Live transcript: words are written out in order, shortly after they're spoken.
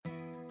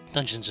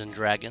Dungeons &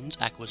 Dragons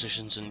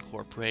Acquisitions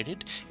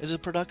Incorporated is a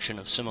production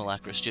of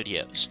Simulacra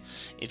Studios.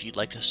 If you'd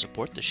like to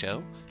support the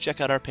show,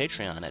 check out our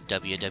Patreon at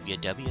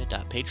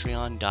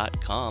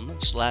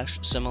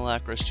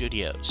www.patreon.com/Simulacra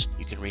Studios.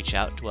 You can reach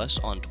out to us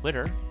on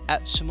Twitter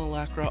at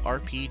Simulacra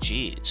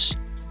RPGs.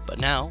 But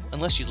now,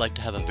 unless you'd like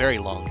to have a very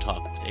long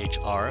talk with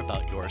HR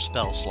about your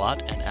spell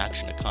slot and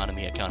action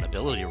economy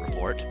accountability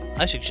report,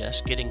 I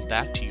suggest getting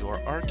back to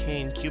your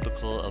arcane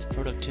cubicle of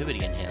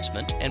productivity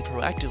enhancement and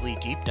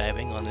proactively deep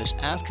diving on this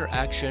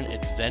after-action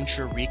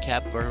adventure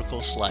recap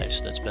vertical slice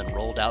that's been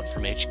rolled out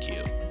from HQ.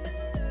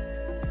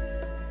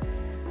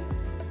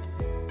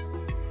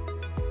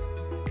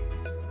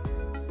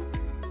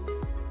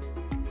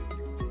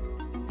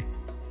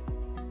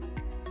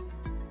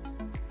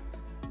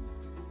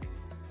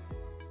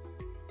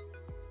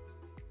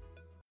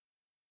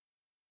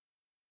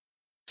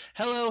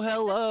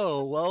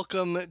 Hello.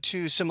 Welcome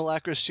to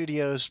Simulacra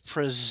Studios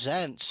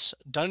presents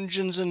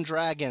Dungeons &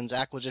 Dragons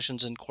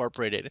Acquisitions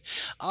Incorporated.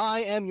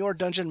 I am your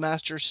Dungeon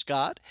Master,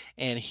 Scott,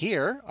 and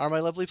here are my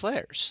lovely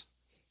players.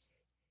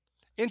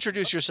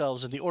 Introduce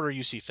yourselves in the order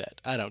you see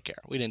fit. I don't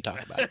care. We didn't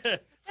talk about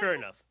it. Fair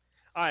enough.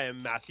 I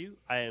am Matthew.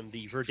 I am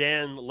the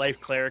Verdan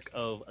Life Cleric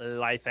of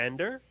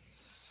Lythander.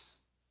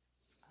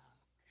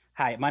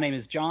 Hi, my name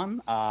is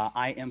John.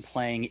 I am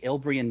playing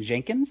Ilbrian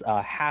Jenkins,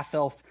 a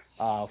half-elf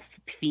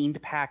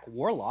fiend pack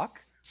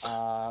warlock,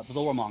 the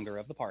loremonger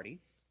of the party.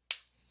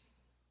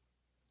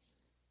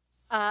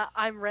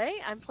 I'm Ray.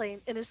 I'm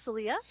playing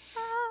Inisalia,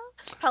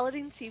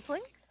 paladin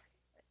tiefling,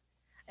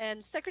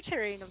 and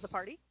secretarian of the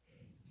party.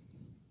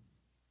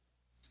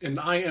 And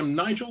I am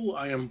Nigel.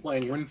 I am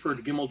playing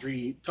Renford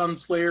Gimmeldry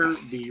Tunslayer,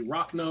 the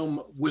rock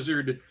gnome,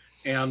 wizard,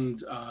 and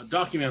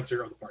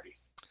documancer of the party.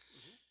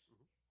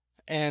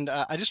 And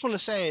I just want to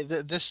say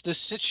that this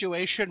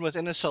situation with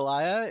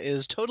Inisalia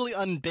is totally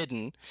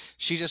unbidden.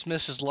 She just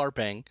misses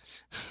LARPing.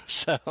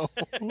 So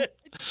I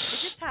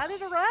just had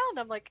it around.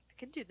 I'm like, I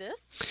can do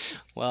this.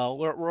 Well,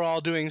 we're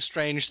all doing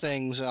strange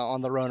things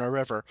on the Rona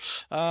River.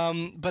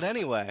 But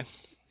anyway.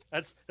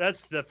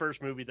 That's the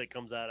first movie that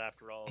comes out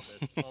after all of this,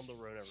 on the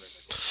Rona River.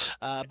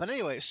 But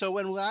anyway, so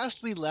when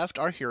last we left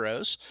our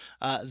heroes,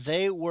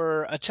 they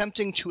were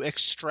attempting to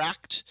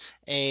extract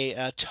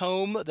a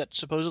tome that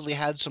supposedly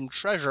had some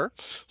treasure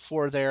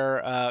for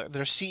their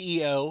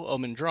CEO,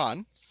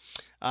 Omendron,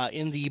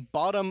 in the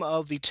bottom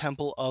of the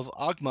Temple of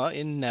Agma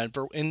in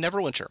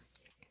Neverwinter.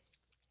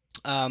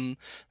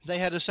 They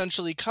had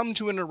essentially come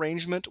to an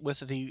arrangement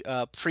with the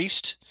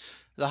priest,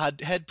 the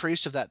head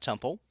priest of that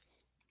temple,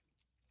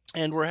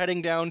 and we're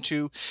heading down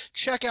to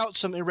check out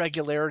some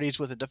irregularities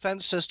with the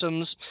defense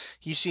systems.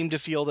 He seemed to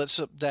feel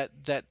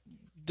that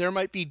there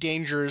might be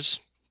dangers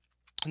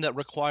that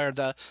require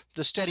the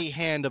steady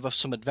hand of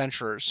some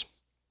adventurers.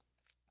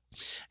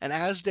 And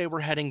as they were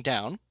heading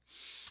down,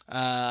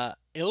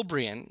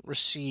 Ilbrian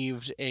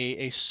received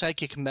a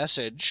psychic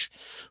message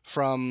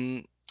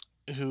from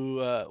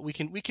who we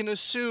can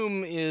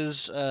assume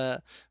is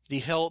the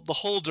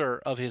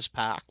holder of his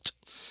pact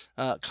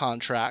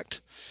contract.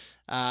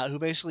 Who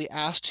basically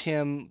asked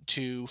him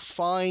to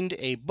find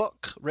a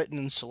book written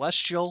in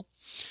Celestial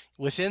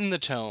within the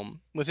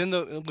tome, within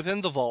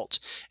the vault,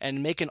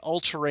 and make an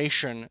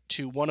alteration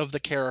to one of the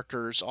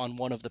characters on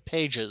one of the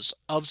pages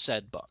of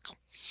said book.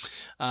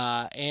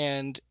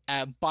 And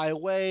by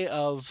way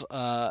of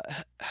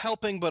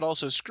helping but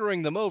also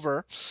screwing them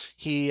over,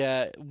 he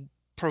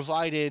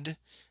provided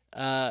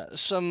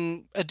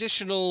some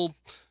additional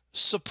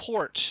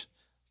support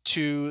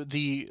to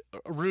the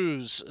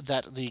ruse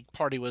that the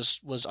party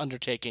was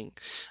undertaking,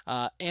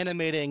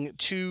 animating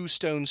two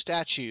stone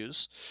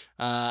statues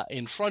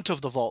in front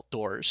of the vault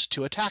doors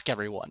to attack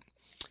everyone.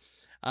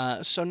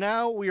 So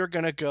now we are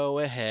going to go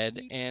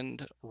ahead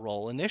and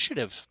roll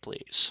initiative,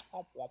 please.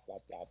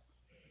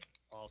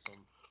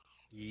 Awesome.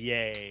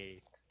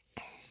 Yay.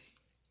 All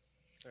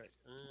right.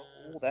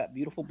 Oh, that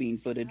beautiful bean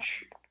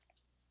footage.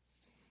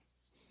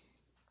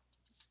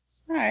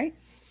 All right.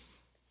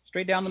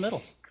 Straight down the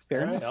middle.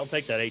 Fair enough. I'll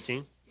take that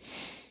 18.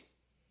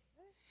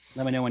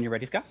 Let me know when you're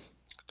ready, Scott.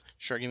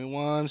 Sure, give me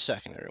 1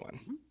 second, everyone.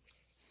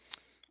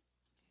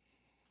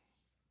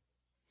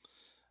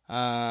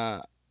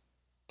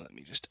 Let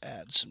me just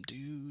add some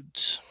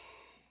dudes.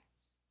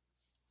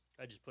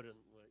 I just put it in,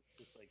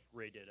 just like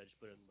Ray did, I just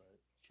put it in the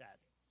chat.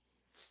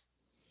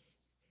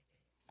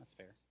 That's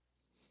fair.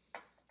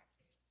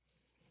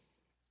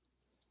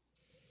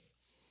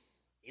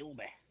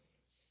 Ilby.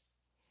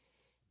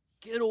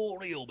 Get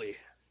old Ilby.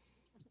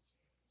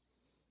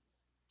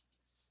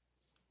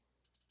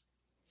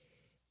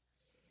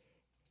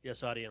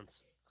 Yes,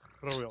 audience.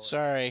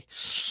 Sorry.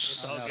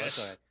 It's all good. That's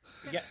all right.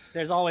 Yeah,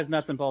 there's always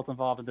nuts and bolts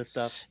involved with this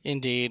stuff.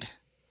 Indeed.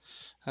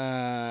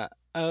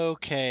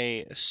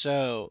 Okay,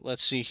 so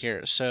let's see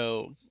here.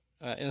 So,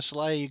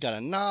 Inisalia, you got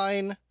a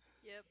 9.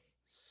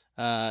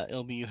 Yep.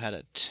 Ilby, you had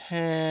a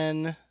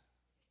 10.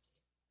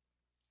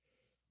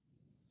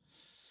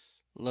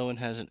 Lowen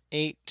has an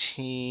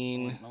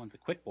 18. Lowen's a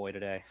quick boy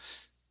today.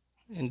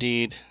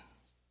 Indeed.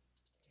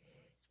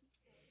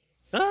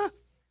 Ah!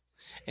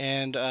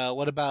 And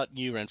what about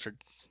you, Renford?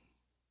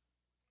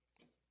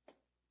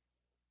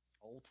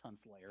 Old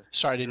Tunslayer.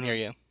 Sorry, I didn't hear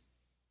you.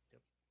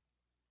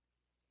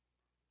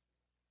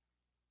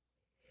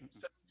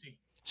 17.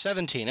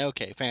 17.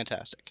 Okay,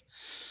 fantastic.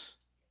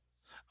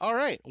 All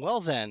right.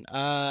 Well then,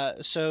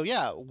 so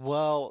yeah.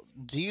 Well,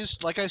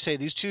 these, like I say,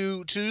 these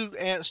two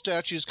ant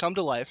statues come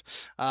to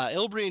life.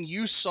 Ilbrian,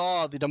 you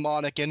saw the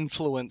demonic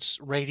influence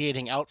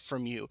radiating out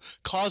from you,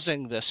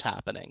 causing this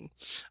happening.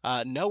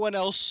 No one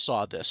else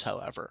saw this,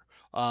 however.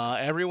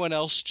 Everyone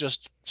else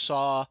just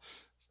saw,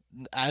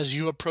 as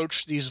you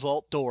approached these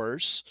vault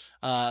doors,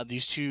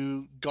 these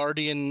two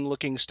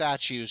guardian-looking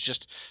statues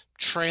just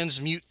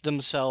transmute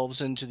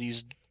themselves into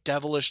these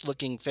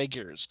devilish-looking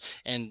figures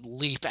and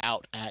leap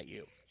out at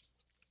you.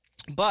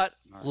 But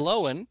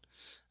Lowen,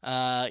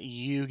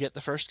 you get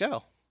the first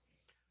go.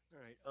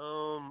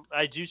 All right.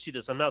 I do see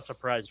this. I'm not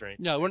surprised, right?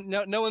 No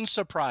one's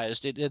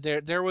surprised.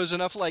 There was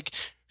enough like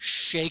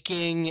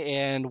shaking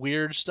and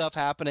weird stuff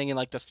happening in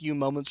like the few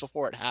moments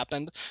before it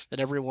happened that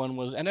everyone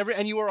was,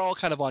 and you were all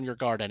kind of on your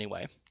guard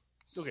anyway.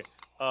 Okay.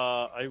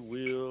 I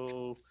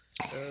will.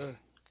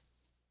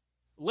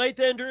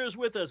 Lathander is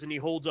with us, and he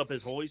holds up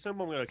his holy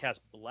symbol. I'm going to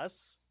cast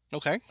Bless.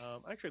 Okay.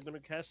 Actually, I'm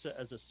going to cast it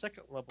as a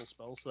second level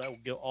spell, so that will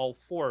give all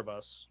 4 of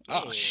us.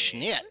 Oh,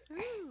 shit.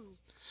 Ooh.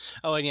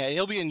 Oh, and yeah,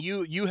 Ilbian,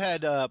 you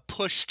had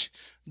pushed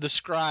the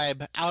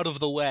scribe out of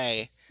the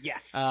way.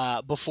 Yes.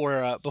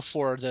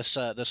 Before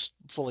this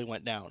fully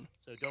went down.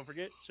 So don't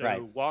forget. So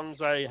Right. as long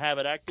as I have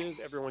it active,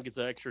 everyone gets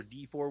an extra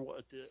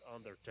D4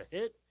 on their to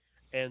hit,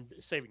 and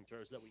saving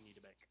throws that we need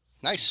to make.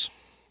 Nice.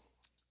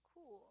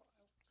 Cool.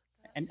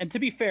 And to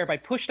be fair, by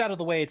pushed out of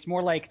the way, it's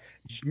more like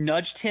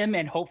nudged him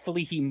and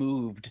hopefully he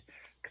moved.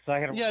 Cause I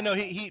had Yeah, no,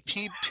 he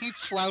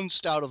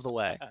flounced out of the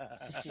way.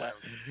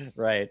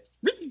 Right.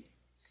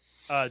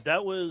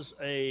 That was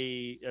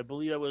I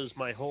believe that was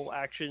my whole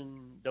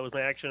action. That was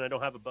my action. I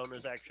don't have a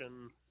bonus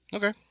action.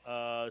 Okay.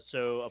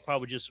 So I'll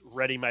probably just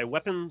ready my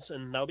weapons,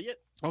 and that'll be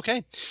it.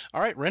 Okay.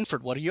 All right,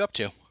 Renford, what are you up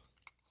to?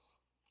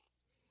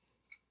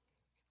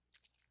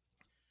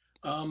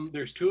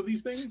 There's 2 of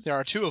these things. There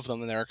are 2 of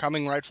them, and they're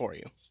coming right for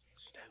you.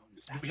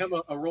 Do we have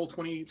a roll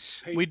 20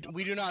 page?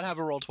 We do not have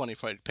a roll 20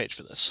 page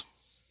for this.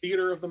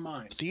 Theater of the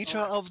Mind. Theater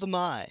All right. of the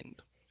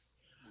Mind.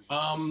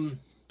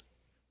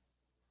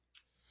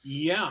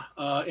 Yeah.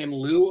 In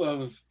lieu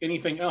of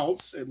anything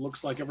else, it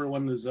looks like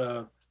everyone is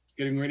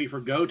getting ready for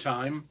go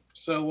time.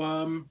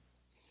 So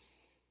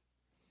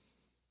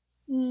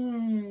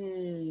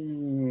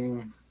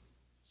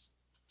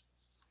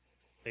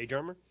Mage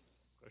armor?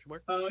 Question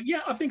mark?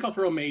 yeah, I think I'll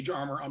throw mage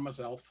armor on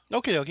myself.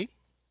 Okie dokie.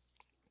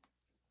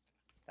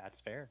 That's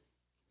fair.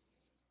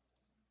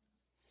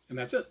 And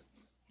that's it.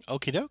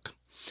 Okie doke.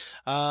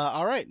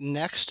 All right,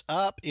 next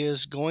up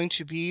is going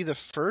to be the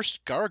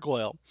first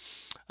gargoyle.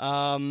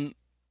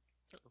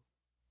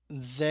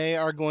 They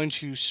are going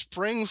to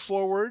spring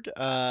forward,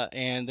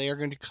 and they are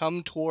going to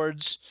come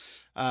towards.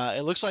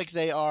 It looks like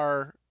they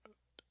are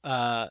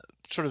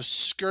sort of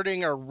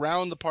skirting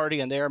around the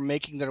party, and they are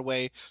making their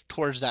way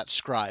towards that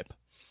scribe.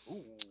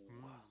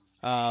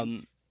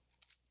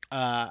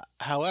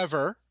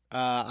 However,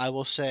 I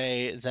will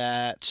say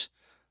that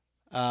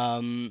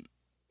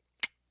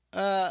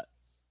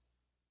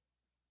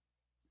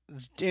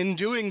in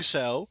doing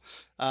so,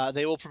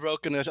 they will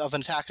provoke an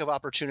attack of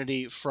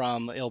opportunity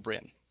from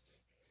Ilbrian.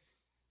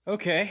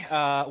 Okay.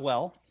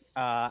 Well,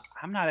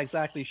 I'm not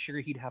exactly sure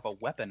he'd have a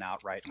weapon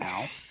out right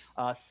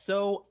now.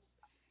 So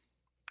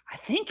I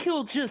think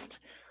he'll just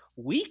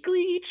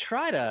weakly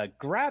try to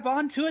grab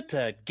onto it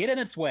to get in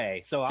its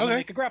way. So I'm Okay. gonna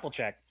make a grapple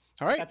check.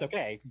 All right, That's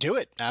okay. do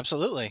it.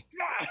 Absolutely.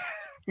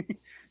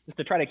 Just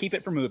to try to keep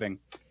it from moving.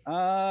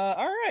 All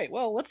right.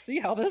 Well, let's see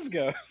how this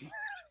goes.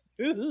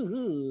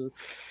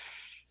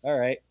 All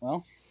right.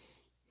 Well.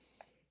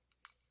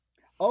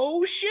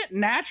 Oh shit!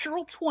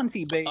 Natural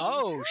 20, baby.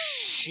 Oh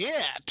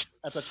shit.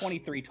 That's a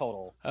 23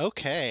 total.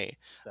 Okay.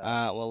 So.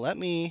 Well, let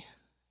me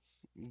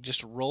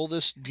just roll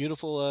this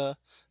beautiful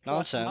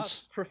Plus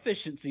nonsense. my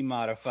proficiency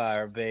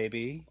modifier,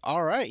 baby.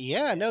 All right.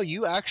 Yeah. No,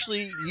 you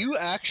actually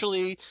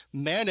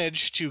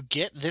managed to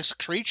get this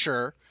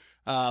creature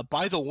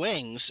by the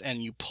wings, and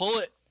you pull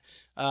it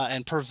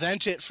and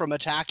prevent it from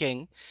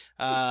attacking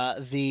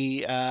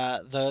the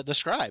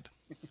scribe.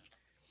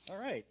 All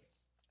right.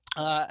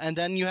 And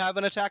then you have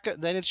an attack.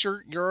 Then it's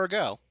your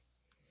go.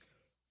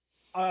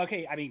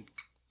 Okay. I mean,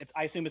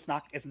 I assume it's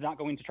not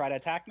going to try to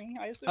attack me.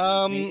 I assume.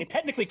 I mean, it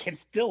technically can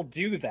still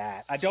do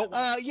that. I don't.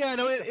 Yeah.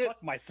 No.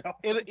 Fuck myself.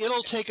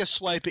 It'll take a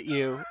swipe at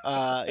you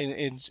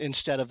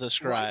instead of the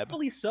scribe.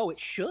 Rightfully so. It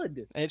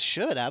should. It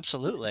should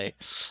absolutely.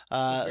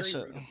 Very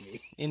So rude of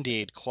me.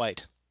 indeed,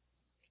 quite.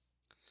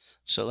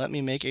 So let me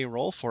make a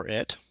roll for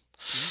it.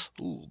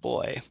 Ooh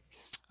boy.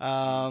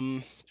 All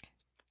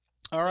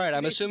right.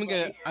 I'm assuming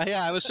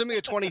I'm assuming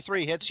a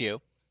 23 hits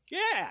you.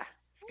 Yeah.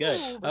 It's good.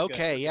 Ooh. We're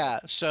Okay. good. Yeah.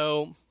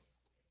 So.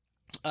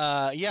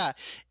 Yeah.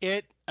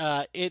 It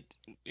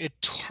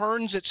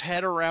turns its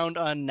head around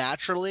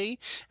unnaturally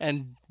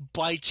and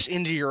bites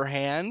into your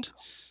hand,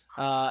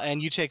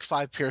 and you take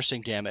 5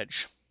 piercing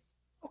damage.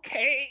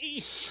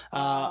 Okay.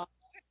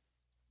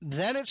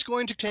 Then it's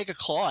going to take a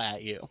claw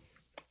at you.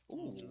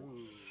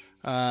 Ooh.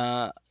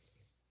 Uh,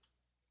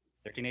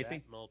 13 AC.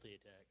 That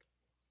multi-attack.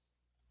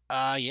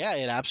 yeah,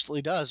 it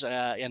absolutely does.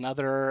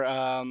 Another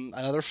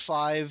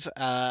 5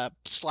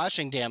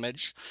 slashing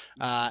damage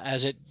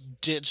as it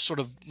did sort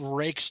of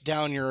rakes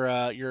down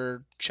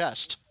your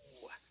chest.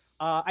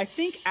 I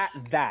think at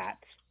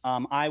that,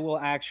 I will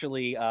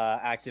actually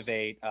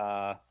activate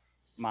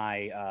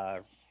my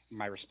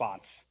my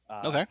response.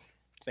 Okay.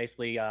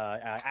 Basically,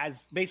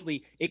 as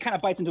basically it kind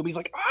of bites into him. He's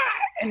like, ah!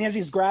 And as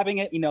he's grabbing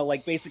it,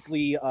 like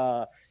basically,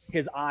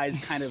 his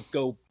eyes kind of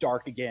go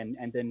dark again,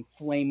 and then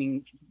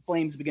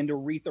flames begin to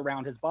wreath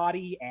around his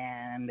body,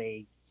 and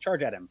they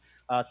charge at him.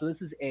 So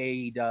this is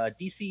a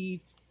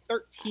DC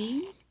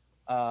 13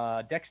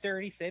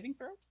 dexterity saving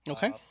throw.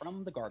 Okay.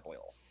 From the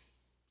gargoyle.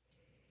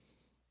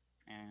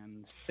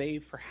 And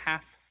save for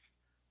half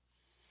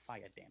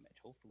fire damage.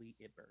 Hopefully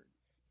it burns.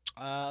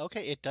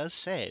 Okay, it does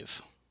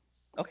save.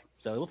 Okay,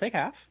 so it will take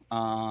half.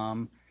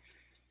 All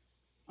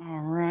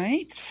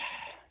right.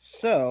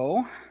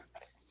 So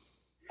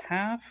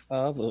half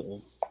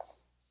of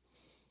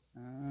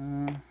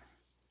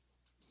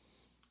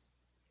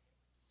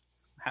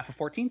half of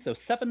 14, so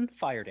 7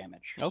 fire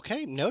damage.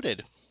 Okay,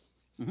 noted.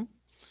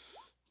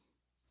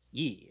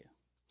 Yeah.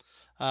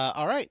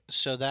 All right,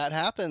 so that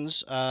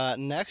happens.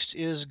 Next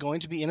is going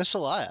to be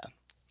Inasalaya.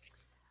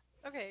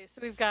 Okay,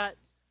 so we've got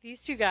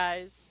these two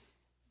guys.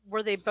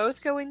 Were they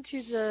both going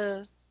to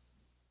the...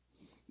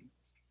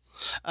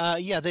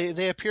 Yeah,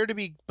 they appear to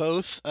be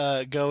both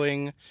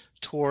going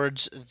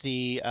towards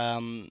the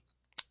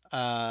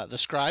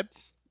scribe.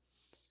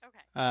 Okay,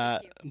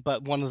 thank you.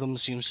 But one of them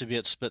seems to be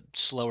a bit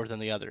slower than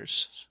the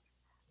others.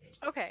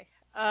 Okay.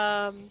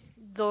 Well,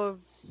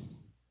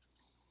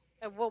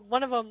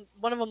 one of them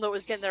that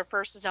was getting there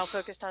first is now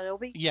focused on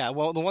Ilby. Yeah,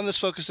 well, the one that's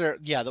focused there,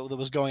 that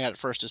was going at it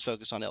first is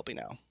focused on Ilby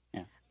now.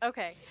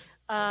 Okay.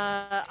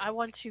 I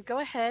want to go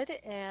ahead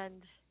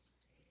and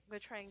I'm going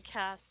to try and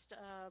cast.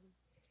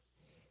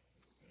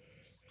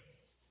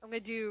 I'm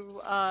going to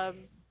do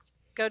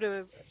go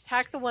to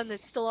attack the one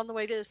that's still on the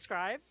way to the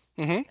scribe,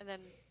 Mm-hmm. and then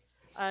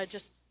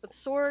just with the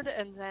sword,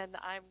 and then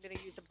I'm going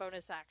to use a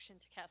bonus action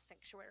to cast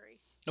Sanctuary.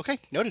 Okay,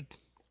 noted.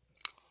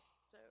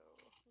 So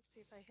let's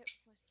see if I hit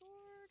with my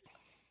sword.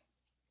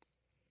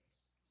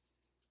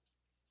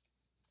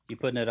 You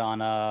putting it on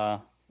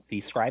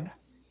the scribe?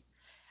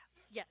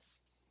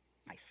 Yes.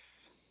 Nice.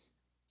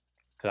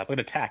 Because I'm going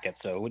to attack it,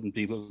 so it wouldn't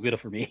be good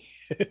for me.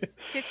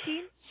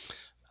 15.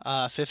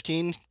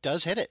 15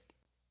 does hit it.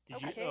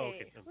 Did you? Okay. Oh,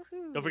 okay.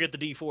 Woohoo. Don't forget the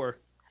D4.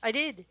 I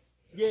did.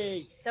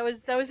 Yay! That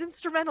was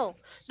instrumental.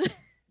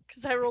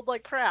 Because I rolled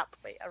like crap.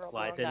 Wait, I rolled the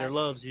wrong Lythander die.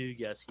 loves you.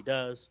 Yes, he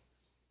does.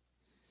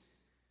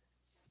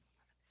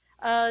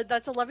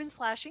 That's 11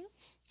 slashing.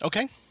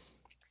 Okay.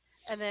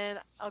 And then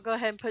I'll go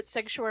ahead and put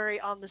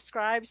Sanctuary on the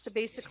scribe. So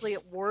basically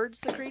it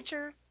wards the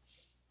creature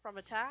from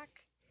attack.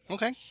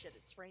 Okay. Shit,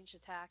 it's ranged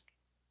attack.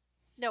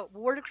 No,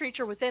 ward a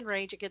creature within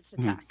range against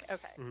attack.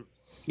 Okay.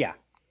 Yeah.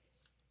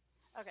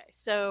 Okay,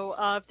 so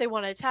if they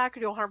want to attack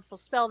or do a harmful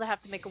spell, they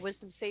have to make a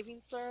wisdom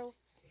savings throw.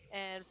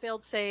 And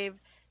failed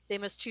save, they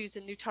must choose a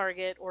new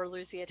target or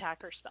lose the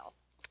attack or spell.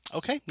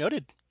 Okay,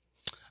 noted.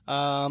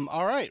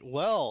 All right,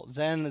 well,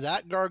 then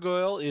that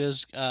gargoyle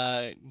is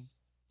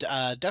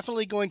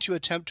definitely going to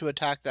attempt to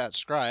attack that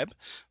scribe,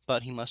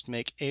 but he must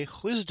make a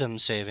wisdom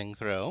saving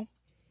throw.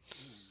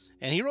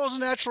 And he rolls a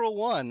natural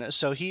 1,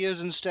 so he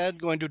is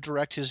instead going to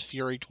direct his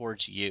fury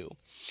towards you.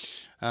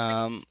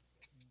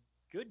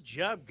 Good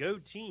job, go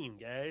team,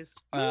 guys.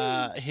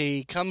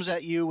 He comes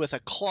at you with a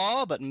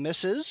claw, but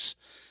misses.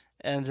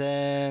 And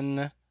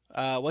then,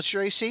 what's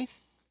your AC?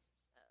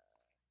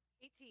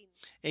 18.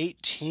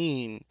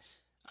 18.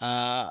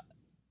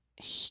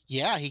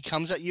 Yeah, he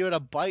comes at you at a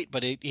bite,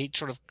 but he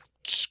sort of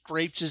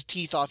scrapes his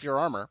teeth off your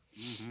armor.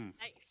 Mm-hmm.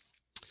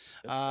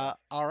 Nice.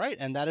 All right,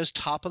 and that is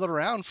top of the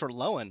round for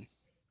Lowen.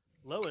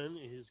 Lowen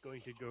is going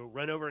to go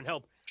run over and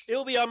help.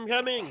 Ilby, I'm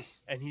coming!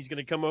 And he's going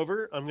to come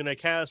over. I'm going to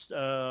cast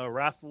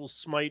Wrathful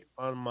Smite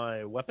on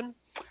my weapon.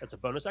 That's a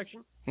bonus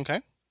action.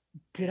 Okay.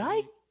 Did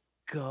I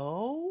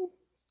go?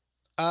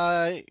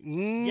 Yeah,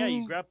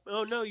 you grab.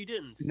 Oh, no, you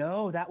didn't.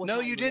 No, that was No,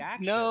 my you did.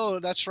 reaction. No,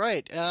 that's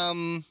right.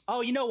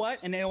 Oh, you know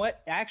what? And you know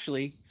what?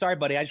 Actually, sorry,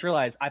 buddy. I just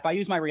realized if I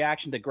use my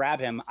reaction to grab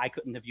him, I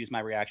couldn't have used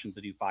my reaction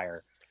to do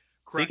fire.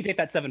 So you can take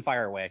that 7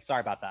 fire away. Sorry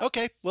about that.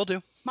 Okay, will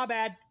do. My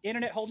bad.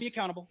 Internet, hold me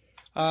accountable.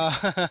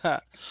 I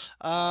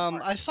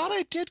thought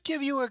I did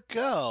give you a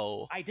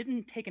go. I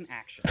didn't take an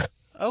action.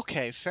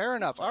 Okay, fair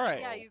enough. All right.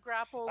 Yeah, you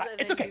grappled and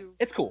It's then okay. you...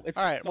 It's cool. It's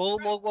All right. cool.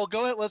 We'll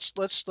go ahead. Let's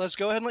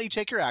go ahead and let you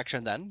take your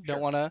action then. Sure.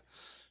 Don't want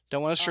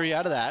to steer you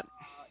out of that.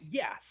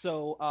 Yeah.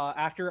 So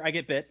after I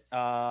get bit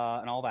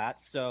and all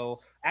that, so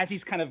as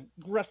he's kind of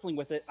wrestling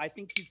with it, I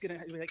think he's gonna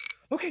be like,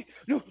 okay,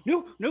 no,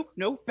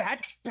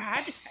 bad,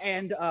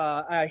 and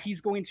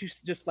he's going to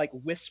just like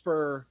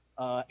whisper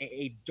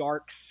a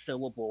dark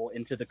syllable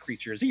into the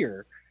creature's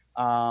ear.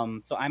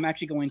 So I'm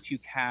actually going to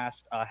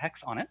cast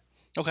Hex on it.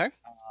 Okay.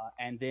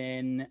 And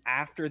then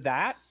after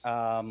that,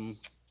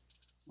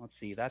 let's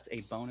see, that's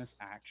a bonus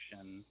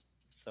action.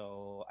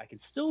 So I can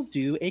still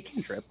do a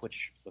cantrip,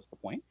 which was the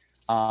point.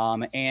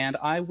 And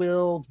I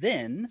will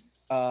then,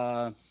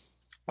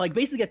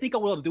 basically, I think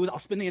what I'll do is I'll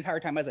spend the entire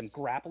time as I'm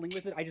grappling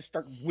with it. I just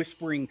start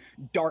whispering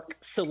dark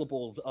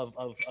syllables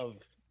of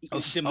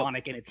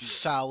demonic in its ear.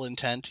 Foul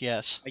intent,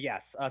 yes.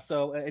 Yes.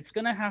 So it's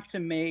gonna have to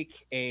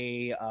make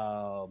a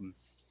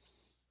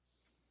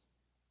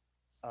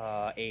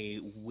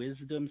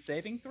wisdom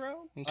saving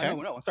throw. Okay.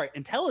 No, I'm sorry,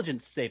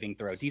 intelligence saving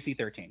throw, DC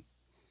 13.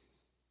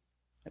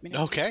 Let me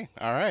know. Okay,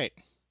 all right.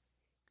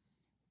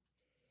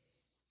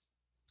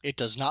 It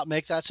does not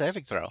make that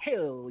saving throw.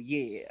 Hell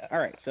yeah! All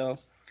right, so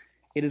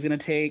it is gonna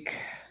take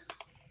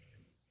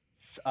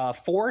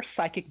 4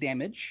 psychic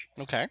damage.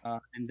 Okay.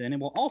 And then it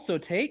will also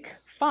take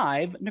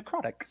 5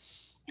 necrotic.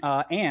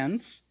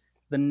 And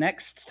the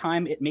next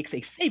time it makes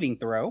a saving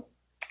throw,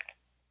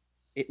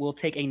 it will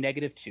take a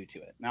 -2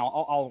 to it. Now,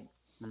 I'll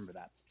remember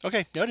that.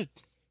 Okay, noted.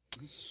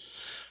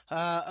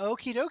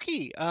 Okie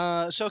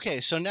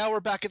dokie. So now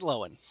we're back at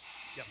Lowen.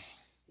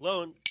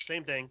 Lone,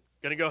 same thing.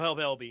 Gonna go help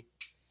Elby.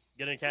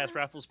 Gonna cast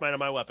Wrathful Smite on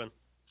my weapon.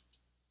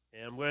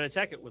 And I'm gonna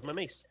attack it with my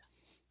mace.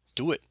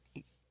 Do it.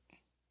 Do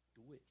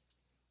it.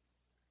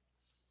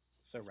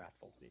 So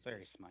wrathful.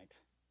 Very smite.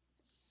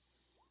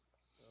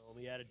 Let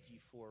me add a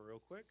d4 real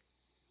quick.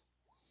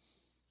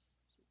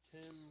 So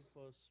 10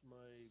 plus my...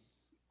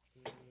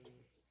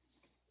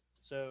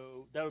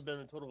 So that would have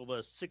been a total of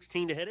a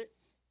 16 to hit it.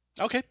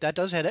 Okay, that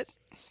does hit it.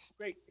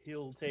 Great.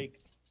 He'll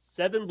take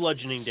 7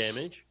 bludgeoning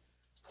damage.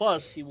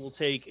 Plus, he will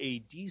take a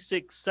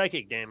d6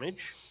 psychic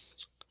damage.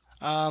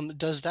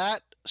 Does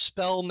that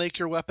spell make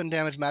your weapon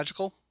damage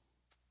magical?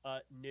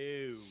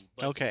 No.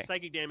 But Okay.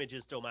 Psychic damage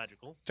is still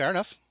magical. Fair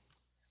enough.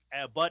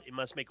 But it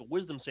must make a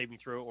wisdom saving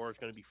throw or it's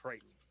going to be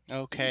frightened.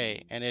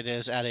 Okay, and it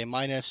is at a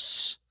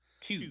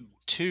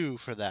 -2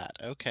 for that.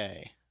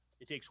 Okay.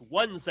 It takes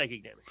 1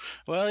 psychic damage.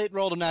 Well, it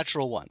rolled a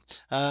natural 1.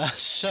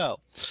 So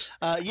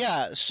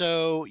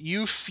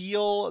you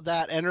feel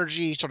that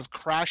energy sort of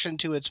crash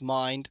into its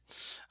mind,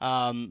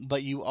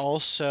 but you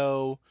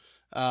also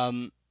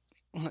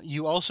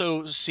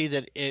see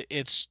that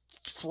its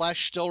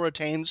flesh still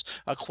retains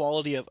a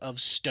quality of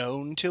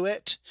stone to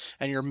it,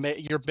 and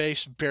your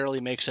base barely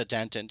makes a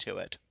dent into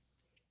it.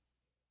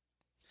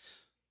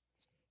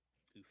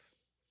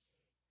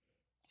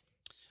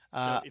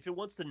 So if it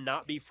wants to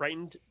not be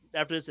frightened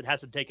after this, it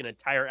has to take an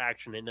entire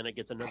action, and then it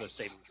gets another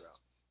saving throw.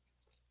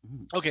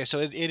 Okay, so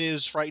it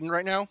is frightened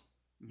right now?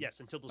 Yes,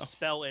 until the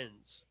spell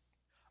ends.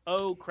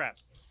 Oh, crap.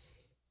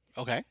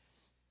 Okay.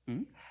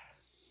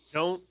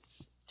 Don't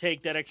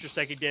take that extra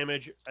psychic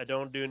damage. I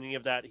don't do any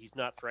of that. He's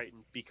not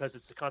frightened because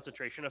it's the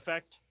concentration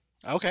effect.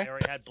 Okay. I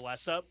already had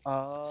Bless up.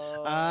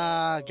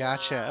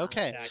 Gotcha.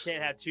 Okay. Yeah, I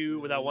can't have 2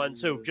 without 1,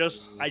 so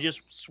I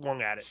just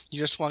swung at it. You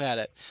just swung at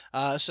it.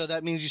 So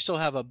that means you still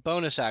have a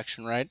bonus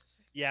action, right?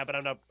 Yeah, but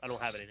I don't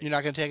have anything. You're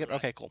not going to take it?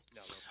 Okay, cool.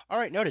 No. All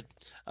right, noted.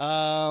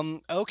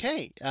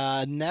 Okay.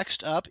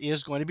 Next up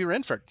is going to be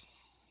Renford.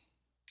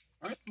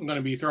 All right, I'm going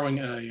to be throwing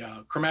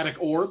a chromatic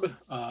orb,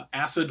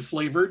 acid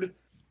flavored,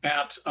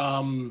 at.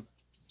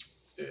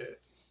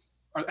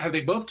 Have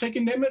they both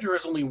taken damage, or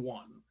has only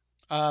one?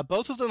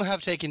 Both of them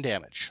have taken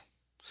damage.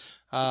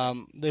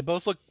 They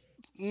both look.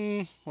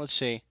 Let's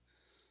see.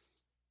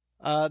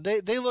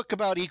 They look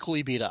about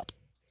equally beat up.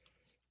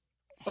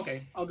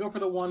 Okay, I'll go for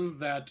the one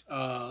that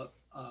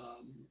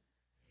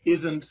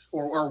isn't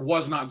or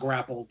was not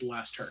grappled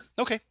last turn.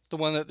 Okay, the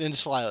one that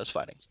Indeslio is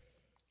fighting.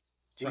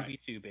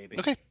 2v2, baby.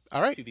 Okay,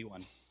 all right.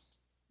 2v1.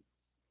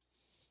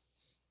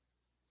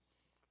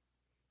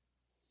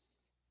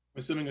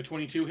 Assuming a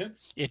 22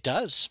 hits. It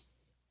does.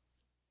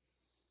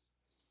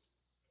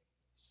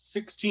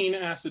 16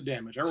 acid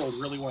damage. I rolled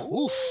really well.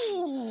 Oof.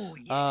 Ooh,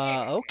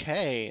 yeah.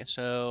 Okay,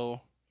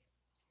 so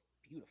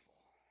Beautiful.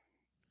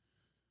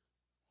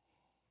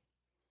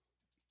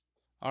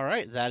 all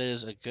right, that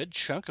is a good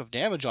chunk of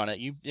damage on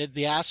it.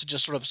 The acid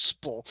just sort of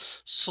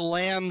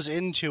slams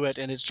into it,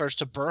 and it starts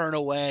to burn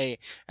away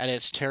at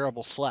its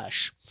terrible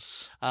flesh.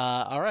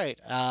 All right,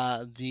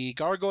 the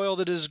gargoyle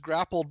that is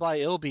grappled by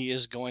Ilby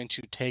is going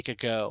to take a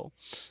go,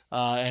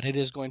 and it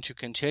is going to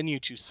continue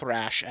to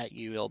thrash at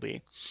you,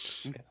 Ilby.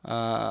 Okay.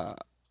 So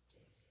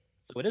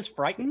it is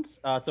frightened.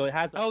 So it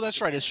has. Oh,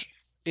 that's right. It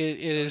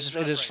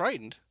is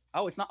frightened.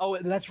 Oh, it's not. Oh,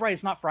 that's right.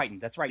 It's not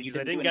frightened. That's right. Because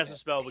I didn't cast a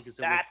spell because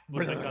it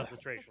was in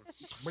concentration.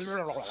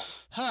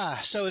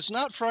 So it's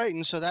not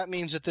frightened. So that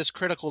means that this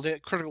critical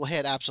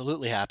hit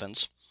absolutely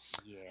happens.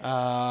 Yeah.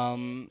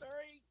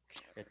 Sorry.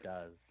 It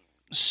does.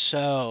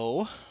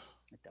 So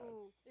It does.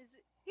 Ooh,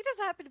 he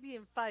doesn't happen to be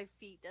in 5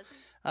 feet, does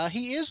he?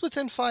 he is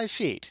within 5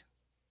 feet.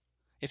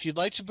 If you'd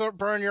like to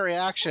burn your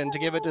reaction to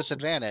give it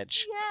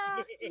disadvantage.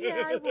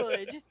 Yeah, I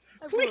would.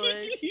 I'm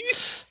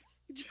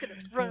just gonna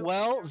run.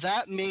 Well,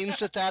 that means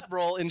that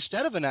roll,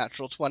 instead of a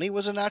natural 20,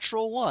 was a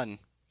natural 1.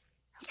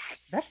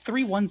 Yes. That's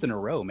 3 1s in a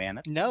row, man.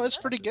 No, it's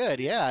pretty good.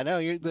 Yeah, I know.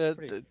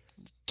 The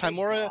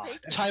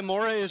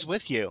Timora is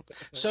with you.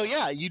 So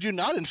yeah, you do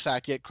not in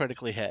fact get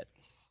critically hit.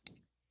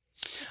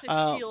 Just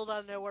a shield out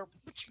of nowhere.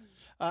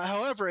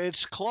 However,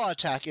 its claw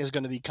attack is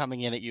going to be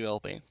coming in at you,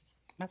 LB.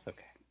 That's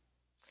okay.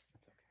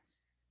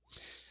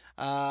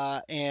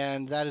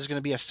 and that is going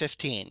to be a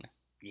 15.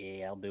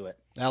 Yeah, I'll do it.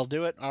 That'll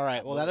do it. All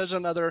right. Well, that is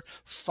another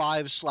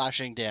 5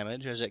 slashing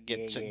damage as it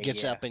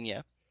gets up in you.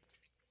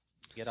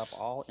 Get up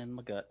all in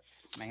my guts,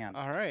 man.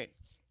 All right.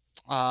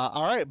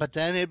 All right, but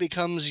then it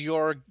becomes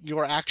your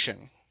action.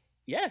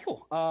 Yeah,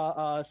 cool.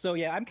 So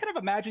yeah, I'm kind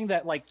of imagining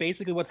that like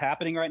basically what's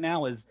happening right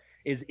now is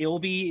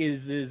Ilby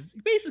is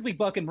basically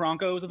bucking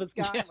Broncos with this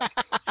guy.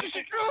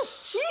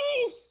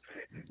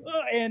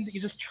 And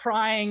he's just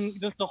trying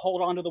just to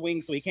hold on to the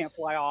wings so he can't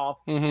fly off.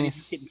 And he's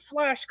just getting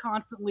slashed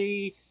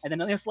constantly. And then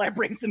the slap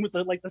brings in with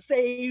the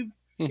save,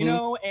 you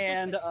know,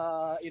 and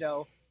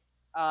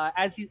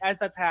as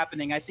that's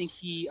happening, I think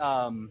he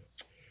let's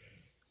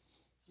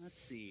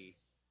see.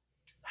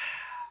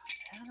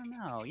 I don't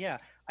know. Yeah.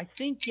 I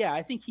think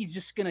he's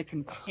just gonna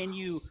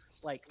continue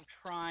like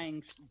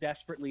trying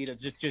desperately to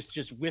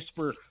just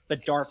whisper the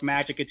dark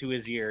magic into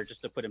his ear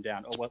just to put him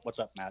down. Oh, what's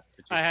up, Matt?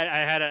 I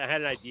had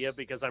an idea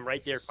because I'm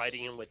right there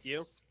fighting him with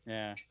you.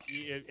 Yeah.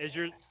 As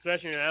you're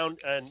thrashing around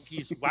and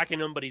he's whacking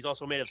him, but he's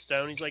also made of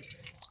stone. He's like,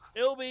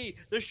 Ilby,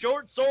 the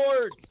short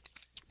sword.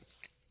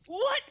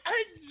 What?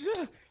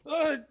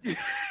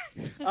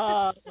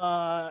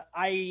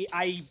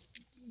 I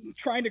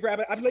trying to grab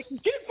it. I'm like,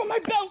 get it from my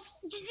belt,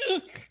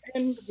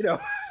 and yeah.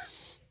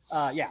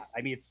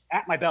 I mean, it's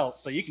at my belt,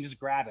 so you can just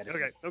grab it.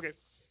 Okay.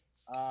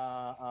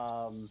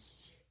 I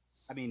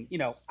mean,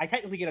 I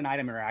technically get an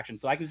item interaction,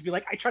 so I can just be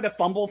like, I try to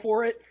fumble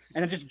for it,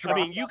 and then just drop.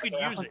 I mean, you could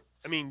use it.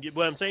 I mean,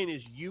 what I'm saying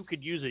is, you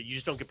could use it. You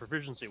just don't get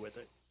proficiency with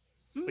it.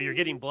 But you're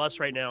getting blessed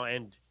right now,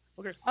 and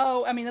okay.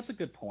 Oh, I mean, that's a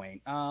good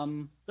point.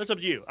 That's up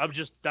to you. That was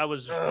just what I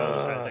was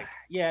trying to think.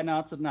 Yeah, no,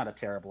 it's not a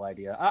terrible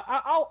idea.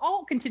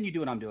 I'll continue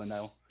doing what I'm doing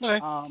though.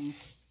 Okay.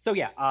 So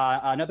yeah,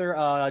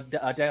 another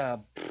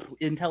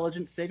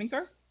intelligence saving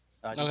throw.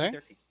 Okay.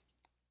 13.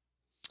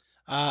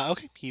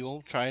 Okay, he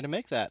will try to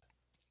make that.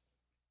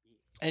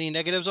 Any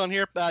negatives on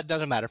here?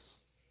 Doesn't matter.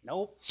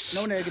 Nope,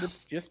 no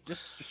negatives. Just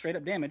straight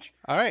up damage.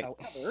 All right.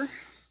 However,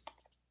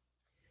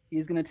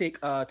 he's gonna take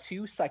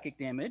 2 psychic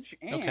damage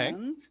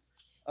and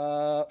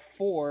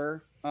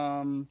 4.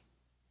 Well,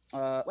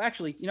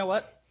 actually, you know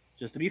what?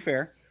 Just to be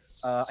fair,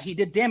 he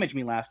did damage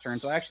me last turn,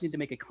 so I actually need to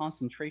make a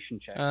concentration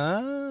check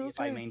to see if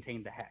I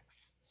maintain the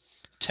hex.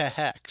 To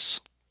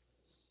hex.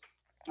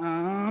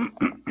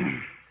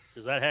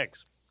 Is that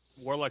hex?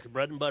 Warlock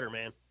bread and butter,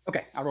 man.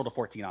 Okay, I rolled a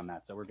 14 on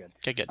that, so we're good.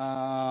 Okay, good.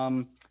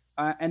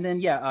 And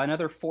then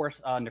another 4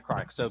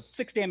 necrotic, so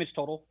 6 damage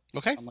total.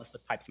 Okay. Unless the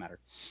types matter.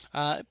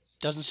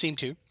 Doesn't seem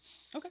to.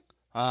 Okay.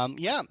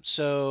 Yeah.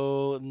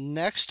 So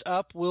next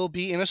up will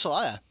be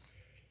Inasalaya.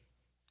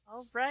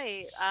 All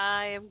right.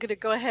 I am going to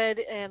go ahead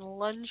and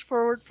lunge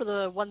forward for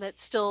the one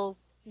that's still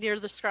near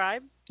the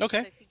scribe. Okay.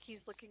 I think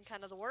he's looking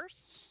kind of the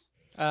worst.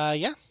 Yeah.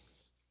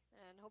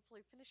 And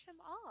hopefully finish him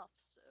off.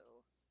 So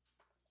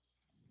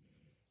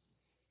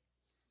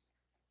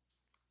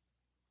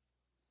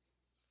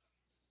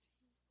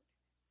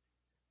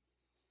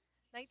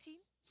 19.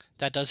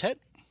 That does hit.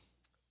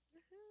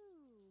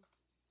 Woohoo.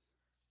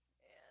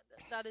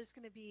 And that is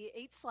going to be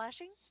 8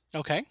 slashing.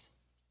 Okay.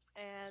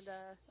 And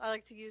I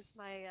like to use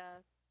my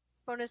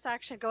bonus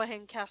action. Go ahead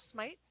and cast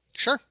Smite.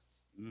 Sure.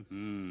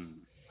 Mm-hmm.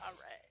 All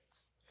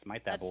right.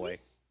 Smite that That's boy.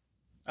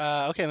 me.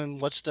 Okay, and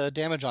what's the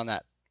damage on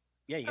that?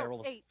 Yeah, you gotta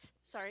roll. 8.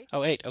 Sorry.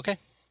 Oh, 8. Okay.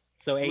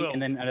 So 8 Well-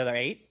 and then another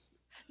 8?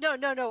 No.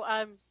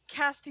 I'm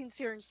casting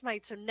Searing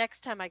Smite, so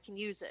next time I can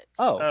use it.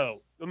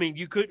 Oh, I mean,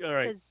 you could. All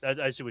right, 'Cause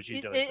I see what she's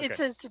It, doing. it, Okay. it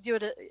says to do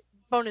it a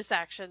bonus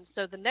action,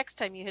 so the next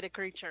time you hit a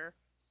creature.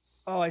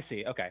 Oh, I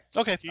see. Okay.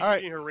 Okay. She's All right.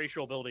 using her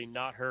racial ability,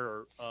 not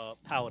her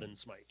paladin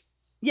smite.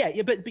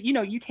 Yeah, but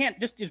you can't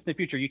just in the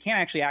future. You can't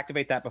actually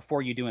activate that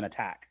before you do an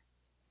attack,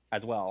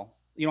 as well.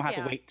 You don't have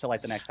to Yeah. wait till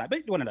like the next time.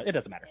 But you want to know, it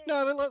doesn't matter. No,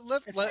 I mean,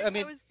 I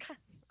mean,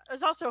 I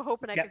was also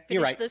hoping I Yeah, could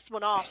you're finish right. this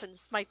one off and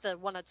smite the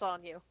one that's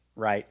on you.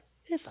 Right.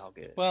 It's all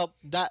good. well,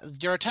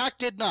 that your attack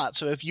did not.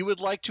 So if you would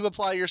like to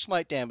apply your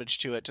smite damage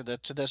to it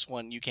to this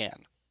one, you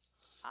can.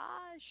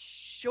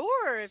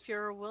 Sure, if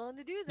you're willing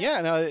to do that.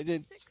 Yeah. No.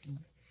 6.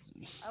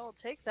 I will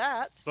take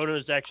that.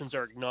 Bonus actions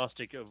are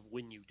agnostic of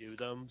when you do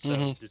them. So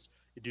Mhm. just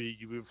do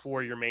you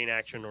before your main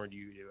action or do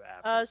you do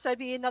after? So that'd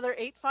be another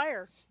 8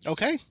 fire.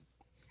 Okay.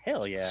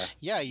 Hell yeah.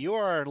 Yeah, you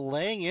are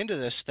laying into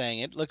this thing.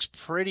 It looks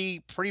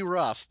pretty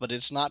rough, but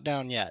it's not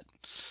down yet.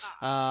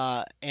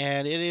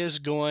 And it is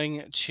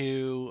going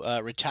to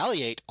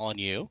retaliate on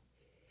you.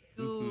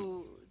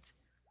 Good.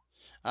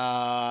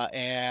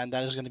 And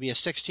that is going to be a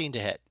 16 to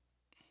hit.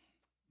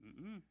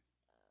 Mm-mm.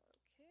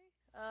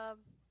 Okay.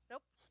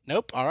 Nope.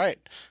 Nope. All right.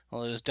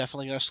 Well, it is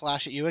definitely going to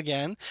slash at you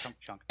again.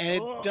 Chunk. And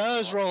it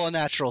does roll a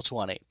natural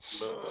 20.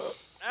 All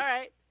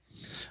right.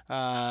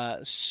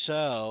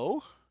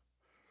 So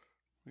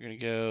we're going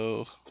to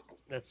go.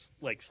 That's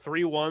like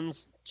 3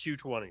 1s, 2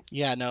 20s.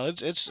 Yeah, no,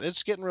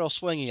 it's getting real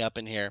swingy up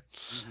in here.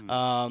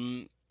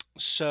 Mhm.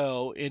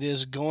 So it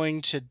is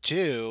going to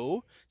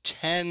do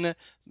 10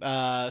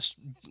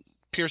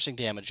 piercing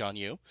damage on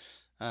you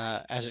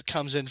as it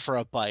comes in for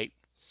a bite.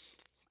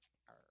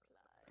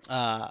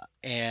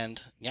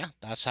 And yeah,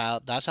 that's how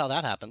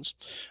that happens.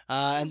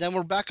 And then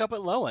we're back up at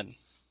Lowen.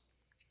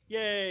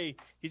 yay.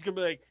 He's gonna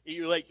be like,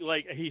 you're like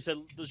he said,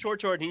 the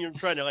short sword, and you're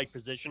trying to like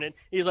position it.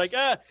 He's like,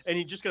 and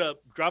he's just gonna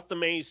drop the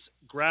mace,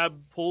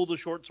 pull the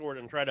short sword,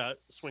 and try to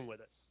swing with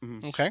it.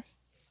 Okay.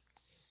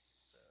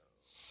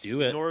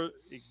 Do it.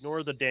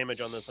 Ignore the damage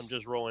on this. I'm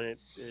just rolling it.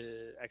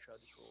 Actually, I'll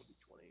just roll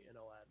d20 and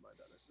I'll add my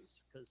bonuses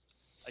because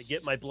I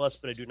get my bless,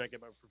 but I do not get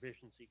my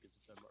proficiency because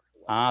it's a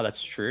martial weapon.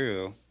 That's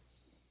true.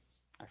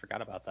 I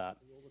forgot about that.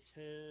 Roll a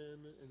 10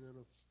 and then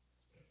a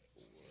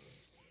 4.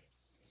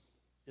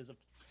 Is a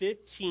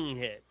 15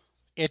 hit?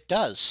 It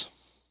does.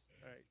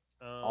 All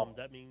right.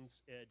 That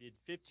means it did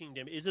 15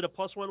 damage. Is it a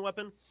 +1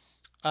 weapon?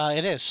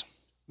 It is.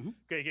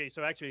 Okay.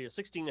 So actually, a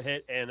 16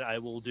 hit, and I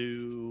will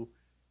do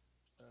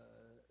a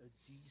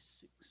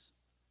d6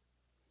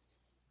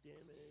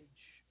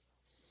 damage.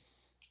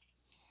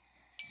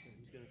 So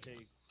he's gonna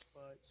take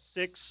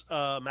 6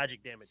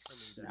 magic damage from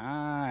me. Then.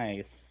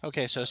 Nice.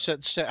 Okay, so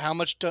how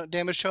much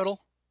damage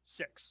total?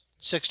 6.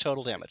 6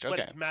 total damage. But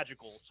Okay. it's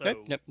magical, so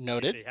Okay, if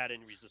noted. they had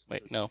any resistance.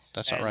 Wait, no,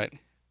 that's not And- right.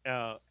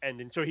 And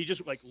then so he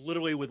just like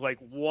literally with like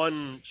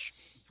one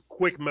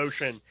quick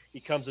motion,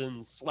 he comes in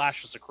and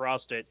slashes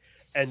across it,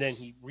 and then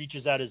he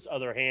reaches out his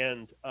other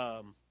hand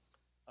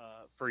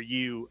for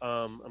you.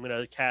 I'm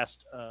gonna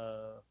cast as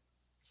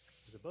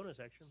a bonus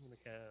action. I'm gonna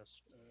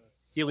cast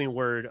healing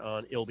word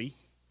on Ilby.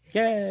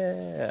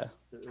 Yeah.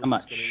 So How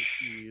much? Ilby's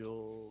gonna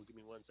heal. Give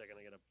me 1 second.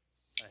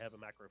 I have a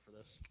macro for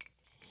this.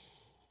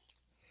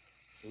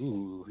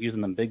 Ooh, using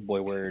them big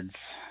boy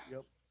words.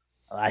 Yep.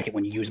 I like it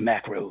when you use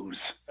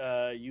macros.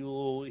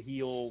 You'll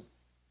heal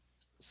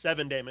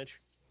 7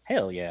 damage.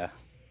 Hell yeah.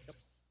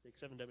 Take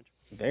 7 damage.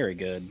 Very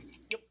good.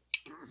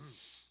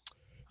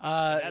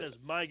 That is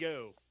my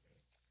go.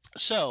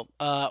 So,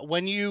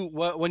 when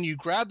you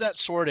grab that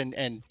sword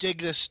and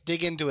dig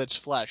into its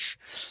flesh,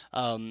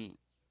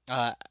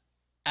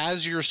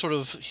 as you're sort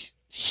of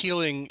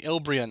healing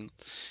Ilbrian,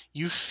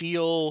 you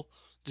feel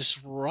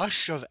this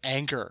rush of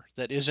anger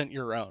that isn't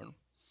your own.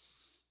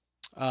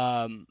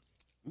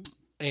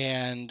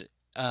 And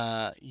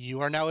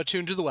you are now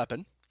attuned to the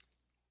weapon.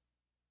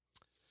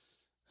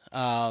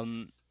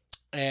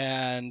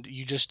 And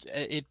you just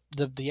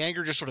the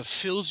anger just sort of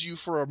fills you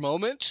for a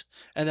moment,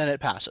 and then it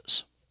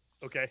passes.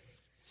 Okay.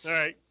 All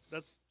right.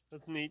 That's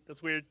neat.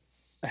 That's weird.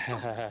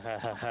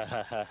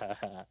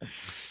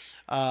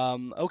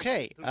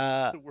 Okay.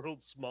 The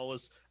world's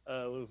smallest.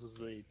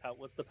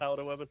 What's the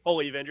paladin weapon?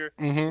 Holy Avenger.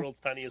 Mhm.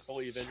 World's tiniest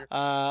Holy Avenger.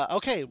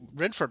 Okay,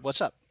 Renford,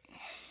 what's up?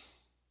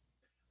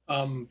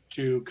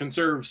 To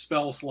conserve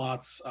spell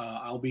slots,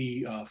 I'll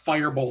be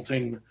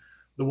firebolting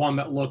the one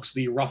that looks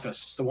the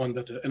roughest, the one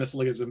that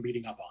Innislig has been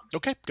beating up on.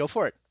 Okay, go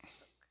for it.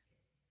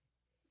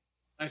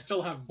 I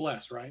still have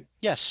bless, right?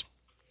 Yes.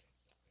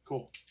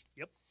 Cool.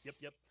 Yep.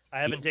 I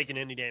haven't taken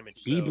any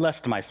damage. Be so-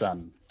 blessed, my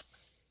son.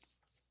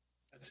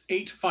 That's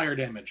 8 fire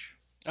damage.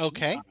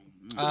 Okay.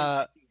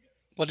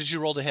 What did you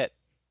roll to hit?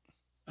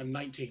 A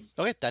 19.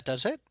 Okay, that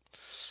does hit.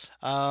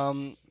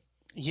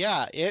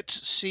 Yeah,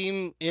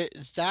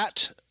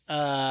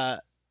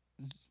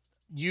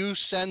 you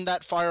send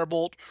that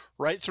firebolt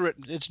right through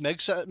its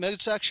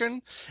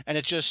midsection, and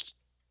it just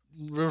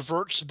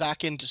reverts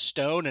back into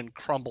stone and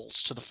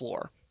crumbles to the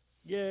floor.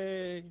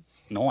 Yay.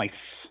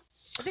 Nice.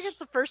 I think it's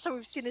the first time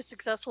we've seen a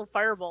successful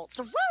firebolt.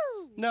 So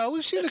woo! No,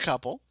 we've seen a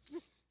couple.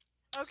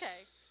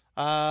 Okay.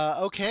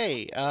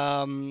 Okay.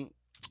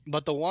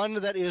 But the one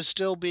that is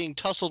still being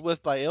tussled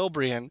with by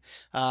Ilbrian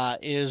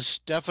is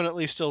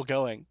definitely still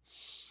going.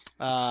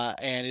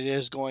 And it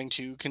is going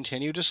to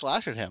continue to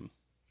slash at him.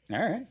 All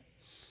right.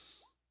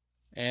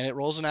 And it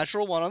rolls a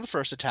natural 1 on the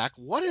first attack.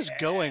 What is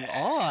going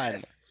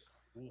on?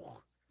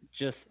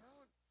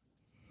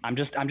 I'm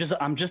just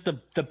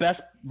the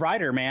best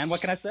rider, man. What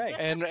can I say?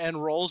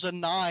 And rolls a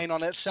 9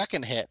 on its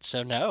second hit.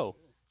 So no.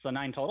 So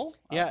 9 total?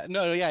 Yeah,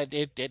 no, yeah,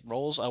 it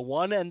rolls a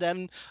 1 and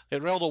then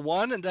it rolled a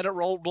 1 and then it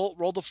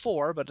rolled a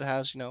 4, but it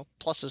has,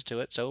 pluses to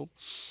it. So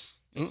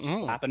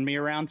Slapping me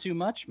around too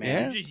much, man.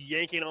 Yeah. You're just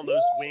yanking on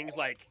those wings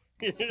like.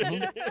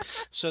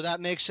 So that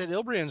makes it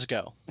Ilbrian's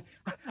go.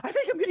 I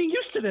think I'm getting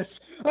used to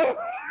this.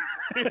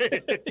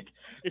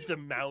 It's a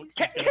mount.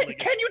 Can, It's gonna like-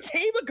 can you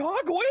tame a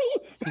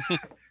gargoyle?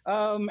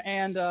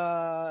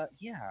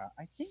 Yeah,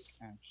 I think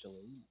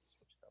actually, let's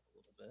switch it up a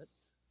little bit.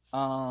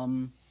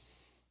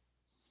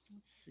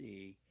 Let's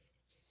see.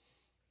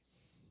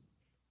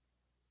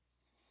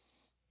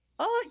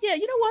 Yeah,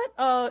 you know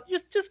what?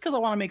 Just because I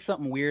want to make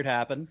something weird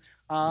happen,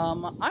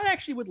 I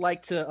actually would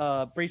like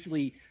to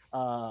basically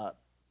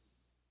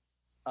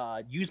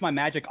use my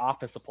magic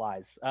office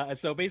supplies.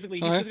 So basically,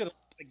 he's just gonna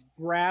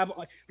grab,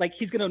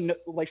 he's gonna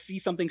see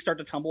something start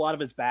to tumble out of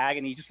his bag,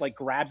 and he just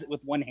grabs it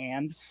with one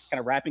hand, kind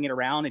of wrapping it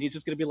around, and he's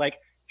just gonna be like,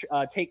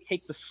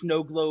 take the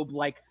snow globe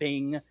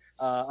thing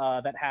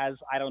that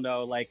has, I don't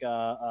know,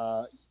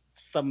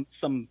 some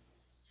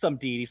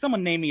deity.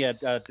 Someone name me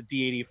the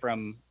deity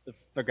from the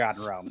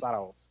Forgotten Realms. I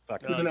don't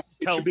fucking. No,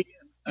 it should be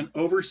an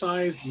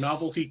oversized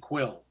novelty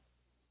quill.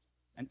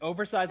 An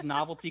oversized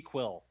novelty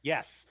quill.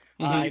 Yes.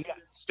 So you can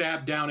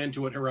stab down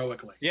into it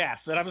heroically.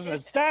 Yes, and I'm just gonna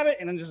stab it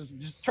and then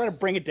just try to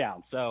bring it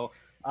down. So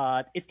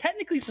It's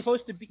technically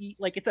supposed to be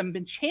like it's an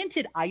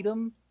enchanted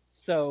item,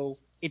 so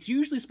it's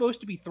usually supposed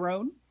to be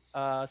thrown.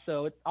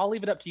 I'll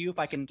leave it up to you if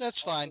I can.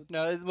 That's fine.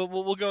 No,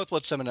 we'll go with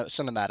what's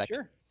cinematic.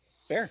 Sure,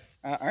 fair.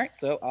 All right,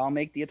 so I'll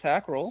make the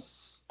attack roll.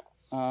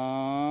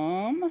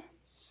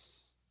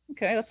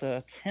 Okay, that's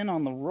a 10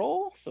 on the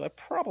roll, so I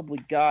probably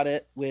got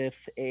it with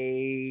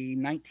a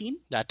 19.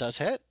 That does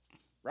hit.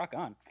 Rock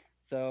on.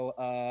 So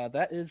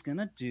that is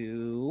gonna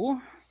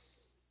do.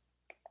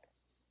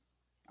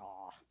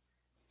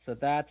 So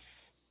that's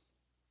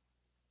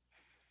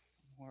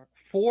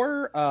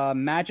four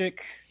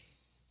magic.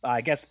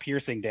 I guess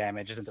piercing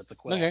damage, isn't it?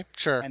 Okay,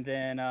 sure. And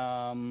then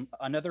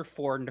another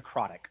 4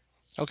 necrotic.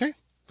 Okay.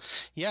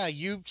 Yeah,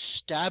 you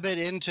stab it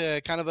into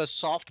kind of a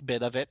soft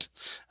bit of it,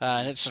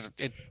 and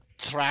it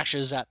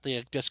thrashes at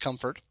the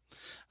discomfort,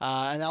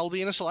 and that will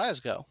be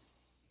Anastalla's go.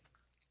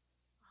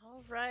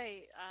 All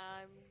right,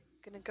 I'm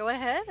gonna go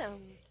ahead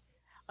and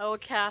I'll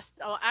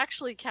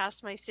actually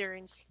cast my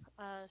Searing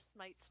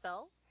Smite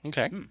spell.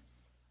 Okay.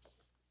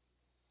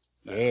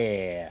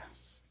 Yeah.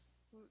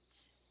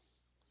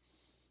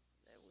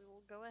 Then we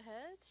will go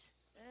ahead.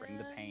 Bring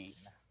the and pain.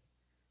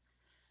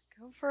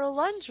 Go for a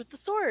lunge with the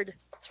sword.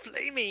 It's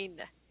flaming.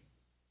 Oh,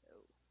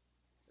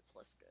 that's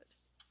less good.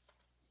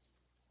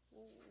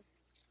 Ooh.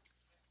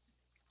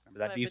 Remember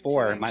that I've been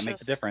D4 too it might make the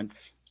anxious.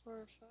 difference.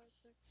 4, 5,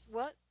 6.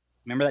 What?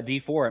 Remember that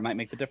D4 it might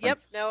make the Yep.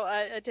 difference. No,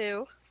 I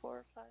do.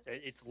 4, 5,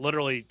 6, It's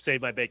literally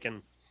saved my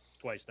bacon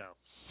twice now.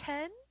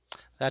 10.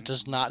 That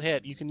does not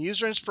hit. You can use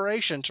your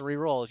inspiration to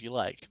reroll if you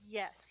like.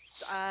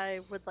 Yes,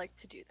 I would like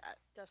to do that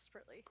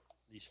desperately.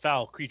 These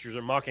foul creatures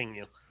are mocking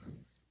you.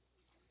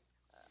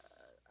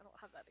 I don't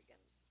have that again.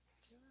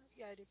 Do I?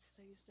 Yeah, I do because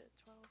I used it.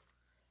 12,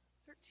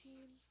 13,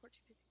 14,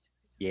 15,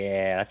 16.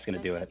 Yeah, that's gonna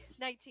do it.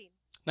 19.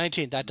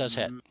 19, that does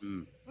hit.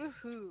 Mm-mm.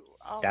 Woohoo!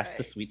 All That's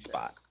the right, sweet so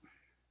spot.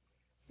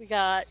 We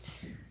got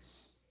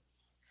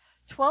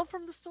 12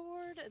 from the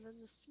sword, and then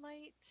the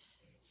smite.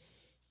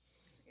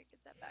 I gotta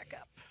get that back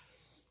up.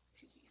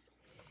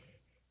 2d6.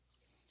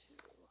 2,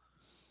 3,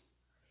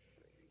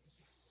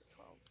 so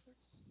 12,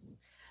 13.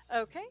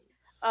 Okay.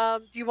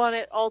 Do you want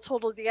it all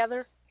total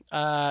together?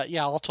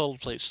 Yeah, all total,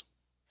 please.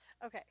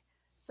 Okay.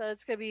 So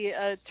it's gonna be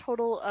a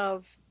total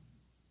of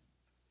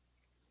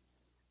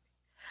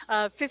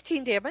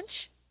 15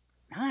 damage.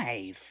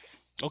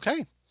 Nice.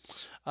 Okay.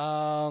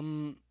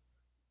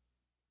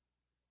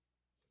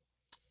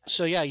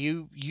 So yeah,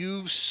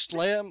 you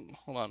slam.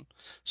 Hold on.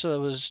 So it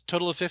was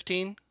total of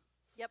 15.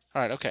 Yep.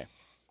 All right. Okay.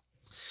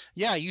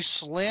 Yeah, you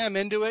slam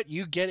into it.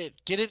 You get it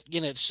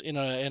in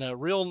a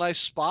real nice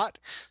spot.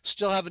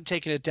 Still haven't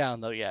taken it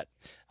down though yet.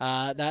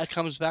 That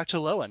comes back to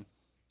Lowen.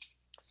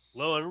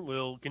 Lowen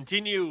will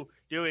continue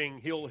doing.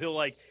 He'll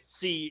like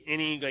see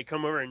any like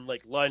come over and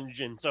like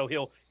lunge, and so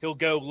he'll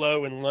go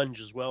low and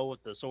lunge as well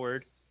with the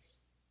sword.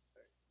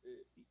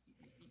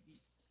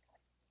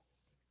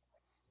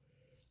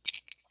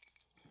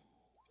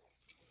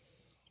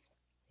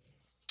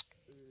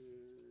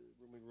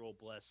 When we roll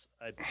bless,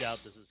 I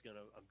doubt this is gonna.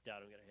 I'm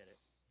gonna hit it.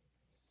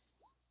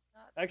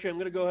 Actually, I'm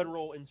gonna go ahead and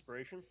roll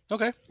inspiration.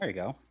 Okay. There you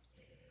go.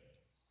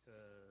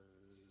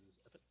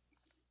 F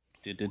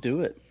it.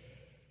 Do it.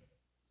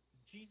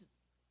 Jesus,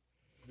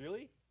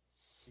 really?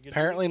 You gonna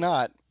Apparently do it?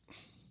 not.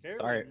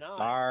 Apparently not. I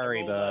Sorry,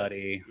 rolled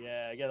buddy.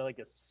 Yeah, I got like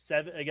a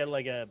 7. I got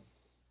like an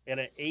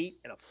 8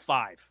 and a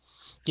 5.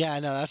 Yeah,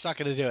 no, that's not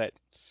going to do it.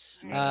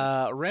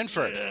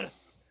 Renford. Ugh.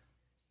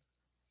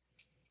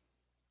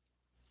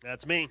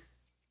 That's me.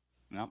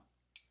 No.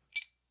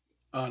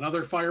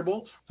 Another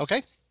firebolt.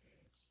 Okay.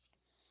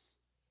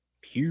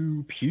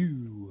 Pew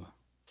pew.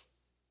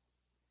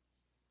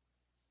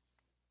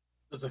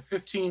 Does a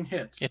 15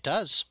 hit? It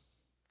does.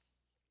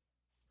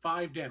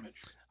 5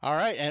 damage. All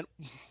right, and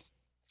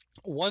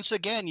once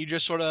again, you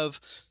just sort of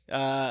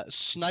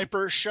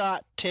sniper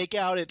shot, take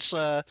out its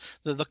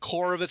the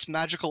core of its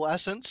magical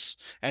essence,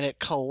 and it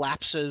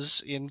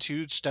collapses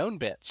into stone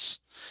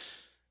bits.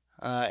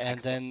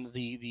 And then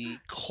the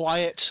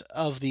quiet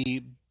of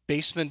the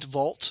basement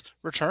vault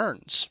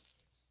returns.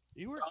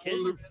 You were On the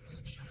kidding.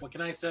 wrist. What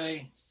can I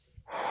say?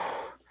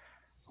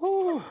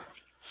 Whew.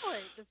 Boy,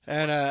 the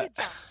And good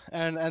job.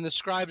 and the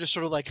scribe just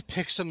sort of like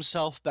picks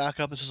himself back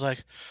up and says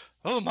like,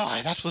 "Oh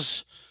my, that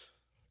was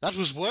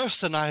worse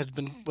than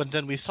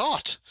than we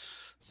thought.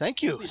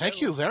 Thank you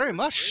very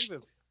much.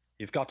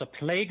 You've got a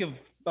plague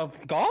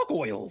of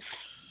gargoyles,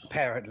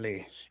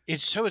 apparently.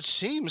 So it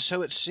seems.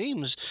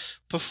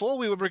 Before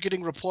we were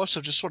getting reports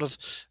of just sort of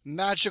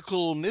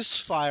magical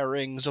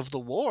misfirings of the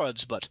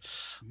wards, but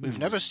we've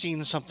never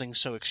seen something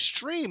so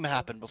extreme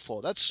happen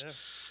before. That's Yeah.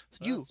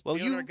 Be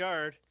on our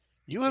guard.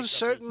 you have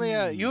certainly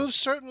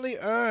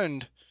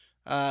earned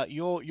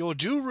your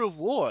due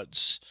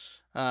rewards.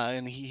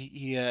 And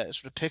he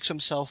sort of picks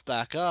himself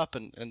back up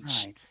and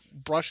Right.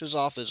 brushes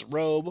off his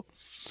robe.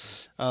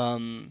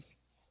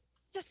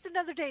 Just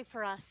another day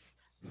for us.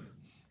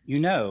 You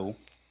know,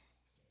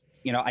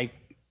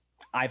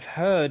 I've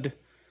heard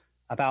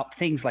about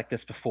things like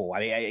this before.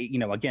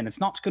 Again, it's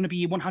not going to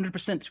be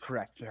 100%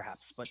 correct,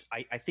 perhaps, but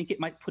I think it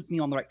might put me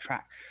on the right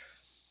track.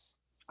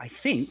 I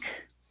think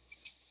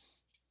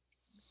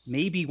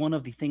maybe one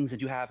of the things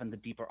that you have in the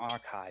deeper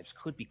archives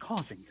could be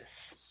causing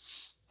this.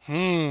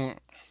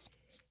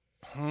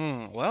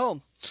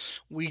 Well,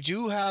 we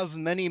do have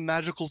many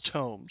magical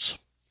tomes.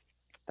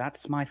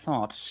 That's my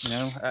thought.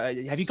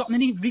 Have you gotten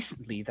any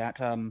recently that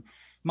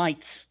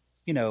might,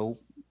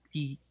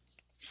 be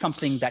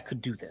something that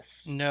could do this?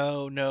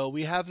 No,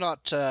 we have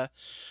not.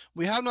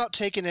 We have not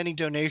taken any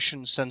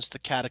donations since the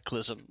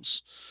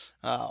cataclysms.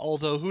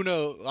 Although, who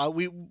knows?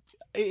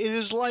 It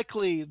is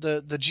likely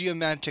the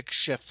geomantic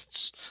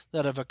shifts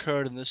that have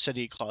occurred in the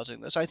city causing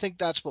this. I think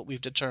that's what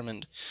we've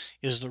determined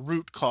is the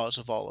root cause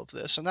of all of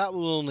this, and that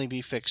will only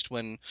be fixed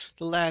when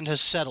the land has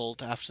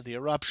settled after the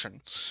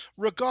eruption.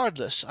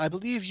 Regardless, I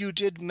believe you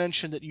did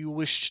mention that you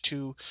wished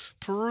to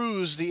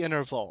peruse the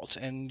inner vault,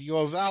 and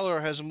your valor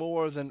has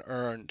more than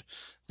earned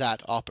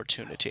that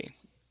opportunity.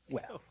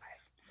 Well,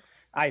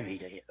 I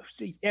mean,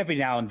 every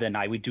now and then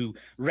I would do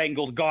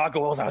wrangled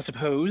gargoyles, I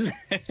suppose.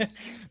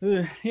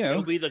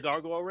 You'll be the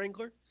gargoyle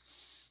wrangler?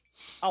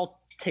 I'll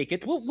take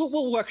it.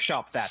 We'll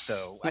workshop that,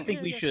 though. I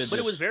think we should. But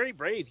it was very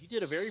brave. You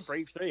did a very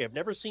brave thing. I've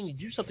never seen you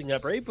do something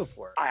that brave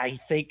before. I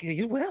think, I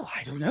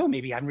don't know.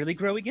 Maybe I'm really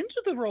growing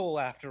into the role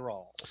after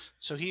all.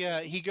 So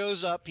he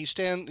goes up,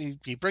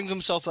 he brings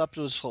himself up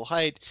to his full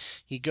height,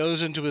 he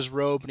goes into his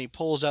robe, and he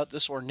pulls out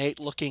this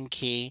ornate-looking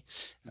key,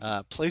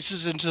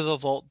 places it into the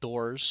vault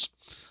doors,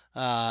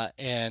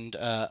 and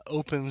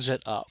opens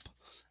it up.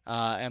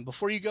 And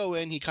before you go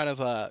in, he kind of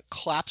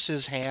claps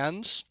his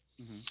hands,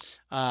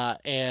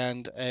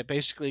 and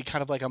basically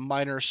kind of like a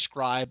minor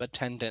scribe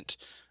attendant,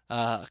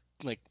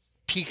 like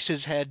peeks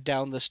his head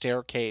down the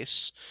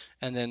staircase,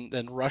 and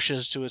then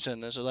rushes to his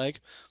end. And so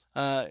like,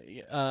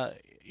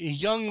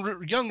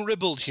 young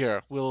Ribald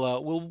here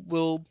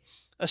will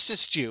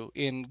assist you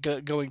in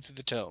going through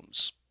the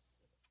tomes.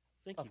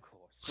 Thank you. Of course.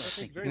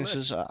 Thank you very This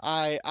much. is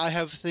I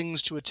have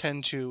things to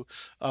attend to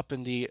up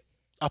in the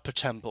upper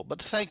temple,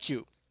 but thank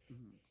you.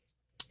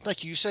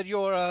 Thank you. You said you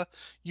were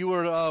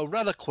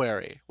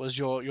reliquary was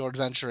your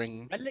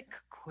adventuring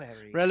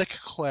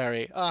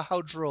reliquary.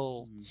 How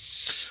droll.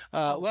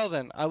 Well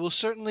then, I will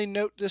certainly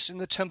note this in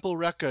the temple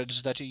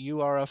records that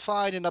you are a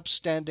fine and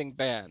upstanding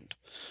band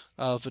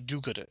of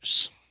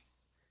do-gooders.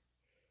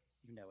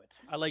 You know it.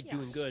 I like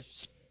doing good.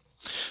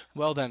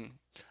 Well then,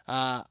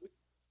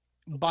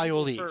 by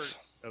your leave.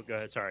 Oh, go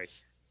ahead. Sorry.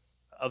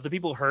 Of the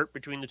people hurt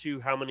between the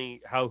two,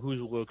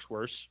 whose looks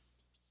worse?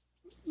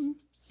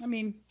 I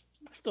mean,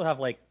 I'm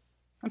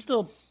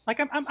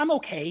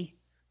okay.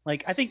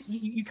 Like, I think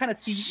you kind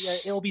of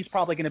see Ilby's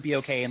probably going to be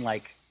okay in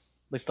like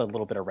just a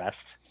little bit of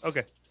rest.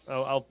 Okay.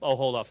 I'll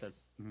hold off then.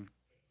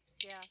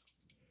 Yeah.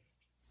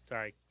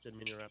 Sorry, didn't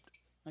mean to interrupt.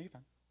 No, you're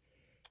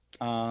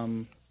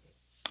fine.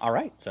 All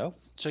right. So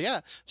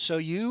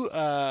you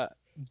are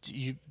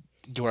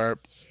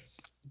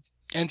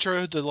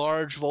enter the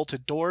large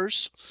vaulted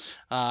doors,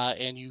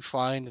 and you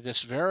find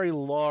this very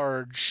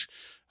large,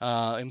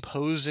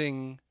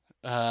 imposing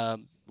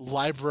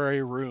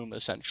library room,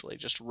 essentially.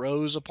 Just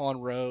rows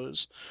upon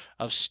rows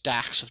of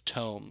stacks of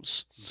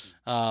tomes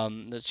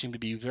that seem to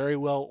be very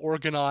well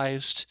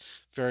organized,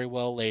 very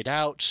well laid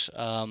out.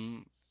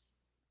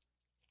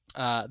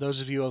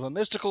 Those of you of a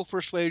mystical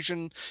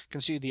persuasion can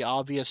see the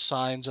obvious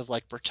signs of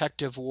like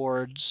protective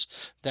wards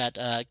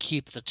that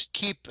keep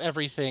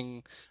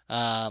everything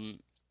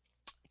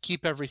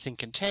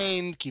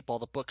contained, keep all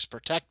the books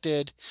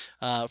protected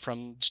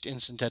from just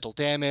incidental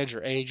damage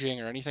or aging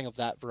or anything of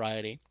that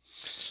variety.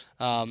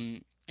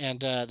 And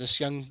this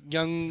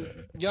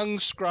young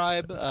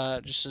scribe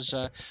just says,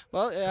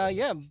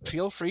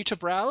 feel free to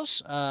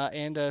browse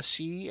and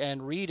see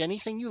and read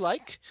anything you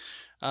like.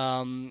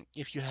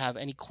 If you have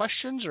any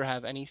questions or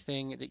have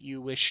anything that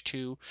you wish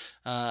to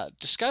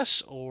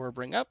discuss or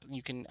bring up,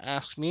 you can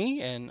ask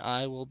me, and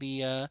I'll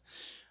be at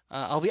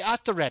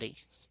the ready.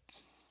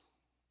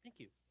 Thank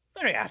you.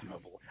 Very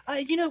admirable.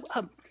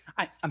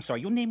 I'm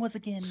sorry. Your name was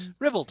again?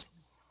 Ribald.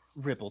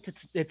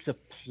 It's a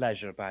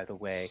pleasure, by the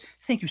way.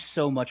 Thank you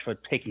so much for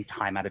taking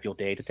time out of your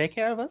day to take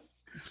care of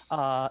us.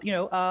 Can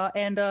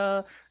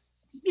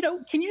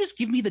you just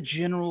give me the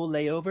general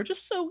layover,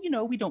 just so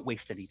we don't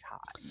waste any time?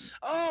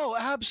 Oh,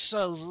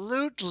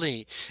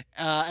 absolutely.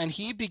 And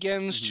he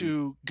begins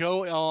to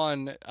go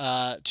on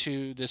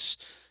to this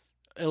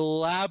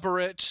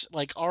elaborate,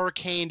 like,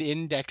 arcane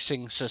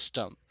indexing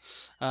system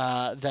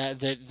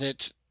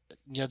that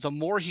the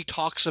more he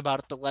talks about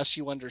it, the less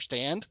you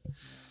understand.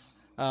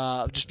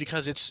 Just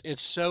because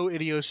it's so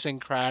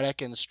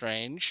idiosyncratic and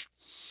strange.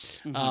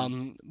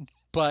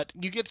 But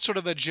you get sort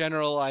of a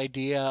general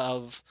idea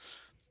of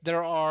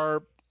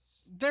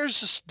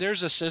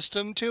there's a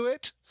system to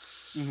it.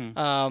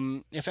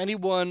 If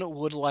anyone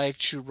would like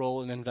to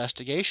roll an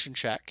investigation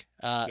check,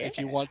 if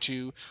you want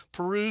to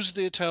peruse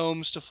the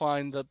tomes to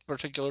find the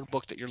particular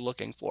book that you're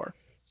looking for.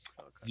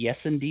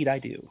 Yes, indeed, I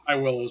do. I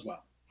will as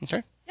well.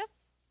 Okay. Yep.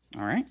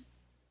 All right.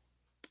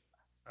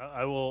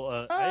 I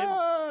will.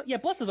 Yeah,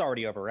 Bless is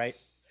already over, right?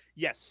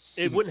 Yes,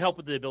 it wouldn't help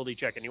with the ability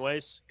check,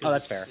 anyways. Oh,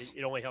 that's fair.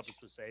 It only helps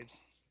with saves.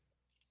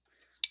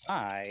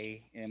 I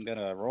am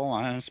gonna roll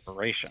on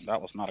inspiration.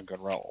 That was not a good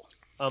roll.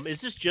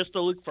 Is this just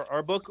a look for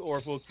our book or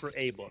a look for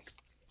a book?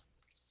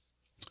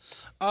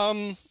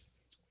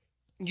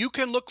 You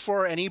can look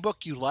for any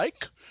book you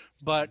like,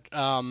 but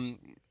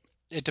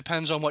it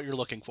depends on what you're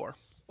looking for.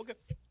 Okay,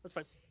 that's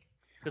fine.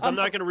 Because I'm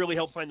not going to really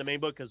help find the main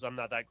book because I'm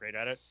not that great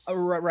at it.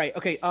 Right.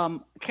 Okay.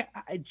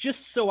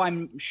 Just so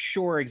I'm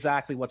sure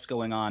exactly what's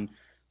going on,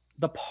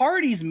 the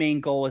party's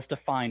main goal is to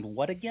find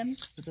what again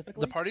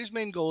specifically? The party's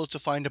main goal is to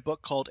find a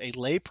book called A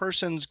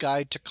Layperson's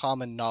Guide to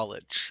Common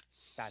Knowledge.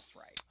 That's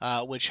right.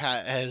 Which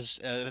has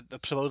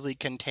supposedly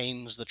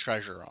contains the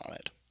treasure on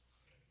it.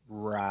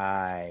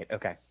 Right.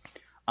 Okay.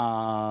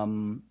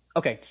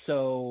 Okay.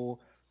 So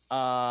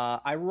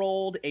I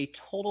rolled a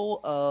total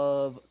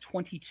of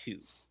 22.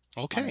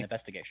 Okay. On an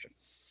investigation.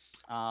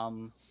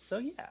 So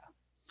yeah.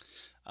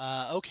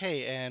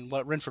 Okay, and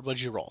Renford, what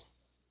did you roll?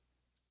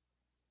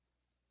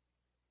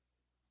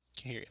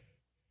 Can hear you.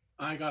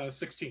 I got a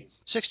 16.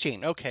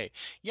 16. Okay.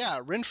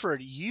 Yeah,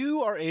 Renford,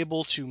 you are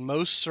able to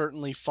most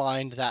certainly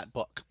find that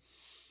book.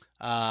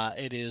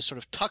 It is sort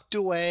of tucked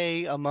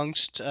away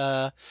amongst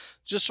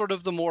just sort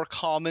of the more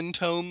common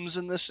tomes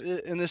in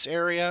this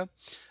area.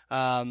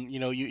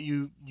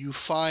 You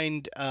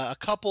find a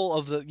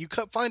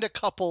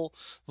couple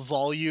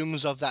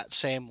volumes of that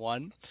same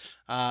one,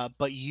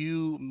 but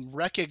you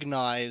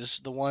recognize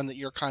the one that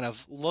you're kind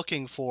of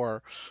looking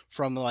for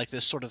from like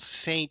this sort of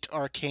faint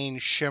arcane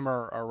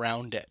shimmer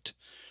around it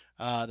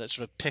that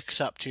sort of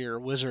picks up to your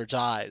wizard's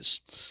eyes,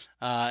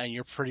 and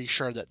you're pretty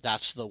sure that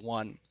that's the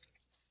one.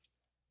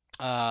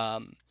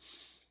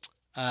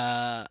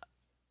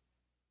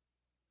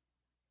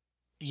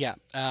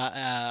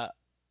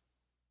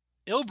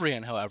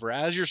 Ilbrian, however,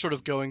 as you're sort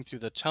of going through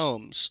the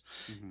tomes,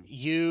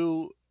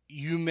 you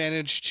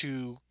manage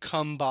to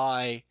come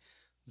by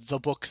the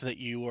book that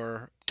you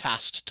were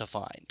tasked to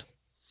find.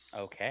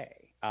 Okay.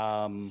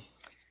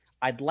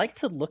 I'd like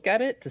to look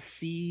at it to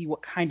see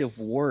what kind of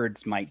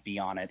words might be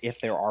on it,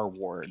 if there are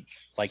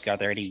words. Like, are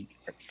there any,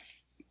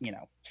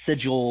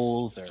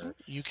 sigils or?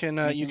 You can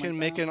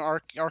make an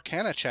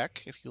Arcana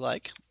check if you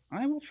like.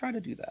 I will try to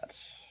do that.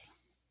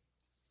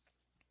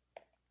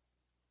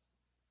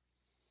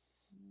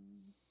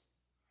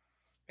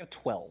 I have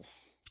 12.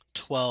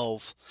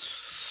 12.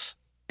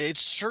 It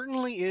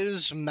certainly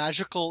is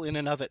magical in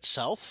and of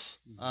itself.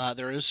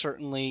 There is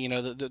certainly,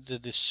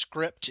 the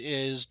script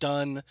is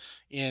done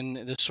in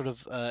this sort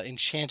of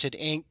enchanted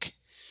ink,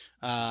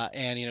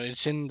 and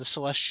it's in the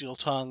celestial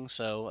tongue.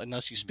 So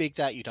unless you speak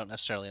that, you don't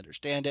necessarily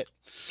understand it.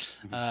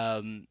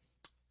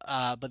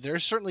 But there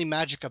is certainly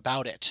magic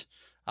about it.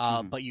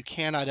 But you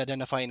cannot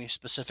identify any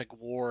specific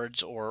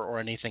wards or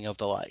anything of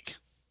the like.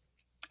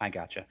 I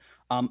gotcha.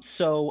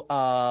 So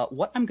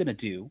what I'm gonna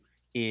do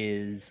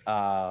is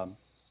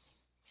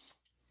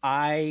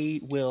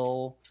I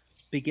will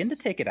begin to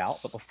take it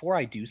out, but before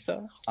I do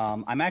so,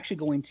 I'm actually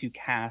going to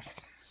cast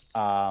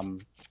my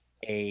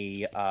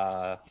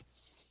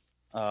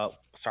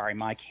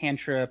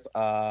cantrip,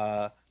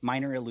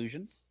 Minor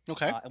Illusion.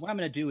 Okay. And what I'm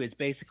going to do is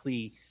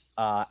basically,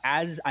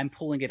 as I'm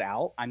pulling it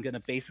out, I'm going to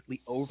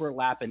basically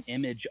overlap an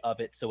image of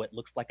it so it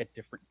looks like a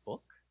different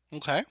book.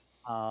 Okay.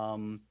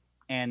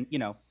 And,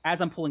 as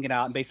I'm pulling it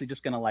out, I'm basically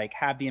just going to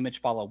have the image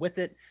follow with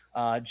it,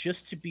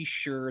 just to be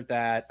sure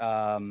that,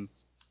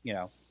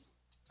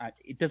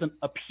 it doesn't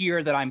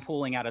appear that I'm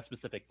pulling out a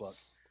specific book.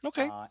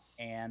 Okay.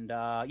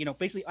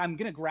 Basically I'm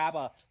going to grab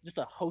just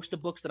a host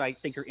of books that I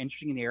think are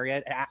interesting in the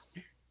area.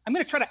 I'm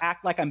going to try to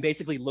act like I'm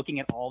basically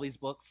looking at all these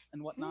books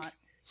and whatnot.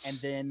 And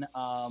then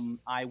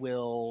I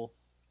will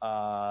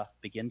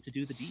begin to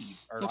do the deed,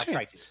 or I'll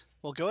try to.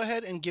 Well, go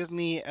ahead and give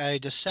me a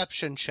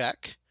deception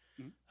check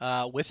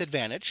with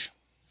advantage.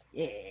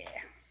 Yeah.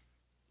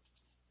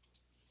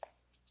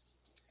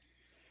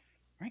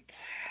 Right.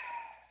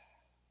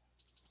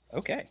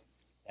 Okay.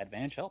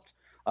 Advantage helped.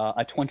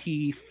 A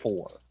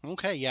 24.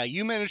 Okay, yeah,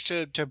 you managed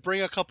to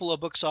bring a couple of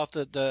books off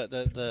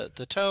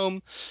the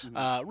tome.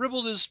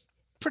 Ribald is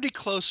pretty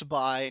close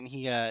by, and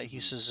he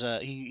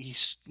says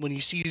he's when he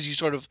sees you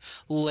sort of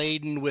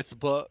laden with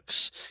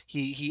books,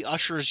 he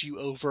ushers you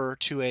over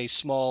to a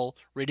small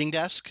reading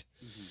desk.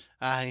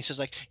 And he says,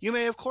 you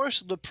may of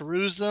course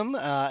peruse them,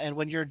 and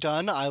when you're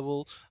done, I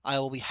will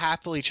be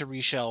happily to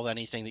reshelve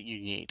anything that you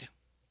need.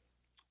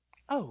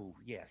 Oh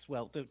yes,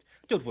 well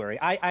don't worry.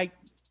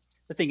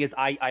 The thing is,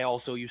 I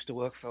also used to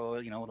work for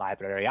a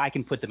library. I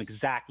can put them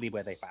exactly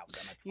where they found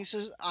them. He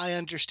says, I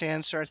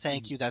understand, sir.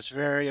 Thank you. That's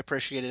very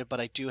appreciated,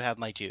 but I do have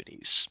my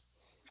duties.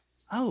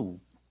 Oh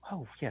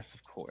yes,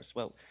 of course.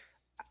 Well,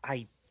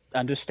 I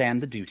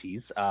understand the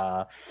duties.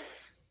 I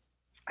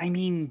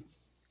mean,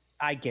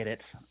 I get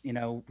it.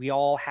 We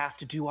all have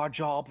to do our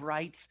job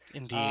right.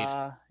 Indeed.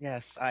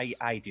 Yes,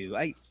 I do.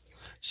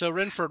 So,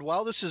 Renford,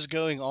 while this is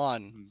going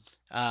on,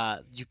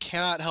 you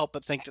cannot help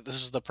but think that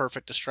this is the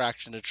perfect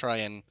distraction to try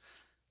and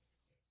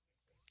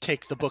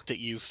take the book that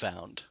you've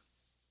found.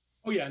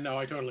 Oh, yeah, no,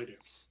 I totally do.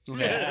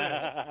 Okay.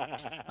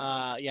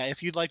 Yeah,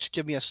 if you'd like to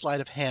give me a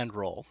sleight of hand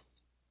roll.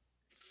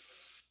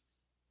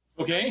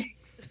 Okay.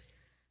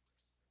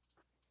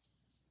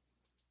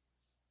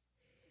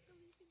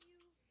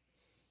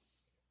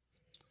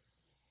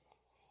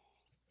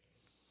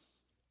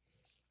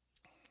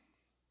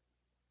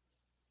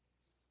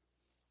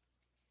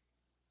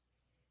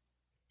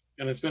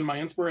 and it's been my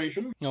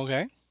inspiration.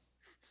 Okay.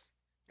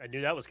 I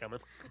knew that was coming.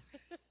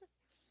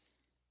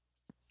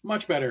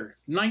 Much better.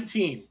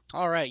 19.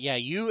 All right. Yeah,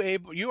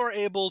 you are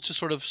able to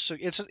sort of.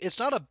 It's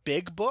not a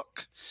big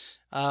book.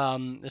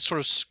 It's sort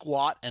of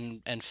squat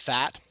and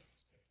fat,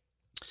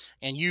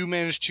 and you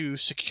manage to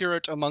secure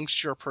it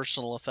amongst your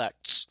personal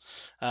effects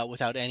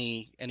without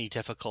any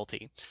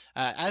difficulty.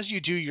 As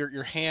you do,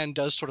 your hand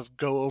does sort of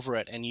go over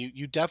it, and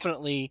you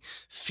definitely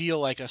feel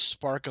like a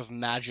spark of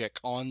magic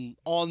on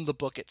the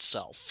book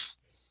itself.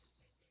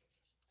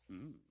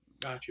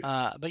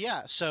 Gotcha. But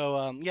yeah,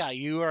 so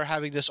you are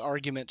having this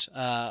argument,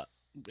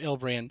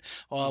 Ilbrian.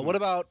 What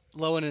about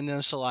Lowen and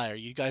Nisalai? Are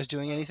you guys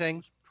doing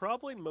anything?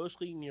 Probably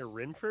mostly near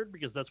Renford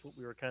because that's what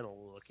we were kind of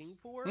looking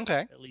for.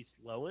 Okay. At least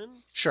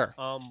Lowen. Sure.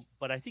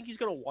 But I think he's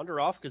going to wander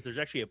off because there's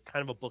actually a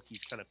kind of a book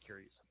he's kind of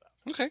curious about.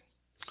 Okay.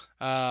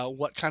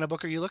 What kind of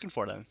book are you looking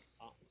for then?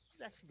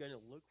 He's actually going to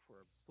look for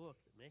a book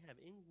that may have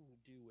anything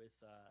to do with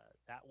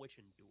That Which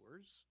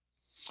Endures.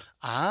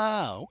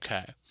 Ah,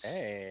 okay.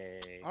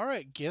 Hey. All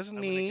right, give I'm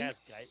me.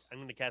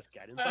 going to cast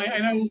guidance.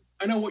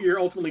 I know what you're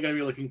ultimately going to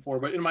be looking for,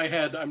 but in my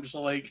head, I'm just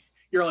like,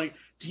 you're like,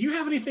 do you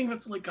have anything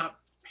that's like got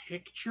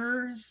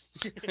pictures?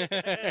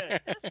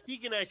 He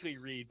can actually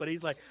read, but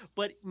he's like,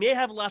 but may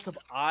have lots of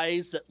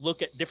eyes that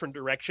look at different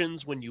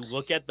directions when you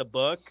look at the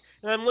book,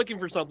 and I'm looking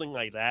for something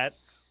like that.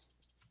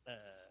 I'm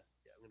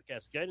going to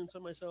cast guidance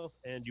on myself,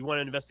 and you want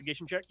an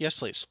investigation check? Yes,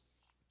 please.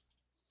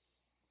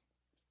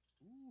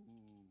 Ooh.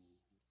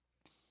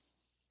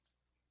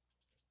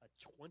 A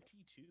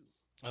 22.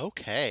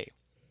 Okay.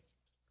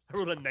 I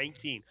rolled a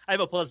 19. I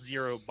have a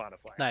 +0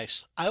 modifier.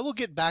 Nice. I will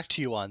get back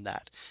to you on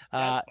that.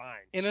 That's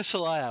fine.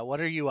 Inasalaya, what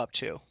are you up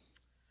to?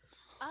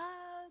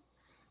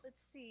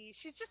 Let's see.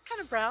 She's just kind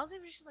of browsing,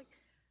 but she's like,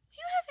 "Do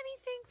you have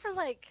anything for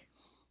like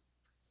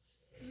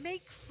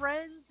make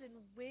friends and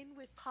win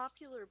with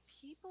popular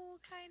people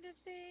kind of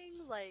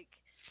thing? Like,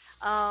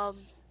 how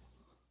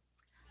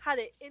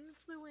to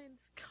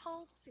influence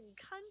cults and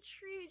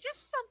country?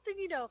 Just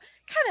something,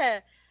 kind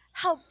of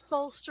help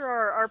bolster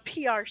our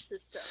PR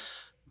system."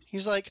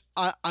 He's like,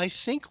 I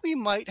think we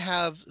might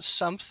have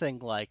something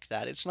like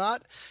that. It's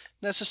not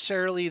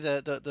necessarily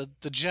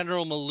the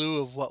general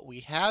milieu of what we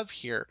have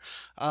here.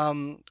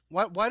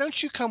 Why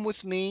don't you come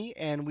with me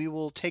and we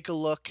will take a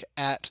look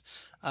at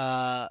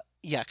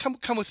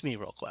come with me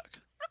real quick.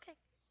 Okay.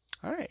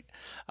 All right.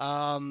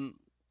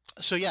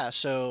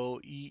 So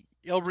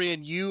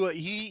Ilbrian,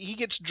 he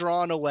gets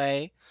drawn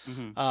away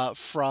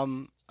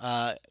from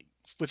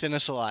within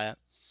Asalaya.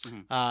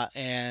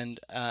 And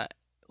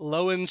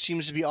Lowen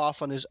seems to be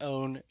off on his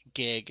own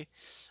gig,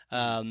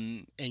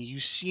 and you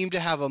seem to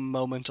have a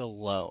moment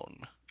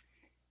alone.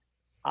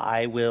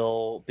 I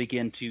will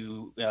begin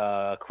to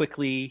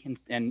quickly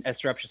and as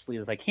surreptitiously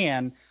as I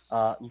can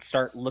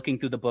start looking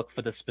through the book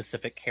for the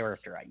specific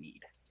character I need.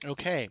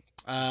 Okay,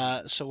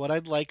 so what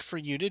I'd like for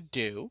you to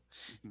do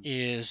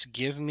is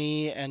give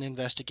me an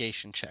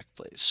investigation check,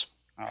 please.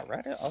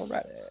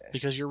 Alrighty.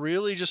 Because you're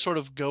really just sort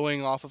of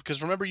going off of,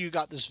 because remember you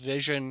got this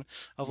vision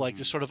of like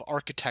this sort of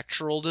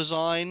architectural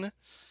design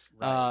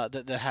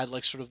that had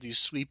like sort of these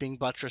sweeping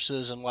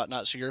buttresses and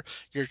whatnot. So you're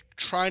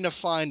trying to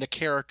find a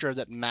character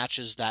that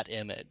matches that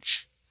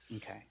image.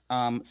 Okay.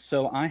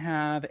 So I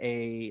have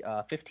a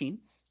 15.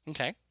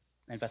 Okay.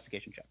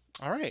 Investigation check.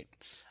 All right.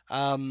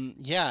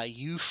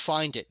 You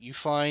find it. You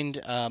find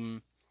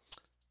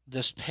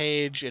this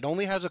page. It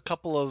only has a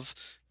couple of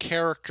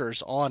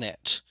characters on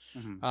it.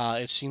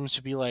 It seems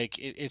to be like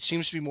it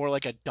seems to be more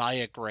like a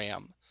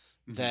diagram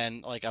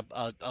than like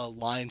a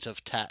lines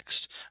of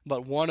text.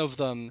 But one of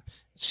them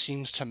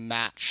seems to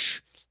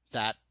match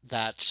that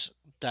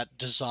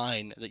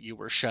design that you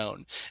were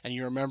shown. And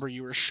you remember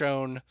you were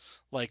shown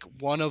like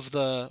one of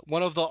the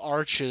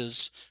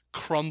arches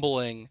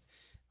crumbling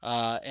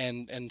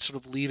and sort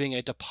of leaving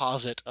a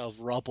deposit of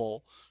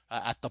rubble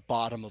at the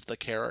bottom of the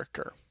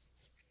character.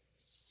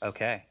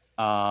 Okay.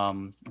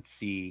 Let's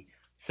see.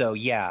 So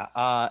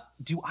yeah,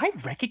 do I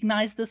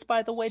recognize this,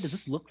 by the way? Does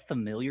this look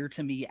familiar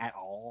to me at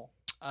all?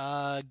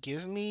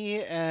 Give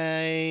me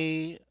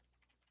an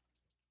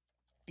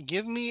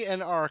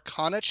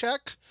Arcana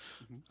check,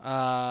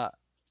 or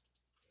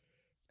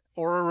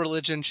a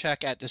Religion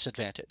check at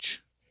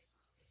disadvantage.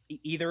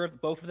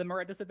 Both of them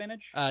are at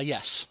disadvantage?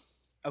 Yes.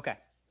 Okay.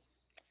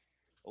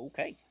 Go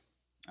ahead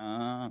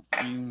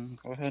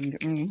and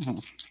get.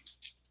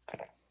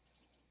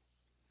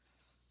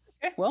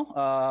 Okay,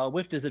 well,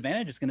 with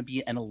disadvantage, it's going to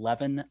be an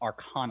 11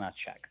 Arcana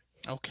check.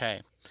 Okay.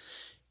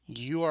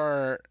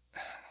 You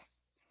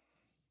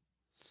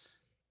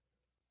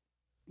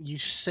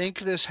think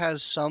this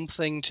has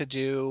something to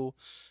do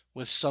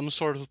with some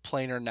sort of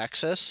planar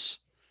nexus?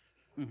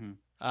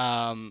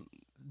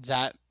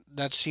 That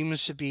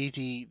seems to be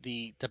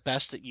the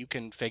best that you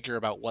can figure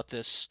about what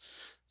this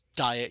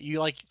you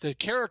like. The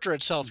character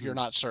itself you're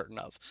not certain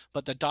of,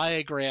 but the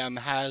diagram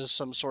has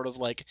some sort of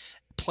like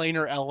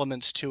planar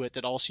elements to it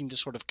that all seem to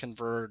sort of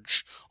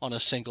converge on a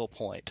single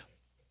point.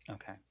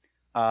 Okay.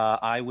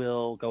 I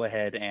will go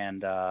ahead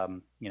and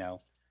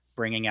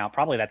bringing out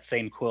probably that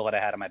same quill that I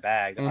had in my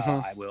bag.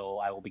 Mhm. I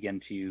will begin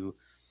to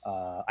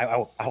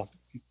I'll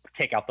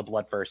take out the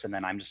blood first, and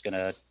then I'm just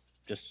gonna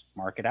just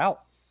mark it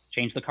out,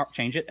 change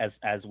it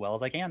as well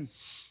as I can.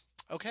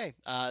 Okay,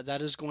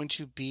 that is going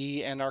to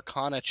be an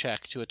Arcana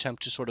check to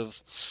attempt to sort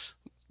of,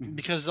 Mhm.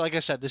 because like I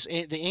said,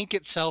 the ink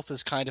itself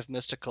is kind of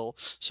mystical,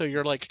 so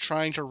you're like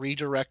trying to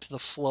redirect the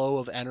flow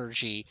of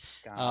energy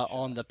Gotcha.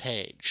 on the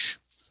page.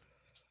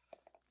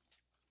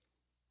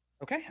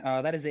 Okay,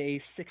 that is a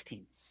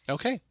 16.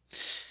 Okay.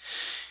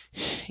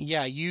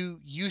 Yeah,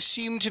 you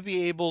seem to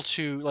be able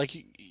to, like,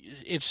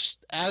 it's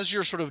as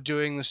you're sort of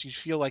doing this, you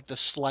feel like the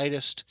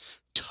slightest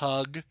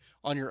tug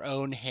on your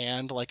own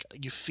hand, like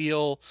you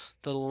feel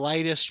the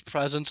lightest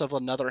presence of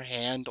another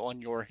hand on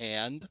your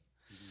hand,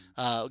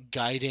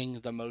 guiding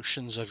the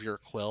motions of your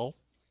quill,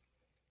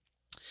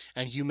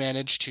 and you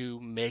manage to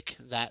make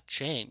that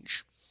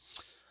change.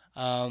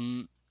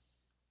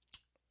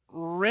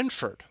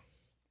 Renford,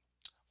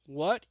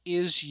 what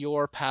is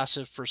your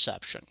passive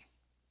perception?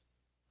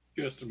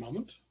 Just a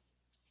moment.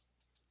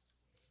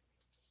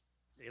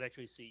 They can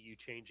actually see you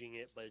changing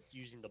it, but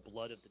using the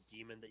blood of the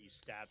demon that you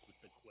stabbed with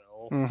the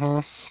quill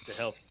Mm-hmm. to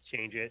help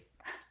change it.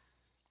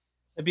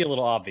 It'd be a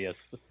little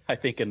obvious, I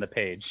think, in the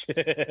page.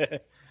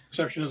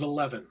 Perception is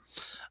 11.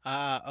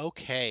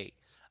 Okay.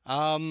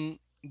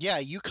 Yeah,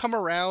 you come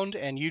around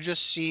and you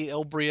just see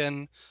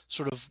Ilbrian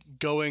sort of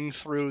going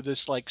through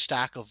this like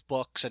stack of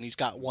books, and he's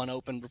got one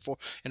open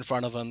in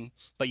front of him,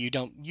 but you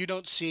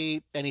don't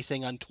see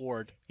anything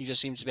untoward. He just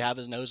seems to have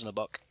his nose in a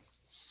book.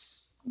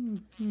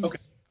 Okay.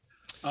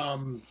 I'll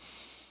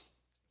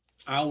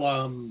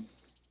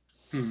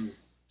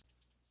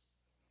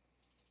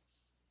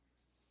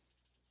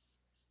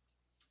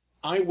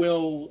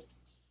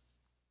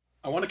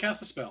I want to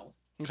cast a spell.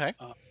 Okay.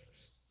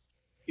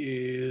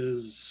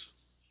 Is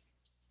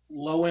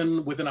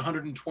Lowen within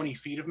 120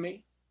 feet of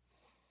me?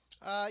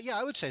 Yeah,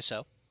 I would say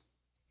so.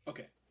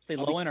 Okay. Say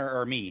Lowen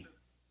or me?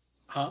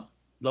 Huh?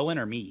 Lowen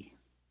or me?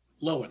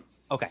 Lowen.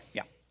 Okay,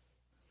 yeah.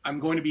 I'm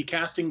going to be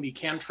casting the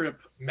cantrip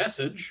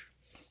Message,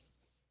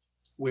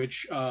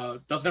 which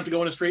doesn't have to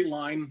go in a straight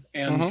line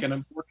and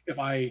can work if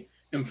I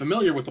am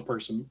familiar with the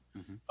person.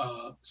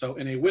 So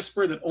in a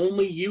whisper that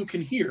only you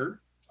can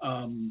hear,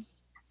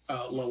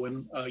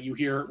 Lowen, you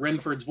hear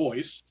Renford's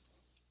voice.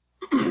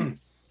 I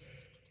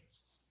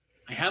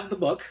have the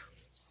book.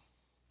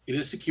 It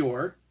is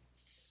secure.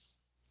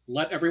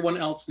 Let everyone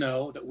else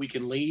know that we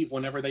can leave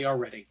whenever they are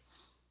ready.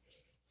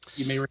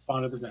 You may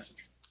respond to this message.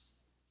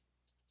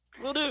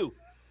 Will do.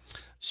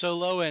 So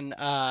Lowen,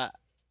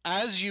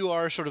 as you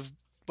are sort of,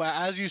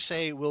 as you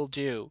say, will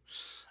do,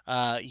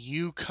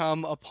 you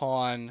come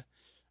upon,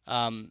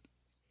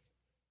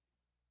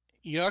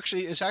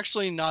 it's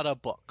actually not a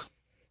book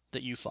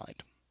that you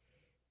find.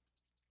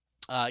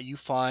 You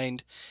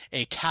find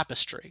a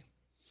tapestry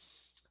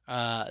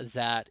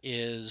that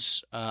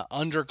is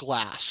under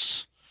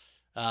glass,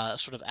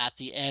 sort of at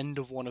the end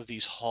of one of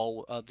these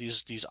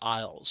these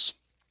aisles,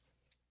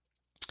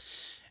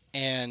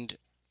 and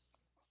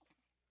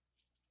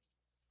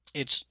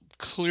it's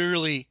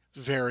clearly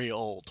very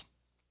old.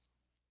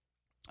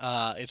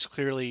 It's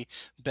clearly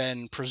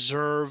been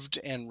preserved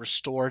and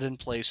restored in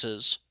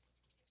places,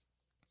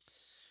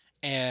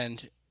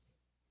 and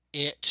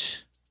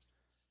it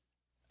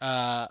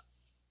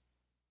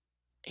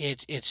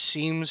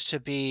seems to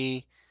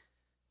be,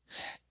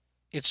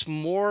 it's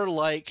more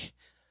like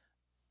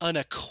an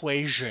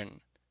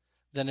equation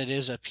than it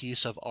is a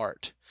piece of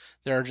art.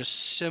 There are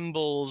just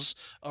symbols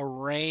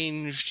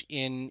arranged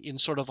in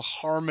sort of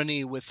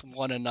harmony with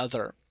one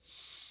another.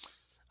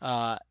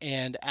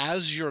 And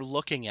as you're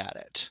looking at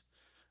it,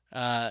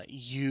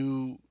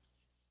 you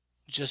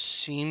just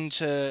seem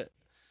to,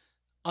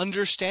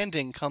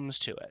 understanding comes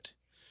to it.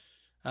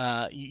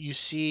 You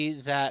see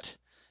that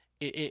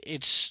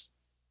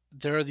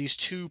there are these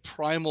two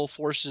primal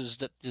forces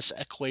that this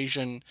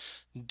equation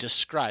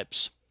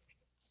describes.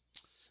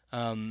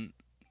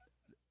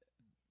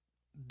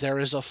 There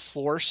is a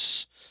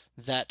force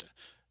that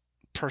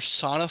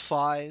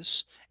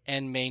personifies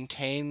and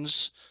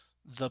maintains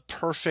the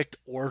perfect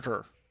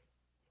order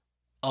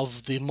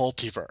of the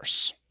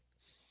multiverse,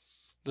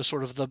 the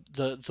sort of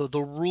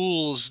the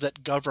rules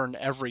that govern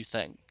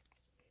everything.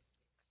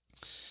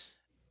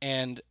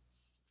 And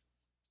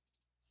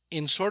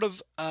in sort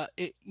of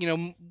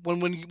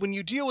when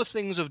you deal with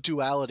things of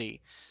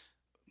duality,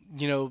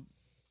 the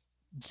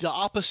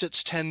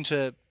opposites tend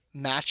to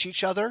match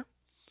each other.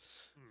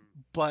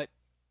 But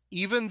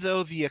even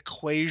though the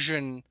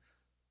equation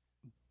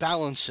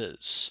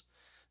balances,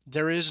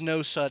 there is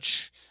no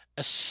such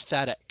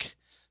aesthetic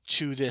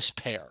to this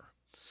pair,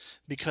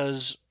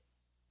 because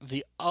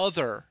the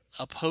other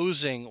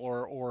opposing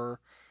or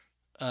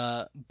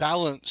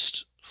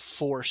balanced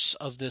force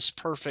of this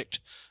perfect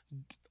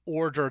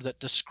order that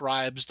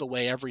describes the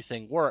way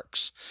everything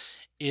works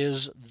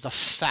is the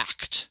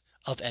fact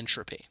of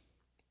entropy.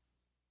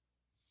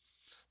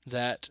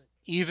 That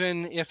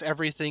even if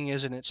everything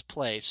is in its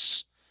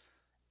place,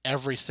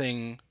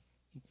 everything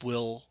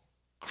will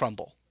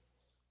crumble.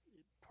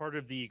 Part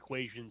of the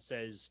equation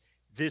says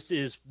this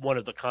is one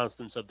of the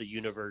constants of the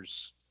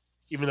universe.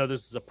 Even though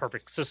this is a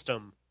perfect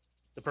system,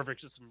 the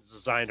perfect system is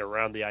designed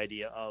around the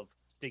idea of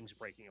things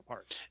breaking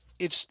apart.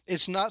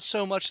 It's not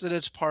so much that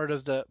it's part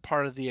of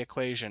the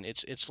equation.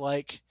 It's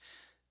like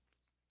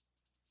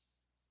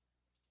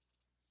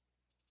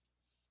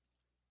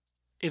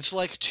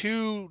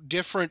two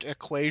different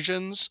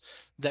equations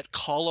that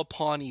call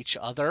upon each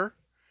other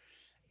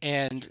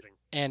and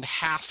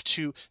have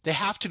to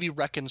be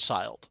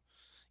reconciled,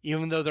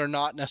 even though they're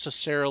not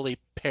necessarily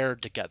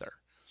paired together.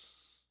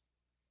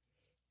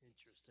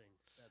 Interesting.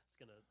 That's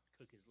gonna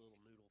cook his little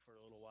noodle for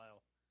a little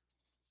while.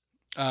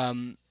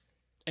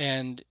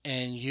 And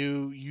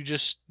you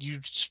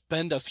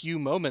spend a few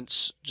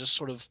moments just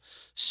sort of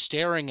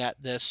staring at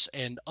this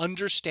and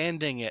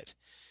understanding it,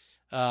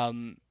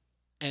 and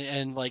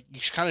like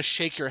you kind of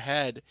shake your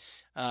head,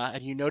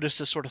 and you notice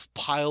this sort of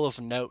pile of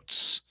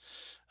notes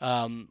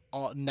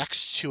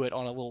next to it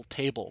on a little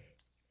table.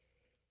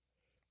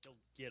 He'll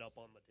get up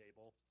on the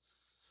table.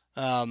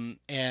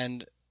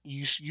 And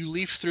you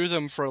leaf through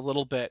them for a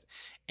little bit,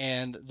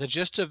 and the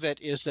gist of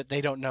it is that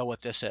they don't know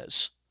what this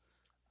is.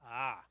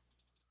 Ah.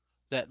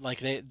 That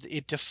like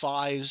it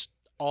defies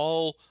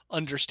all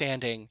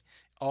understanding,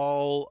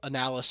 all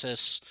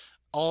analysis,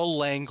 all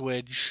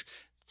language.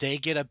 They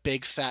get a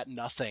big fat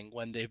nothing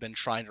when they've been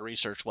trying to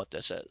research what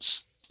this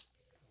is.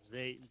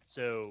 They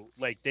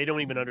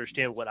don't even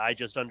understand what I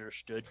just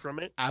understood from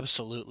it.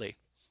 Absolutely.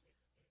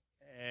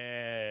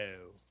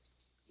 Oh.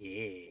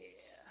 Yeah.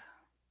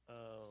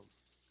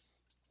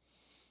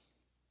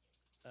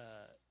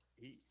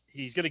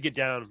 He's gonna get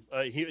down.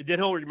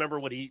 He'll remember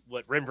what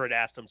Renford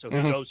asked him, so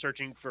he'll go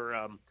searching for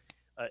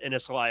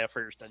Inisalaya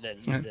first, and then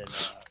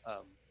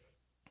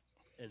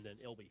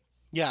Ilby.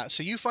 Yeah,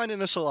 so you find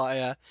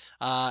Inisalaya,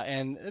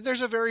 and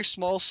there's a very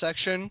small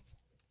section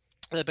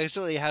that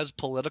basically has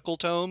political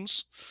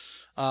tomes,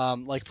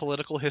 like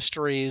political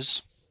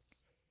histories.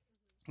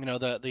 You know,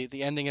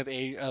 the ending of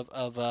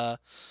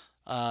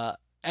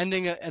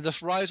ending the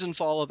rise and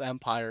fall of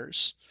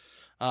empires.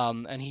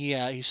 And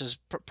he says,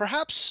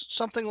 perhaps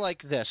something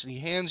like this, and he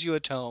hands you a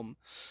tome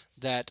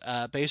that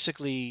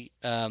basically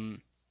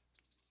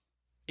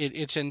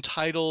it's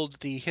entitled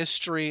 "The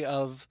History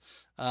of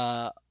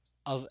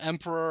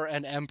Emperor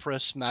and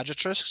Empress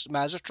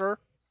Magister."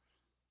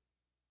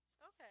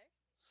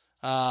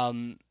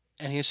 Okay.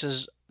 And she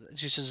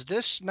says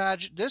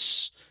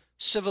this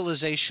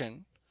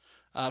civilization,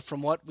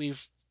 from what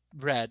we've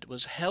read,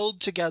 was held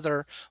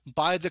together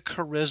by the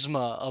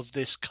charisma of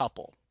this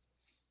couple.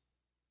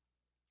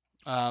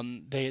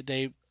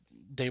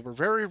 They were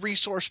very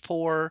resource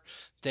poor.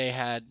 They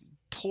had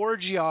poor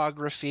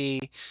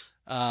geography,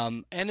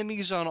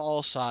 enemies on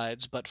all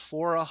sides, but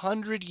for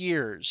 100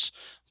 years,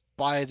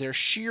 by their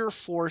sheer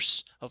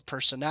force of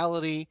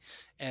personality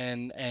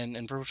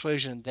and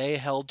persuasion, they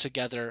held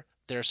together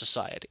their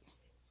society.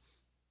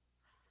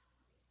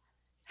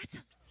 That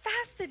sounds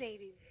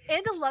fascinating.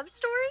 And a love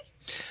story?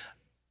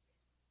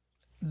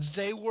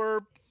 They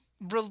were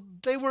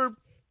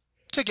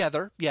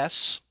together,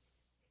 yes.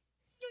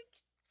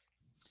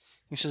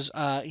 He says,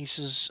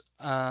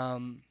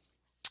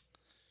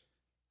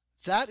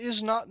 that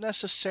is not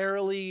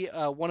necessarily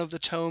one of the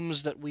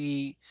tomes that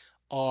we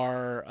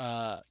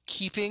are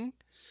keeping.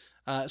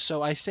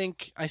 So I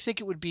think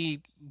it would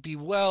be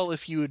well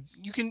if you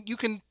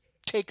can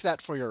take that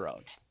for your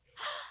own.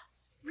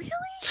 Really?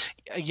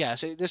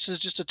 Yes, this is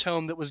just a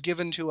tome that was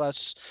given to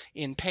us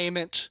in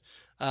payment,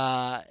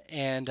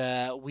 and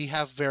we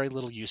have very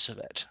little use of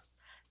it.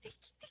 Thank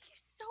you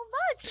so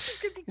much. This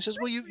is gonna be He says,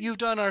 great "Well, for you've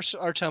done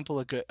our temple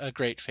a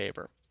great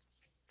favor."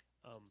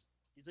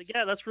 He's like,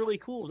 yeah, that's really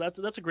cool. That's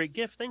a great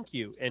gift. Thank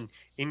you. And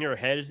in your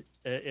head,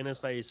 in his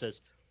head, he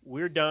says,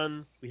 "We're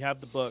done. We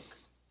have the book."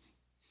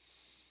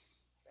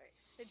 Right.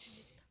 And she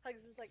just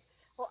hugs and is like,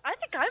 well, I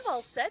think I'm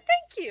all set.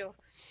 Thank you.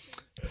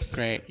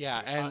 Great,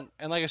 yeah, and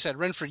like I said,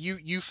 Renford,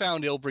 you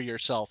found Ilbri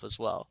yourself as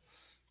well.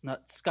 Now,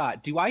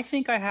 Scott, do I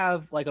think I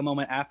have like a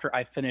moment after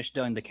I finish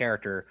doing the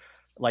character,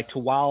 like to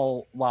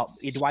while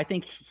do I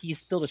think he's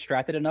still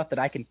distracted enough that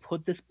I can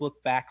put this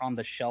book back on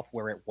the shelf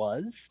where it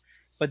was,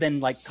 but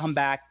then like come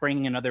back,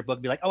 bring another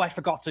book, be like, oh, I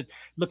forgot to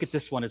look at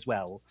this one as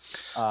well.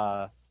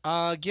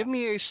 Give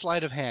me a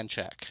sleight of hand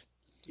check.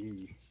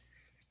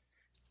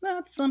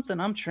 That's something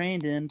I'm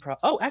trained in.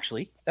 Oh,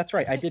 actually, that's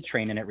right. I did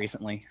train in it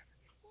recently.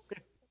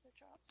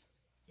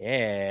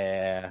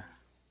 Yeah.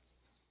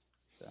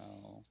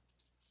 So,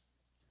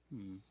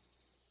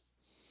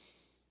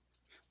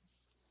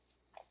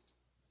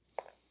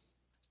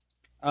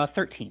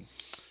 13.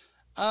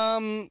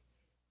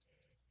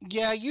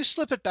 Yeah, you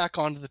slip it back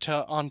onto the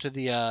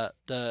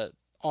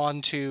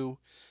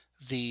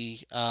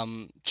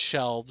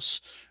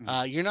shelves.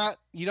 Mhm.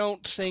 You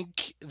don't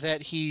think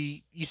that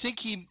you think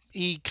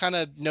he kind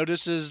of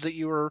notices that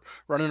you were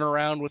running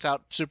around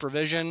without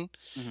supervision.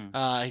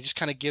 Mhm. He just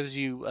kind of gives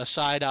you a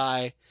side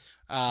eye,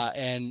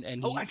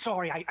 and Oh, I'm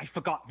sorry. I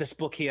forgot this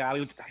book here.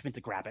 I meant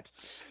to grab it.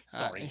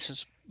 Sorry. he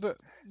says, but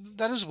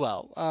that as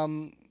well.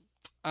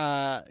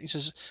 He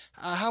says,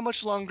 how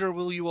much longer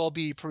will you all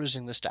be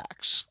perusing the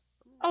stacks?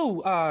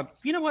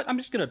 You know what? I'm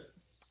just gonna.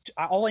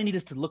 All I need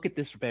is to look at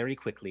this very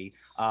quickly.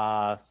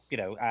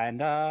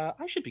 And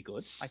I should be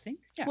good. I think.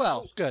 Yeah.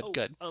 Well, good.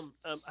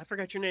 I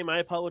forgot your name. I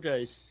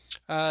apologize.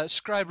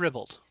 Scribe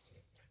Ribbled.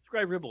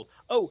 Scribe Ribbled.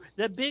 Oh,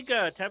 that big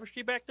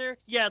tapestry back there?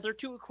 Yeah, there are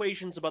two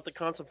equations about the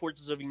constant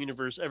forces of a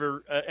universe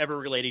ever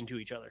relating to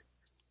each other.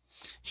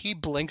 He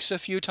blinks a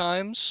few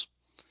times,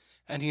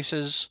 and he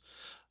says,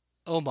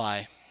 "Oh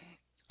my,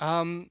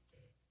 um,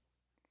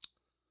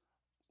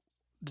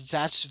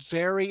 that's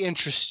very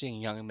interesting,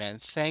 young man.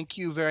 Thank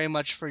you very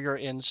much for your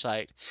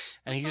insight."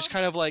 And he just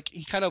kind of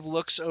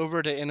looks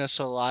over to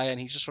Inasalai, and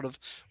he just sort of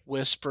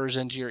whispers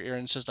into your ear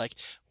and says, like,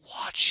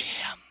 "Watch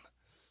him.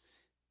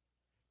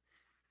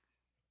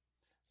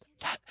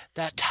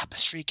 That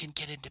tapestry can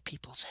get into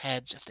people's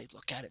heads if they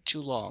look at it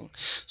too long.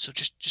 So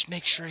just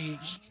make sure he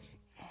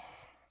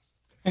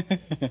Got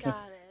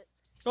it.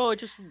 Oh, I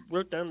just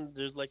wrote down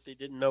there's like they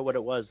didn't know what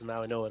it was, and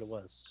now I know what it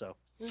was. So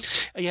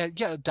Yeah,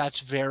 that's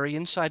very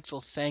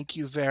insightful. Thank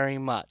you very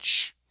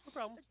much." no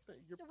problem. So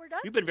we're done.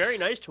 You've been very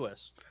nice to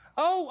us.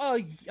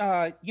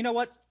 You know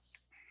what?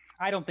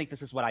 I don't think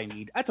this is what I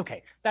need. That's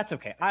okay. That's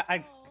okay. Aw.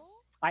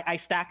 I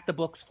stacked the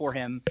books for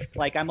him.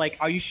 I'm like,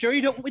 are you sure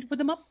you don't want me to put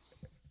them up?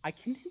 I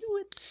can do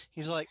it.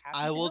 He's like, Happy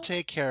 "I to will help."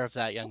 take care of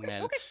that, young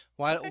man. Okay.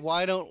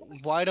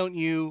 Why don't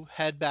you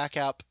head back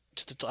up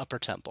to the upper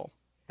temple?"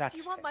 That's Do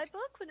you want fair. my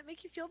book? Would it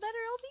make you feel better,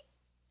 Obi?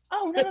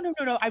 Oh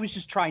no! I was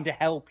just trying to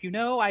help.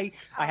 I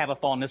have a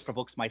fondness for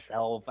books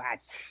myself.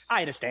 I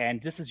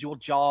understand. This is your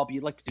job.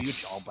 You like to do your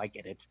job. I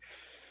get it.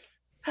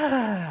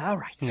 All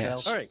right.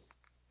 Yes. So All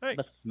right.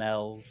 the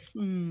smells.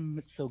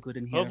 It's so good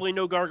in here. Hopefully,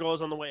 no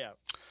gargoyles on the way out.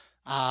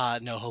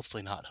 No,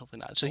 hopefully not.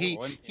 So he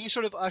Oh, and-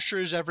 sort of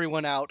ushers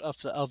everyone out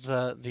of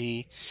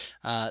the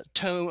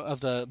tome of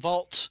the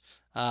vault.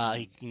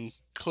 He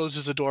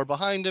closes the door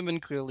behind him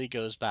and clearly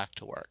goes back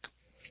to work.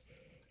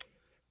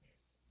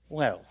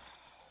 Well,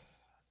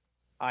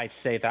 I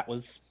say that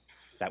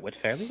went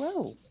fairly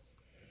well.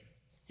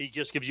 He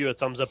just gives you a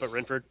thumbs up at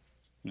Renford.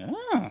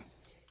 Ah.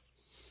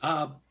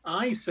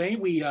 I say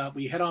we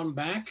head on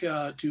back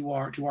to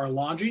our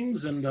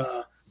lodgings and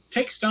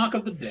take stock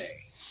of the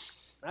day.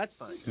 That's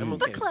fine. I'm Hmm. okay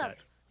Book with club.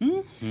 that.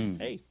 Mhm.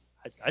 Hey,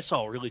 I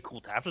saw a really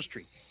cool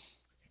tapestry.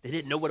 They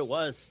didn't know what it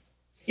was.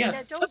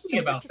 Yeah, tell me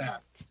about look at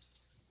that.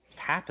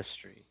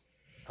 Tapestry.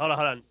 Hold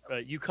on.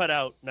 You cut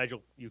out,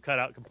 Nigel. You cut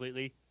out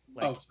completely.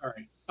 Oh,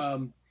 sorry.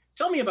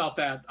 Tell me about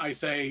that. I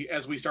say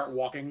as we start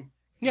walking.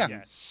 Yeah.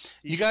 Yeah.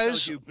 You He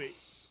tells guys- you,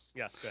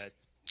 yeah, go ahead.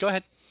 Go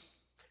ahead.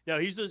 No,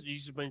 he's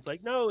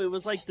like, no, it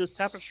was like this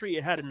tapestry.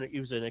 It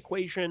was an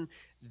equation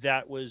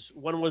that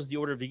one was the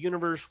order of the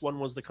universe, one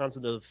was the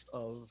constant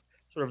of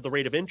sort of the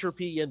rate of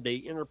entropy, and they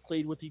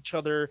interplayed with each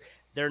other.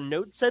 Their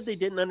note said they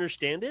didn't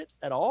understand it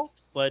at all,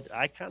 but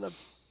I kind of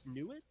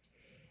knew it.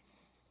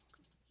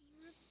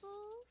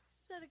 Scribble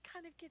said it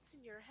kind of gets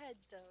in your head,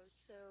 though,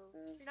 so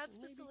you're not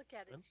supposed to look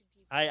at it too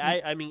deep.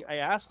 I mean, I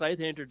asked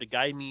Lythander to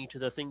guide me to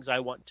the things I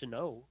want to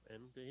know,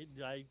 and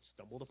I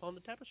stumbled upon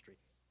the tapestry.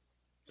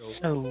 So,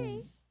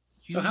 So,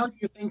 So how do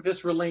you think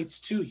this relates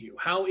to you?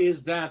 How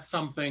is that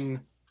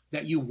something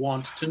that you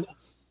want to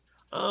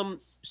know?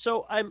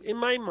 So I'm in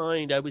my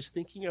mind. I was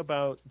thinking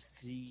about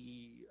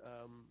the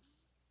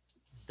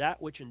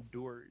that which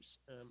endures,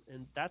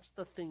 and that's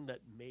the thing that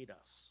made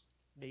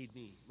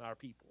me, our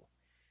people.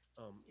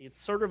 It's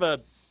sort of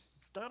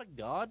it's not a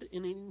god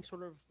in any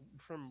sort of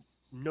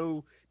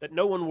that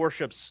no one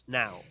worships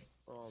now.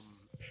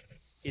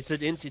 It's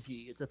an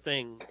entity, it's a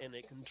thing, and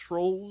it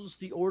controls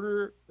the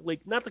order.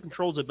 Like not that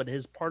controls it, but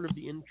is part of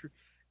the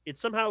it's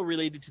somehow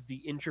related to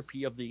the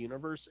entropy of the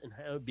universe and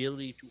have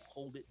ability to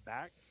hold it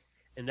back.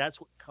 And that's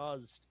what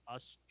caused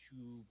us to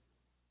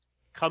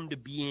come to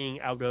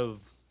being out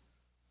of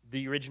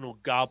the original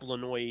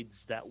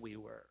goblinoids that we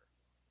were.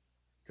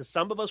 Because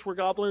some of us were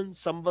goblins,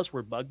 some of us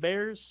were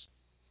bugbears.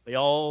 They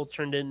all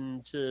turned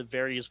into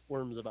various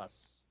forms of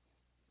us.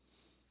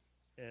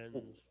 And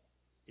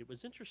it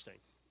was interesting.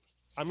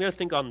 I'm going to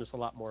think on this a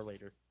lot more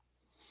later.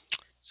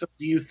 So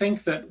do you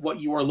think that what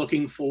you are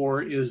looking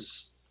for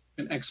is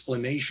an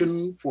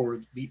explanation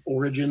for the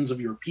origins of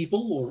your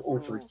people or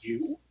for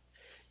you?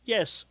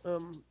 Yes,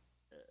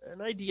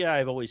 an idea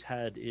I've always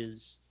had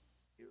is,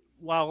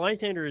 while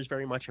Lythander is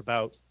very much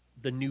about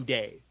the new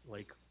day,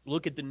 like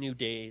look at the new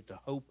day, the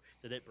hope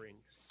that it brings,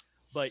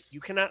 but you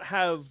cannot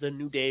have the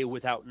new day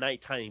without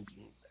nighttime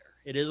being there.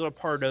 It is a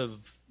part of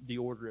the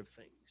order of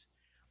things.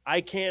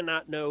 I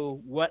cannot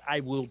know what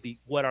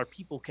what our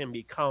people can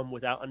become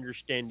without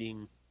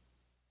understanding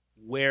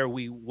what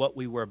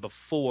we were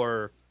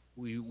before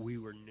we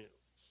were new.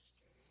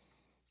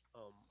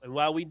 And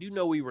while we do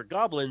know we were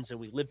goblins and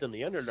we lived in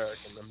the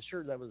Underdark, and I'm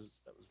sure that was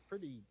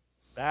pretty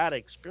bad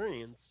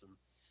experience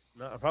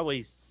and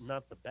probably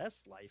not the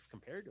best life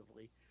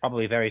comparatively.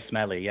 probably very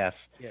smelly.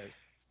 Yes. Yeah,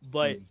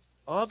 but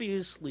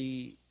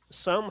obviously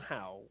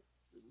somehow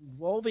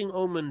involving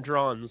Omen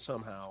Drawn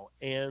somehow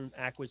and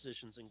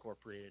Acquisitions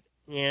Incorporated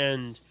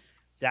and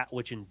that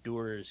which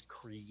endures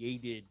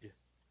created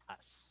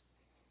us.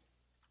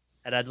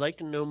 And I'd like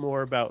to know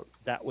more about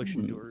that which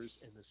Hmm. endures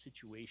and the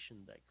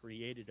situation that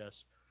created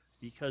us,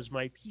 because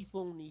my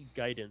people need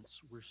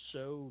guidance. We're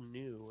so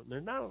new, and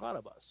there's not a lot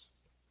of us.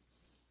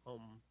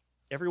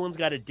 Everyone's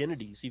got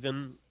identities.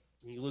 Even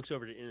he looks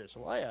over to Innes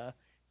Alaya,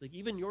 like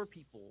even your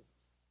people,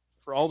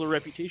 for all their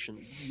reputation,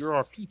 you're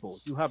our people.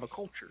 You have a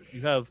culture.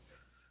 You have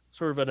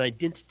sort of an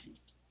identity.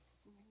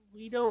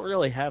 We don't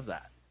really have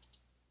that.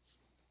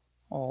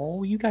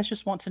 Oh, you guys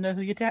just want to know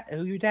who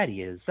your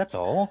daddy is. That's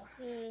all.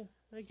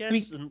 I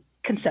guess.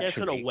 Conceptually. Yes,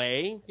 in a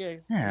way. Yeah.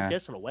 Yeah. I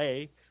guess in a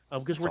way,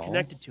 because we're That's all.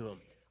 connected to him.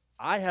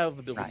 I have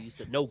abilities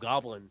that no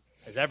goblin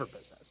has ever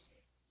possessed.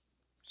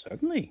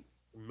 Certainly.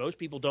 Most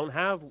people don't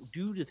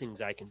do the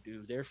things I can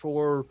do.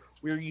 Therefore,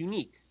 we're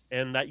unique,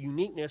 and that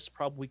uniqueness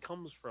probably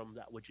comes from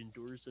that which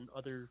endures in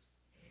other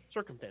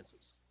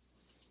circumstances.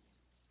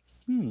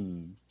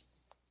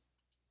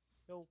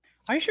 So,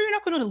 Are you sure you're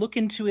not going to look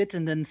into it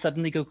and then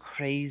suddenly go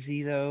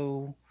crazy,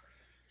 though?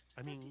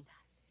 I mean,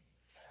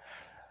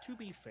 to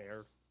be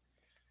fair,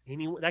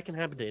 that can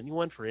happen to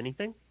anyone for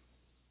anything.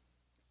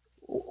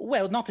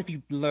 Well, not if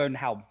you learn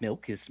how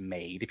milk is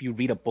made. If you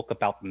read a book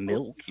about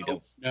milk, you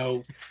don't.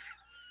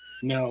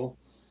 No.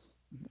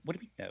 What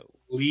do you know?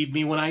 Believe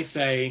me when I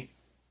say,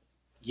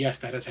 yes,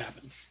 that has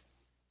happened.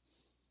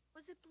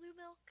 Was it blue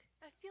milk?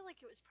 I feel like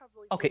it was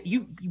probably. Okay,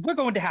 blue milk. we're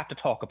going to have to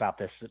talk about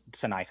this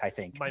tonight, I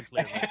think. Mind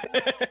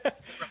flayer.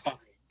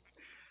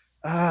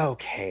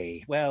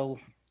 Okay, well,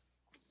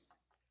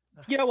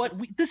 you know what?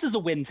 This is a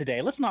win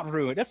today. Let's not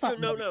ruin it. Let's not.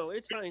 No,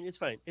 it's fine. It's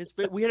fine.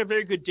 We had a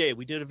very good day.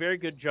 We did a very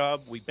good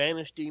job. We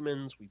banished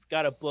demons. We've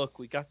got a book.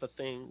 We got the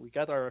thing. We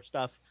got our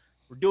stuff.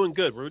 We're doing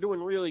good. We're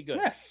doing really good.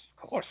 Yes,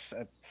 of course.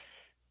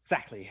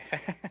 Exactly.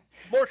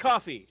 More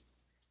coffee.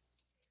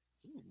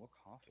 Ooh, more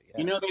coffee.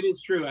 You know, that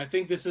is true. I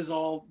think this is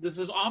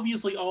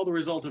obviously all the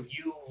result of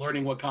you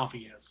learning what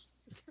coffee is.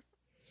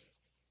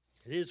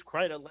 It is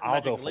quite a I'll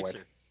magic go for elixir.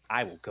 it.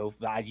 I will go.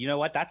 You know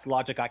what? That's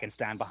logic I can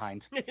stand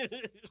behind.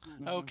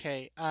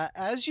 Okay,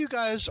 as you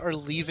guys are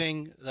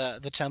leaving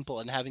the temple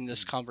and having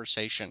this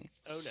conversation,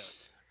 Oh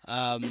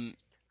no.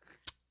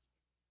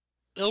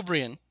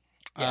 Ilbrian,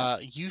 Yeah.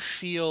 you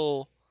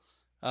feel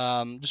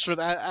just sort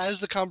of as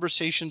the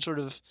conversation sort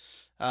of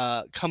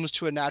comes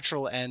to a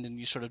natural end and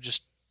you sort of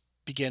just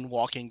begin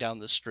walking down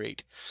the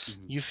street,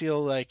 Mhm. you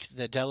feel like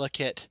the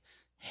delicate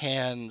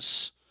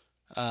hands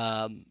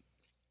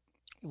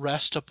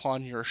rest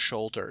upon your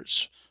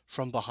shoulders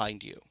from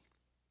behind you.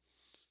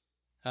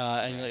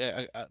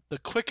 And the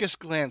quickest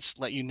glance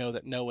let you know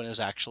that no one is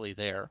actually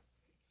there.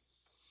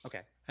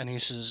 Okay. And he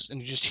says, and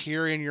you just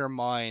hear in your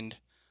mind,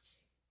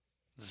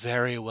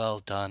 "Very well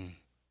done,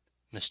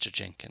 Mr.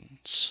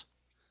 Jenkins.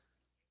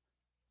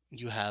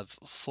 You have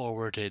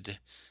forwarded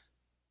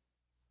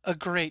a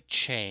great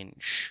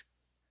change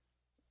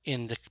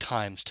in the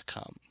times to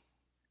come."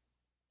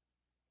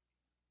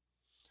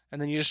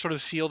 And then you just sort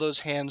of feel those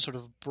hands sort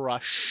of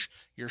brush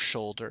your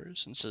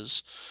shoulders and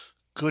says,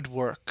 "Good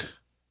work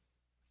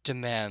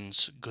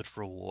demands good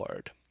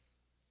reward."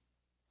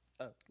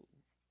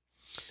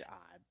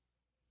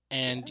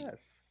 And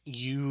Yes.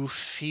 you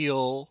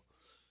feel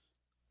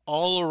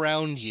all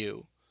around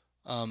you,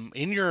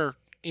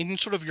 in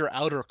sort of your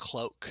outer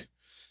cloak,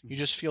 you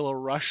just feel a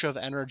rush of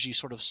energy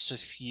sort of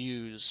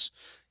suffuse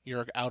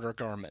your outer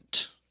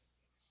garment.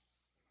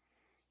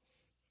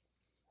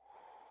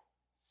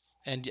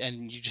 And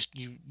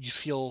you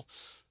feel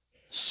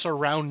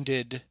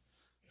surrounded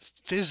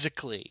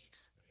physically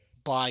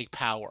by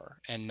power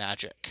and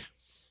magic.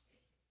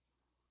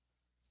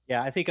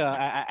 Yeah, I think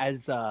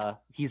as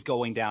he's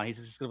going down, he's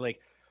just gonna be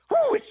like,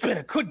 "Whoo, it's been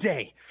a good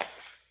day.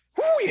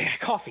 Whoo, yeah,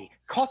 coffee.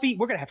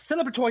 We're gonna have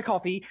celebratory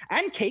coffee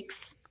and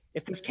cakes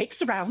if there's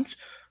cakes around.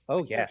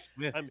 Oh yes,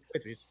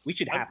 we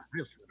should have a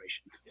real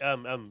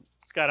celebration."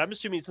 Scott, I'm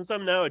assuming since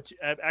I'm now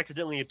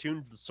accidentally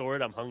attuned to the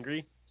sword, I'm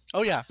hungry.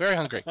 Oh yeah, very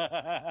hungry.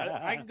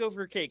 I can go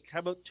for a cake. How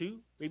about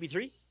 2, maybe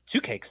 3? 2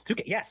 cakes.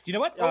 Yes. You know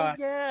what? Oh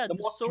yeah, the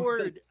the more-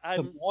 sword.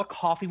 The more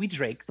coffee we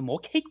drink, the more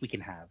cake we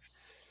can have.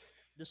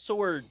 The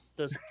sword.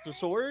 The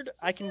sword.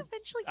 I can.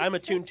 Eventually get I'm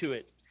sick. attuned to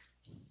it.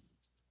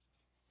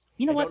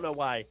 You know I what? don't know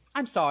why.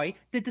 I'm sorry.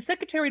 Did the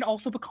Secretariat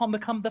also become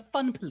the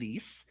fun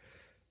police?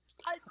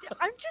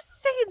 I'm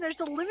just saying, there's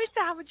a limit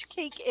to how much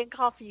cake and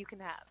coffee you can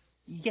have.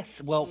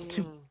 Yes. Well,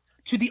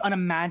 to the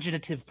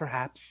unimaginative,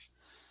 perhaps.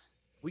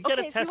 We gotta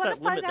Okay, if you test want that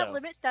to find limit that though.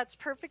 limit, that's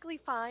perfectly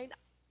fine.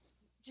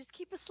 Just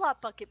keep a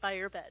slop bucket by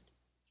your bed.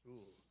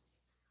 Ooh.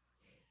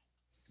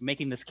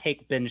 Making this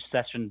cake binge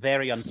session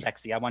very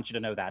unsexy. I want you to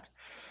know that.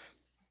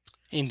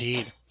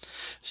 Indeed.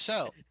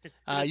 So,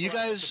 you The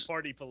guys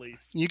party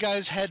police.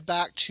 head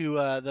back to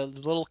the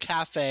little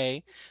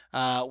cafe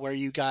where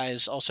you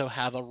guys also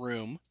have a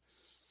room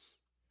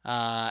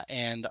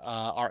and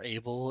are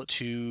able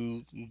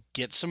to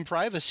get some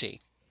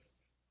privacy.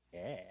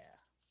 Yeah.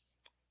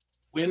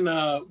 When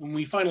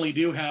we finally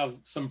do have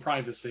some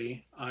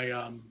privacy,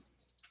 I've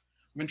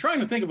been trying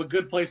to think of a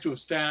good place to have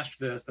stashed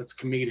this that's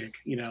comedic.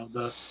 You know,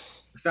 the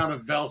sound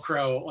of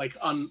Velcro like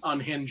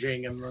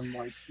unhinging and then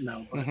like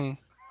no. But, Mhm.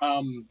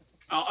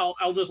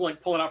 I'll just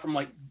like pull it out from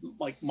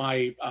like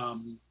my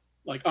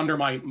like under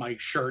my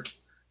shirt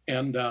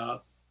and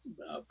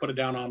put it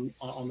down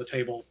on the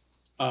table.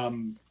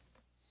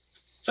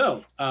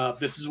 So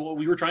this is what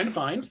we were trying to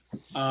find.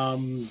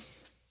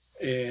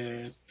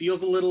 It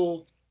feels a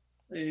little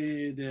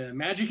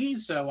magic-y,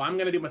 so I'm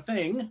going to do my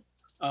thing.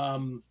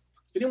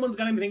 If anyone's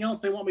got anything else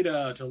they want me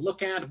to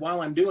look at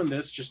while I'm doing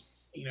this, just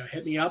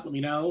hit me up, let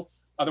me know.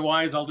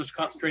 Otherwise, I'll just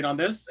concentrate on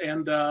this,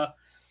 and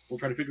we'll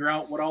try to figure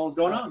out what all is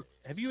going on.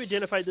 Have you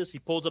identified this? He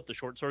pulls up the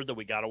short sword that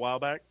we got a while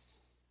back.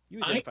 You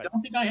I identified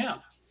don't think I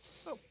have.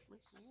 Oh.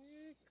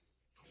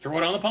 Throw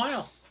it on the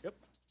pile.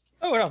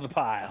 Oh, we're off the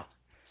pile.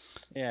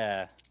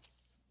 Yeah.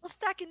 We'll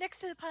stack it next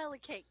to the pile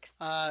of cakes.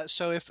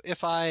 So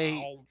if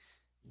I Ow.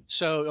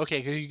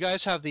 okay, 'cause you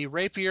guys have the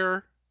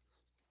rapier,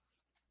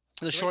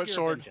 the short Rapier of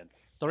sword, Vengeance.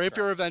 the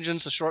rapier of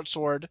vengeance, the short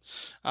sword,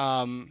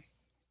 and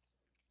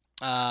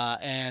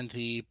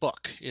the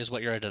book is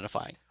what you're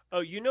identifying.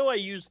 Oh, I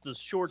used the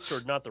short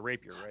sword, not the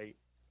rapier, right?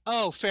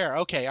 Oh, fair.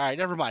 Okay, all right,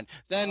 never mind.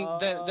 Then yeah.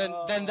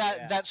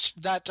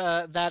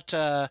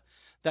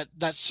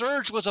 that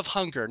surge was of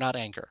hunger, not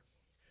anger.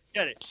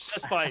 Get it.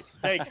 That's fine.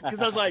 Thanks.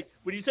 Because I was like,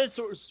 when you said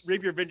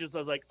rapier of vengeance, I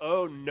was like,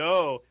 oh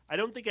no, I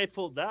don't think I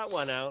pulled that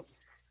one out.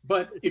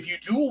 But if you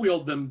dual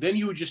wield them, then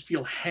you would just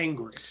feel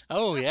hangry.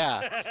 Oh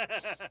yeah.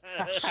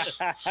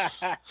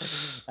 That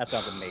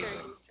sounds amazing.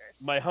 Very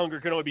dangerous. My hunger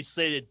can only be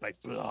sated by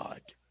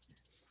blood.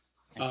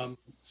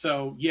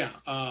 So yeah,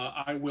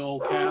 I will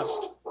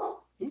cast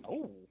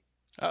Oh,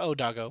 Oh,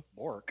 doggo.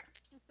 Bork.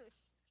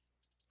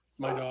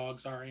 my dog.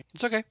 Sorry.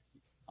 It's okay.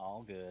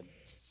 All good.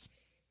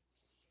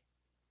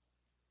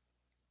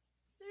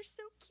 They're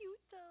so cute,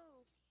 though.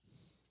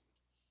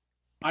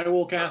 I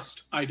will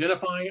cast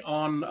Identify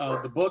on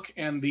the book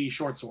and the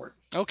short sword.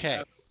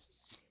 Okay.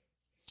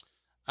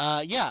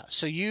 Yeah,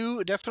 so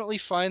you definitely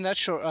find that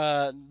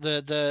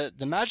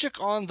the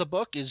magic on the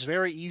book is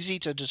very easy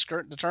to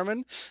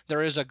determine.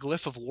 There is a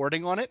glyph of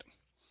warding on it,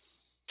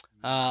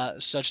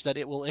 such that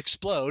it will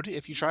explode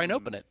if you try and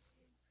open it.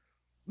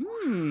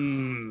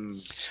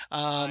 Nice.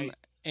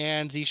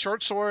 And the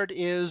short sword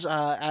is,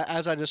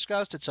 as I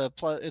discussed, it's a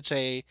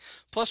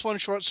 +1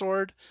 short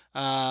sword.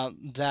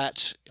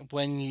 That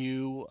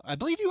I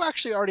believe you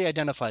actually already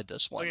identified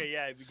this one. Okay,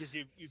 yeah, because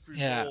if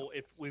Yeah.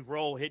 we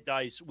roll hit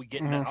dice, we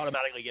get Mhm.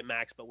 automatically get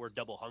max, but we're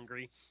double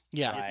hungry.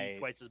 Yeah. We Right. eat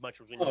twice as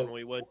much as we Oh.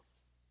 normally would.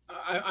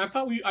 I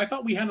thought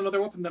we had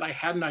another weapon that I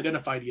hadn't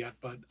identified yet,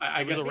 but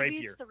I It was guess a Maybe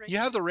rapier. it's the You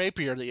have the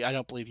rapier that I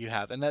don't believe you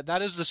have, and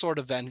that is the sword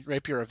of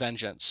rapier of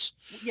vengeance.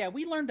 Yeah,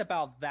 we learned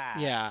about that.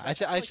 Yeah, I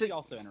feel like think- we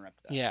also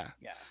interrupted that. Yeah.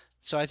 Yeah.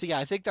 So I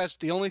think that's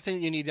the only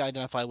thing you need to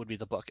identify would be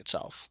the book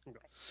itself. Okay.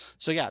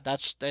 So yeah,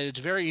 it's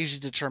very easy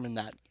to determine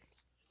that.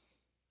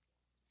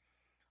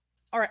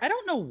 All right, I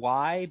don't know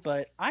why,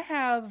 but I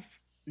have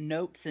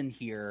notes in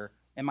here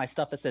in my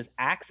stuff that says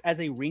acts as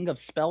a ring of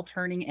spell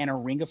turning and a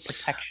ring of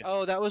protection.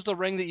 Oh, that was the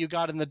ring that you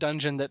got in the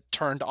dungeon that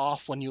turned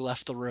off when you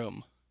left the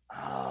room.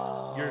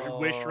 Your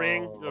wish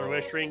ring, the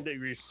wish ring that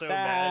you're so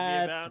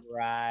mad at me That's about.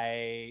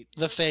 right.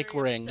 The fake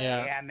Very ring,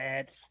 yeah. Damn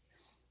it.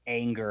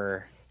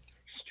 Anger.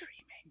 Extreme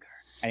anger.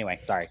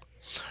 Anyway, sorry.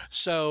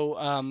 So,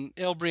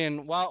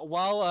 Ilbrian,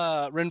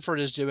 while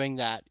Renford is doing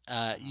that,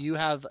 you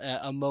have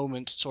a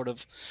moment to sort of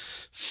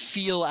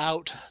feel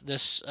out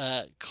this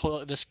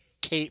this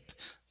cape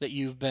that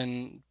you've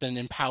been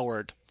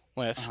empowered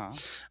with,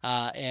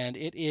 Uh-huh. and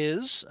it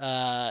is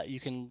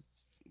Okay.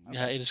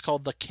 it is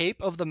called the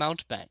Cape of the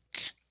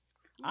Mountebank.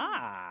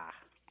 Ah.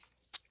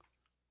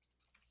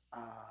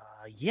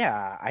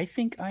 Yeah, I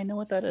think I know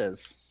what that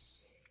is.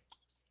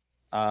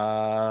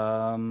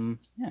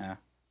 Yeah.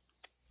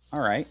 All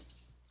right.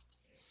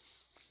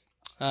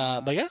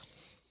 But yeah,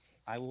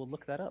 I will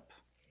look that up.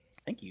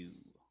 Thank you.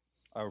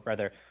 Or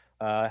rather,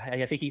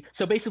 I think you.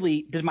 So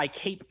basically, did my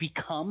cape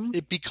become?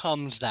 it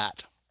becomes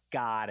that.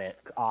 Got it.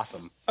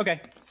 Awesome.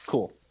 Okay.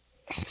 Cool.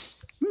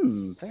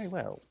 Very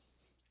well.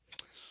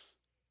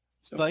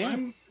 So But yeah.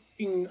 I'm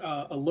taking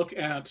a look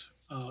at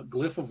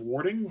Glyph of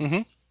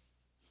Warding.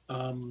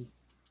 Mhm.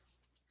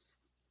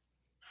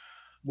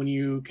 When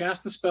you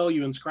cast the spell,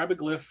 you inscribe a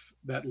glyph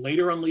that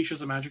later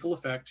unleashes a magical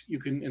effect. You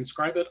can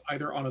inscribe it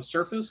either on a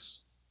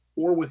surface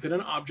or within an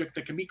object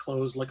that can be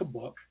closed, like a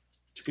book,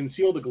 to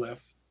conceal the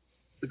glyph.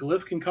 The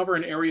glyph can cover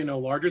an area no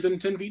larger than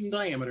 10 feet in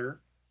diameter.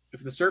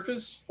 If the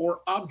surface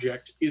or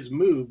object is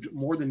moved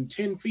more than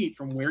 10 feet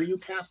from where you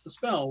cast the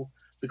spell,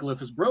 the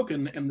glyph is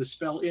broken and the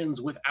spell ends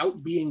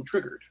without being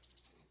triggered.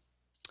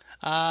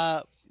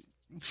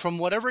 From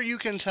whatever you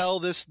can tell,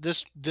 this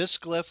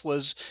glyph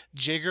was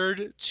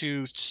jiggered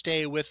to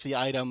stay with the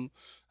item,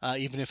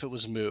 even if it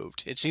was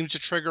moved. It seems to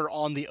trigger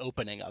on the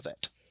opening of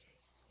it.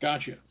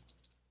 Gotcha.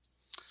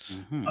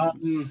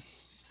 Mhm.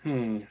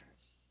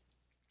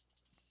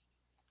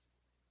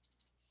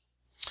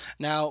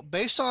 Now,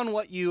 based on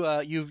what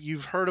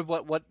you've heard of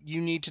what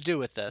you need to do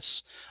with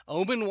this,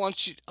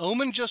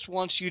 Omen just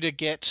wants you to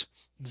get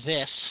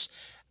this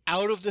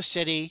out of the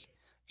city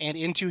and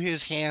into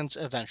his hands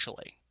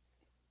eventually.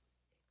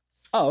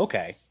 Oh,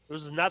 okay.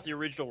 This is not the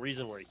original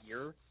reason we're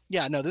here.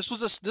 Yeah, no, this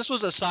was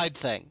a side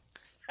thing.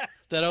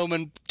 that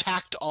Omen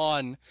tacked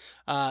on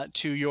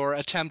to your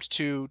attempt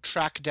to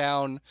track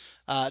down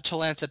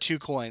Talantha Two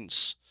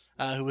Coins,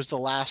 who was the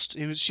last.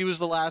 She was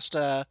the last.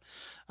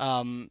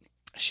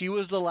 She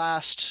was the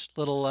last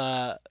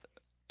little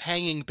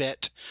hanging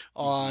bit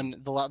on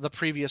the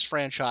previous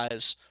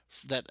franchise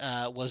that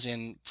was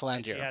in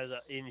Philandia.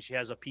 She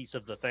has a piece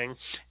of the thing.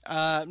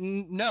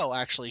 No,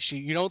 actually,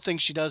 you don't think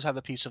she does have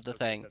a piece of the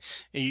thing.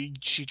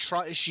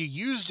 She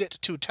used it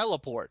to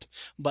teleport,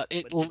 but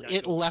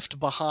it left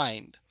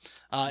behind.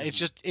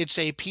 It's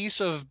a piece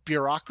of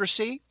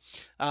bureaucracy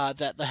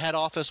that the head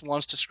office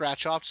wants to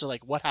scratch off. So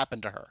like, what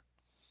happened to her?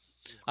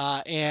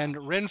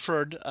 And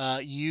Renford,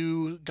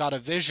 you got a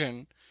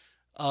vision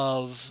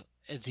of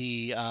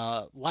the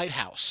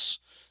lighthouse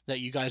that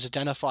you guys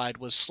identified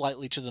was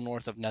slightly to the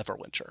north of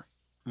Neverwinter.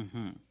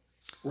 Mm-hmm.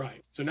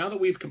 Right. So now that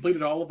we've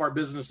completed all of our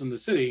business in the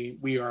city,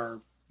 we are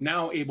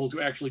now able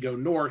to actually go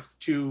north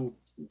to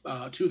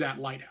that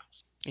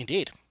lighthouse.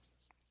 Indeed.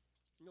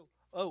 No.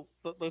 Oh,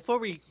 but before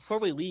we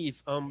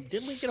leave,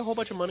 didn't we get a whole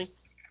bunch of money?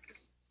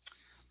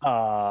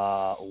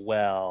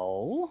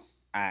 Well,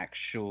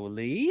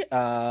 actually,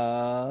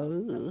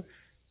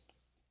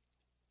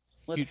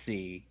 let's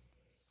see.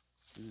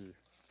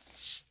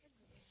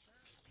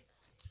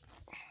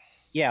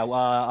 Yeah,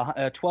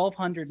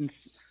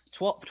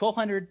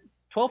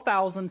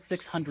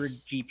 12,600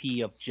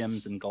 GP of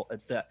gems and gold.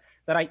 It's that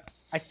I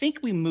think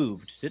we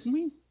moved, didn't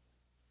we?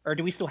 Or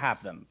do we still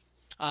have them?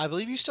 I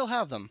believe you still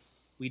have them.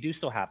 We do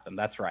still have them.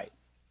 That's right.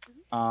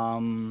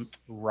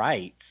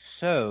 Right.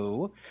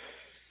 So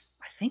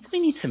I think we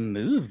need to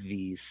move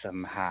these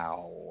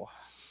somehow.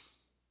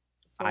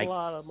 It's a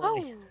lot of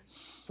money. Oh,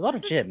 It's a lot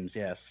of gems,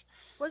 yes.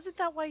 wasn't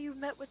that why you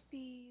met with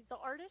the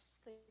artist,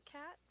 the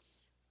cat?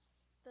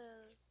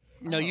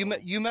 No,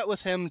 you met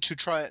with him to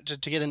try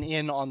to get an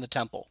in on the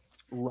temple.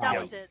 Right.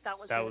 That was it. That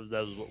was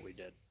what we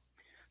did.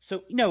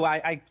 So,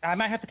 I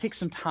might have to take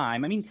some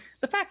time. I mean,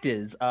 the fact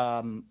is,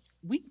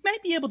 we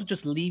might be able to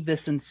just leave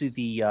this into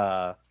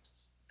the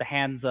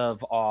hands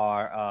of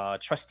our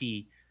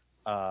trusty,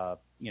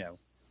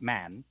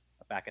 man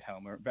back at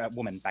home or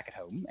woman back at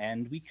home,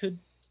 and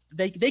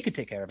they could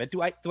take care of it.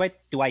 Do I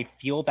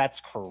feel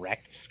that's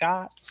correct,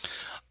 Scott?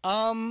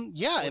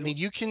 Yeah. I mean,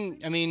 you can.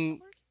 I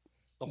mean,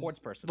 the Hordes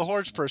person. The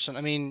Hordes person.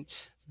 I mean,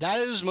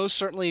 that is most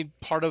certainly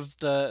part of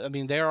the. I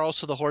mean, they are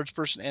also the Hordes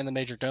person and the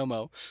Major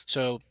Domo.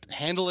 So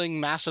handling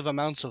massive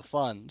amounts of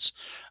funds,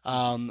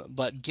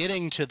 but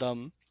getting to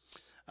them.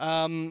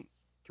 Can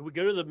we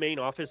go to the main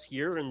office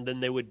here, and then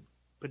they would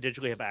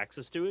potentially have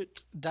access to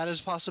it? That is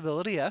a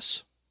possibility.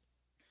 Yes.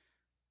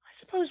 I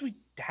suppose we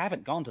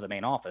haven't gone to the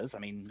main office. I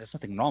mean, there's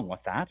nothing wrong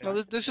with that. No,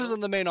 this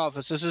isn't the main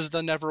office. This is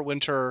the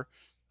Neverwinter.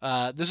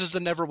 This is the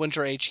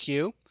Neverwinter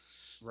HQ.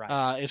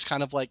 Right. It's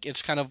kind of like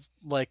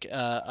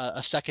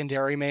a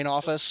secondary main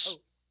office.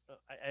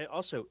 I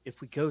also, if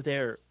we go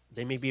there,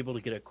 they may be able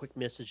to get a quick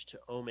message to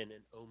Omen,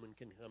 and Omen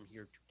can come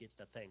here to get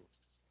the thing.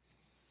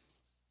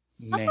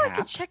 Also, I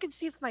could check and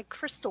see if my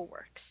crystal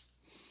works.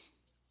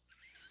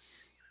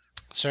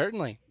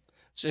 Certainly.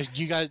 So,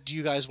 do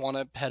you guys want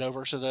to head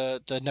over to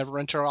the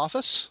Neverwinter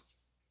office?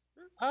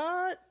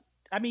 I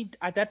mean,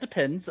 that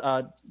depends.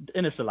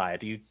 Inisalaya,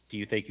 do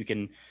you think you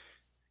can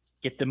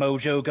get the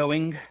mojo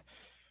going?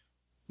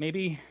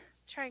 Maybe.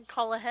 Try and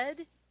call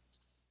ahead.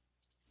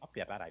 That'd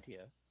be a bad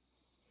idea.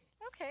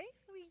 Okay,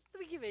 let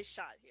me give it a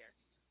shot here.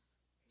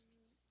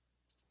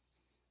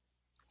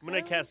 I'm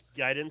gonna cast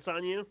guidance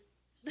on you.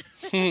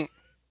 Thank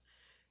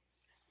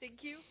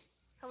you.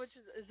 How much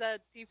is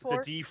that? D4?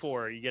 It's a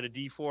D4. You get a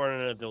D4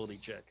 and an ability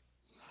check.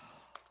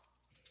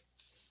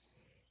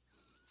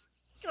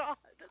 God,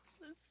 that's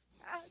so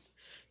sad.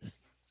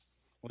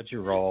 What'd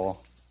you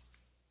roll?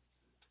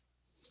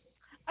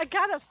 I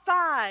got a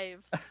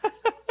 5.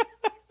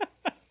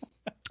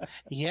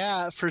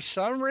 Yeah, for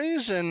some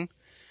reason,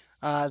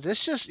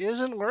 this just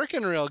isn't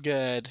working real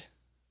good.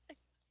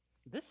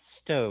 This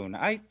stone,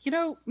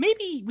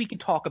 maybe we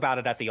could talk about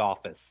it at the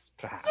office,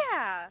 perhaps.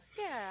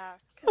 Yeah.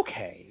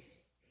 Okay.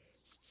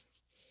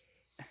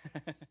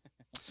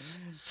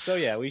 So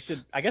yeah,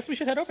 I guess we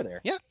should head over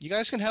there. Yeah, you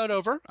guys can head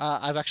over.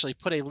 I've actually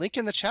put a link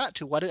in the chat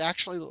to what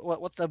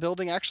the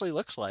building actually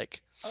looks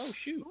like. Oh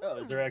shoot! Oh,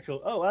 is there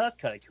actual? Oh, well, that's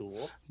kind of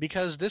cool.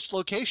 Because this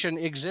location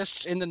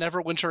exists in the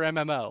Neverwinter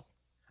MMO.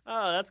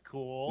 Oh, that's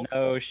cool.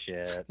 No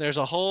shit. There's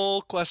a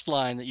whole quest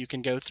line that you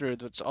can go through.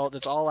 That's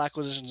all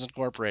Acquisitions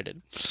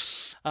Incorporated.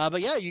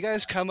 But yeah, you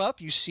guys come up.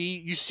 You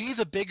see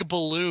the big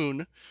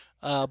balloon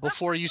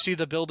before you see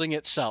the building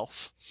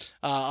itself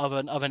of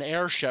an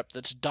airship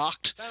that's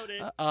docked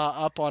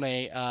up on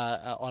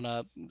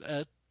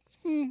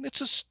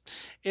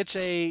it's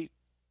a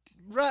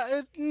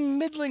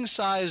middling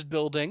sized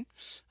building.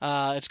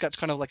 It's got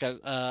kind of like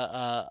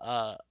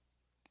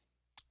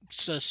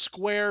it's a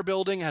square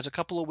building, has a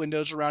couple of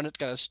windows around it,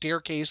 got a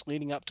staircase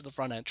leading up to the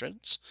front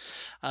entrance.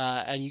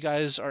 And you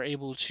guys are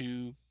able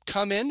to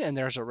come in, and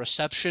there's a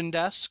reception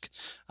desk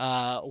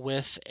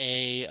with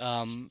a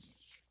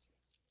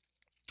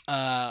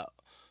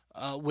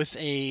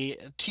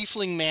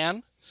tiefling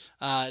man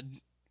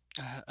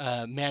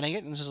manning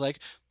it, and this is like,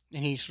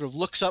 And he sort of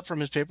looks up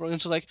from his paper and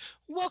is like,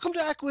 "Welcome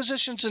to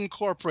Acquisitions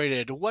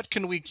Incorporated. What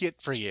can we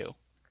get for you?"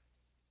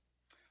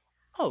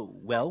 Oh,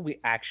 well, we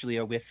actually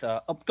are with.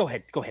 Go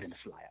ahead,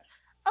 Mr. Laya.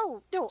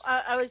 Oh no,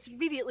 I was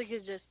immediately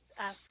gonna just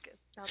ask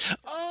about this.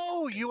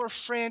 "Oh, you are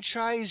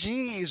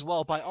franchisees.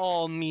 Well, by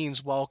all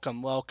means,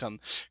 welcome, welcome.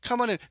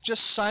 Come on in.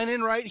 Just sign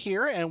in right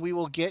here, and we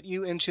will get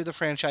you into the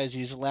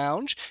franchisees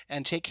lounge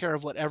and take care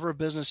of whatever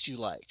business you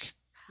like."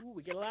 Ooh,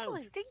 we get a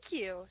lounge. Excellent, thank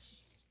you.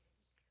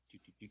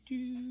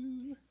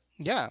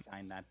 Yeah.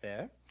 Sign that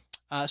there.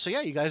 So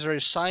yeah, you guys are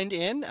signed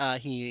in.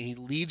 He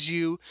leads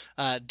you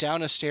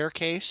down a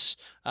staircase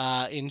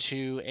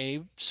into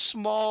a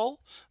small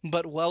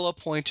but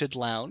well-appointed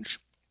lounge,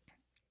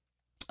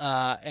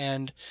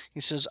 and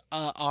he says,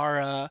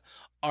 "Our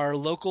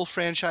local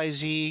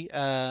franchisee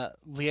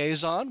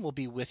liaison will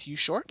be with you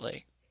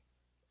shortly."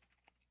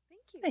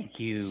 Thank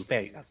you.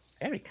 Thank you.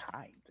 Very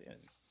kind.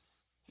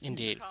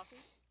 Indeed. Coffee?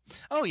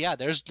 Oh yeah,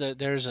 there's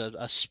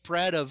a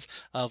spread of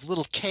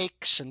little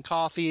cakes and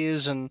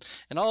coffees and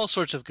all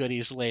sorts of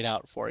goodies laid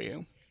out for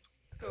you.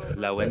 Go over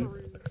Lowen.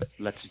 peruse.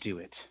 Let's do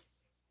it.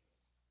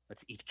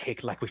 Let's eat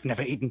cake like we've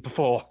never eaten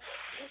before.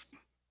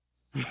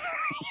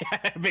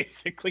 Yeah,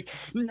 basically.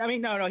 I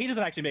mean, no, he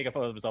doesn't actually make a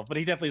photo of himself, but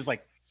he definitely is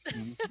like.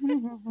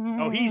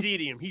 Oh, he's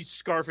eating him. He's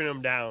scarfing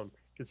him down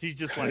because he's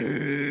just like.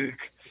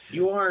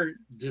 You are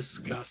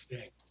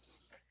disgusting.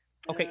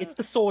 Okay, it's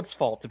the sword's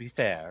fault, to be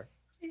fair.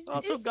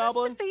 Also, is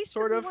Goblin, this the face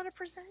sort that of. we want to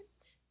present?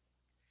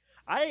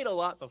 I ate a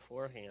lot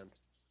beforehand.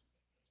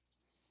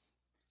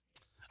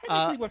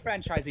 Technically, we're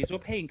franchisees. We're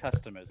paying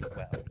customers as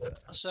well.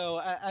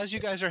 So as you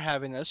guys are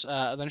having this,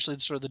 eventually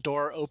sort of the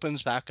door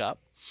opens back up,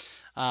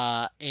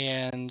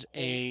 and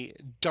a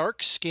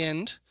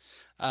dark-skinned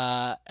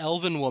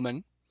elven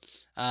woman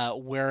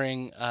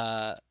wearing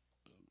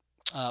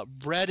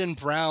red and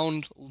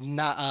brown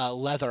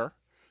leather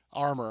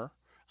armor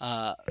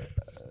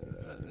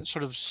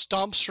sort of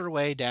stomps her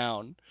way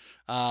down.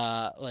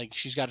 Like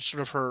she's got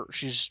sort of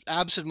she's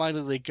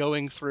absentmindedly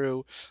going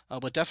through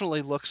what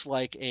definitely looks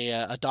like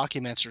a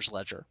documenter's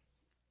ledger.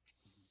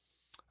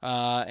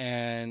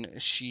 And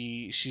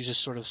she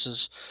just sort of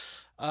says,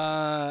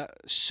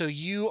 "So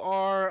you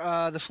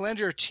are the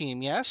Flanger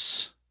team,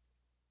 yes?"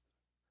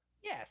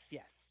 Yes.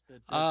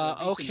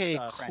 Okay,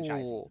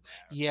 cool.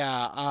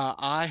 Yeah,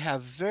 I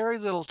have very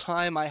little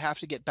time. I have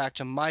to get back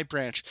to my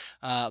branch.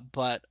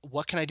 But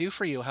what can I do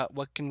for you?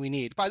 What can we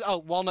need?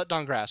 Walnut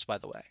Dawn Grass, by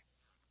the way.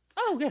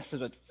 Oh, yes.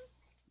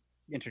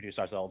 Introduce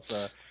ourselves.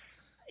 We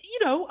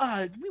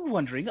were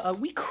wondering, could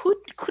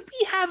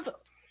we have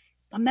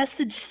a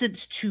message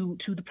sent to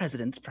the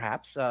president,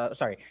 perhaps?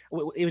 Sorry,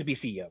 it would be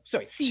CEO.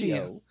 Sorry,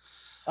 CEO.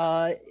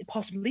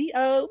 Possibly.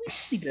 We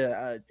just need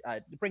to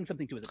bring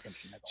something to his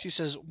attention. She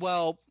says,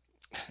 "Well,"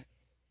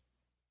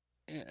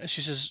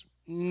 she says,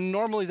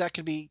 "normally that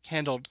can be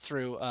handled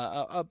through."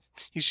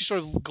 She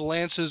sort of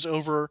glances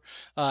over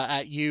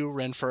at you,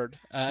 Renford,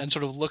 and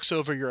sort of looks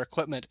over your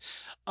equipment.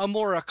 "A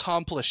more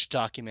accomplished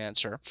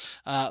documenter,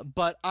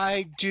 but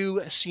I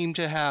do seem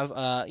to have,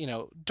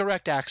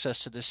 direct access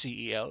to the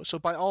CEO. So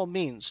by all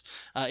means,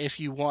 if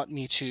you want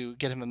me to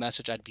get him a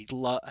message, I'd be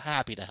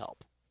happy to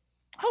help."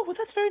 Oh, well,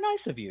 that's very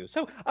nice of you.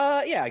 So,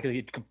 because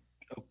he'd go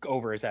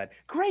over his head.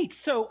 Great.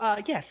 So,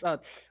 yes.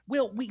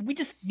 We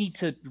just need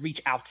to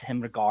reach out to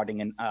him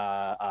regarding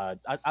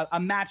a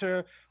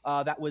matter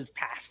that was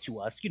tasked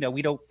to us.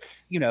 We don't.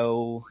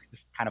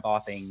 It's kind of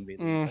our thing,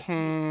 really.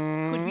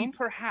 Mm-hmm. Could we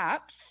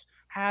perhaps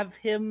have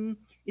him?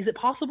 Is it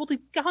possible to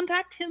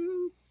contact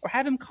him, or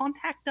have him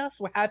contact us,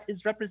 or have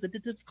his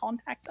representatives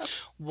contact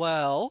us?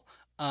 Well,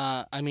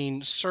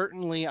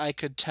 certainly I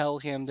could tell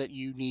him that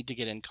you need to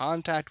get in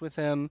contact with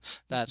him.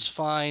 That's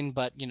fine,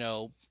 but,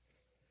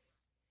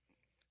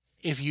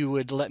 if you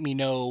would let me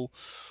know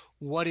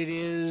what it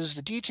is,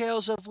 the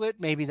details of it,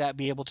 maybe that'd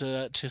be able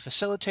to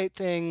facilitate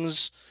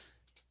things.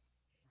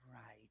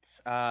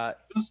 Right.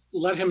 Just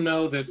let him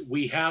know that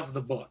we have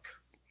the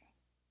book.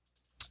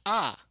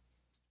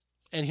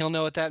 And he'll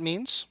know what that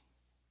means?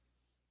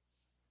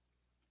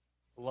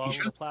 Along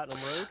the Platinum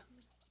Road?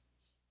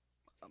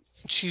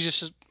 She just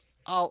says,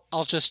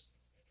 I'll just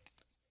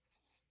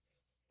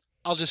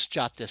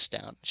jot this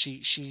down.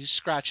 She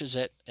scratches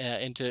it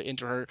into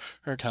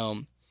her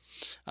tome,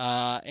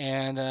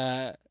 and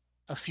a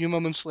few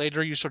moments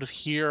later, you sort of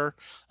hear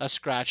a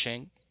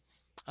scratching,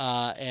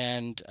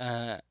 and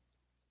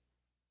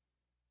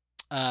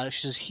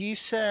she says, "He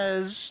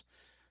says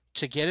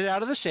to get it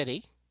out of the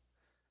city,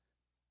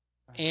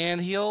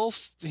 and he'll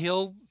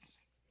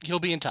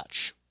be in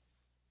touch."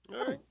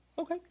 All right.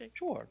 Okay.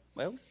 Sure.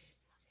 Well.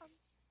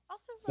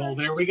 Also, Well,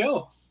 there we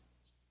go.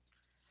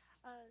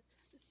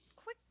 this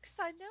quick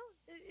side note: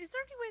 is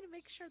there any way to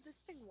make sure this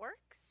thing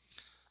works?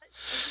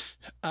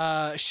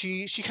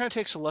 She kind of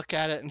takes a look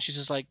at it and she's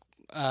just like,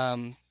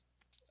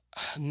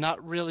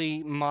 "Not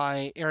really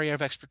my area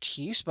of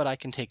expertise, but I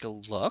can take a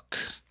look."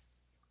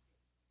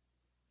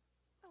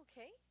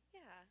 Okay,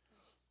 yeah.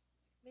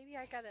 Maybe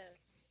I gotta.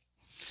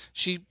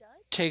 She Dud?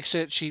 takes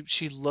it.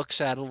 She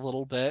looks at it a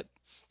little bit,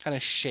 kind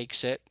of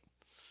shakes it,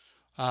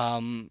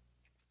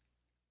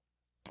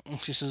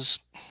 She says,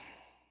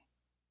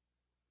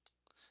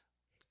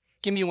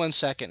 "Give me 1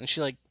 second," and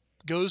she like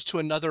goes to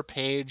another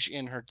page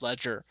in her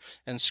ledger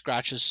and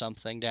scratches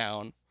something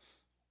down,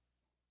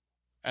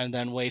 and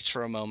then waits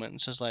for a moment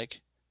and says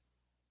like,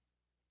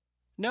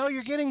 "No,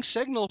 you're getting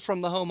signal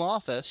from the home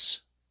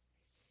office."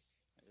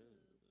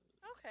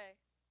 Okay.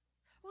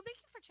 Well, thank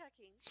you for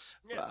checking.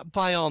 Yeah.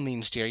 By all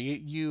means, dear.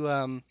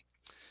 You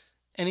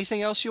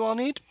anything else you all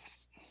need?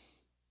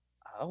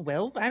 Oh,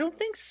 well, I don't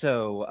think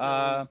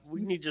so.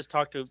 We need to just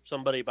talk to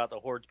somebody about the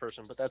hordes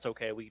person, but that's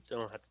okay. We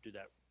don't have to do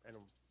that.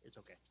 It's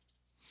okay.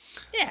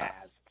 Yeah,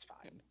 it's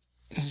fine.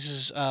 He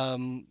says,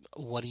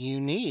 "What do you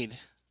need?"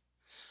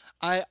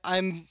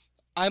 I'm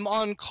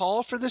on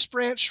call for this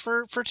branch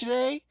for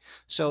today,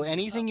 so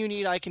anything you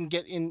need, I can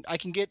get in. I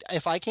can get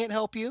if I can't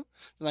help you,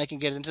 then I can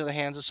get into the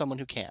hands of someone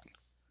who can.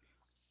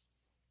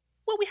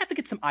 Well, we have to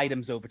get some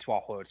items over to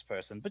our hordes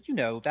person, but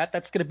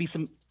that's going to be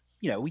some.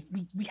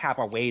 We have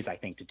our ways, I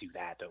think, to do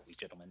that, don't we,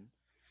 gentlemen?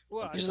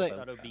 Well, I He's just like,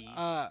 thought it would be.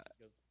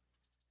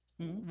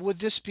 Would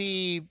this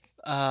be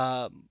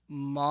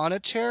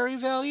monetary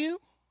value?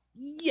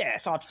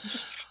 Yes,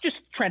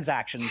 just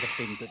transactions of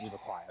things that we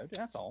required.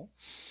 That's all.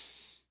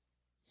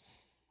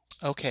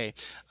 Okay.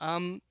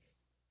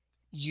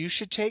 You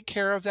should take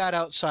care of that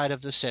outside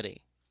of the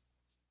city.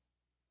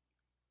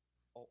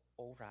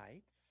 All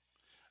right.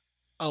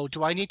 Oh,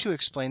 do I need to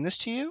explain this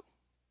to you?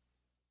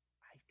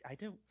 I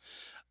don't.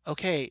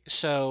 Okay,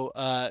 so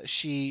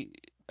she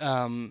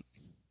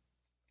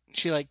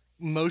like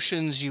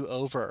motions you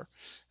over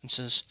and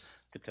says,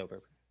 Tipped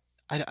over.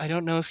 I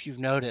don't know if you've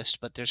noticed,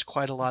 but there's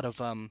quite a lot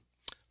of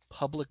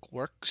public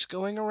works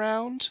going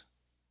around.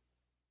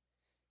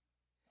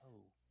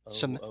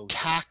 Some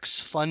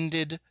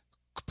tax-funded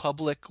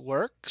public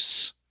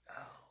works.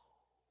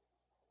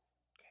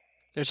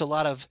 There's a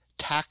lot of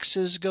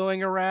taxes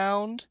going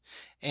around,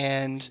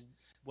 and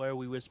Why are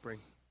we whispering?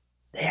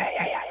 Yeah.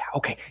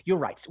 Okay, you're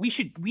right.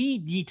 We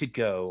need to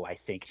go, I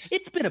think.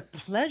 It's been a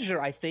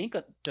pleasure, I think.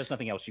 There's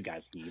nothing else you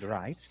guys need,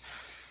 right?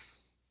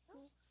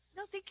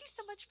 No, thank you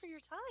so much for your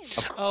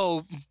time.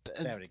 oh,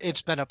 Very good.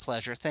 it's been a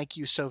pleasure. Thank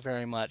you so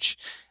very much.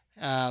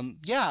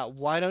 Yeah,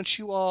 why don't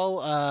you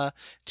all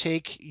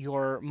take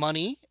your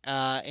money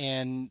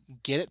and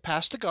get it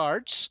past the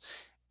guards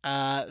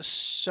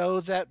so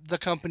that the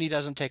company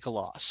doesn't take a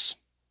loss.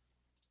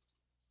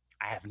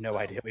 I have no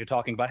idea what you're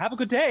talking about. Have a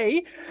good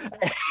day.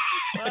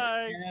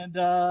 Bye. And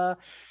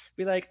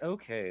be like,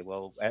 okay,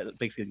 well,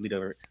 basically lead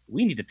over.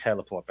 We need to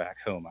teleport back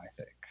home, I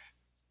think.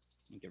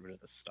 And get rid of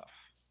this stuff.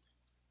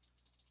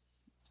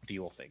 What do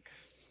you all think?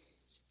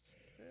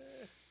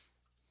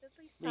 At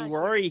least I mean, not we're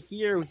you. already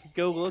here. We could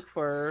go look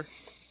for her.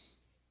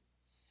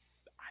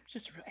 I'm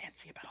just real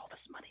antsy about all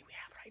this money we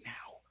have right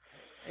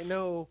now. I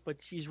know,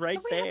 but she's right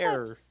Don't we have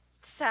there.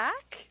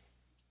 Sack?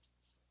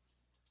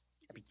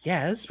 I mean,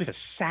 yes, with a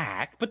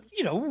sack, but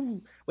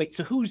wait.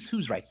 So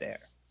who's right there?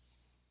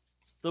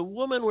 The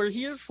woman we're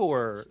here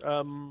for.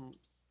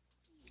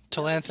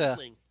 Talantha.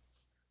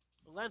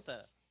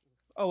 Talantha.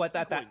 Oh, at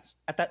that Coins.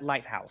 at that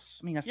lighthouse.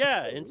 I mean, I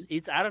Yeah, suppose.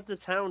 it's out of the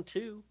town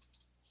too.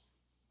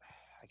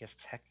 I guess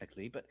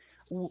technically, but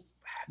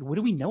what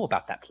do we know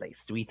about that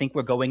place? Do we think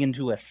we're going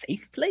into a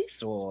safe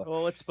place, or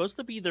Well, it's supposed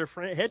to be their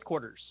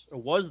headquarters, or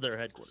was their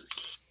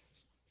headquarters,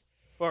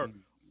 or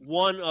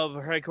one of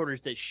her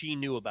headquarters that she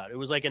knew about. It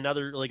was like a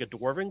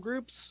dwarven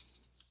group's.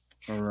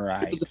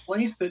 right? It was a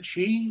place that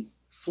she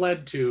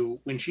fled to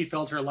when she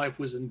felt her life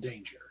was in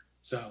danger.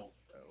 So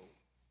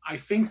I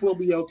think we'll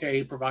be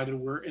okay, provided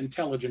we're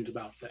intelligent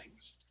about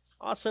things.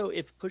 Also,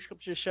 if push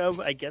comes to shove,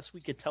 I guess we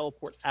could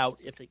teleport out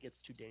if it gets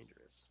too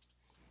dangerous.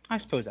 I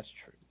suppose that's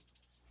true.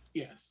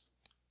 Yes.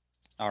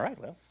 All right,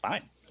 well,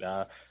 fine.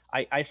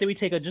 I say we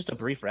take just a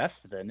brief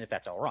rest then, if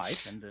that's all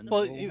right, and then.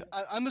 Well, we'll-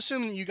 I'm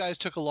assuming that you guys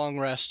took a long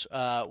rest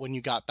when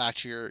you got back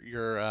to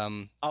your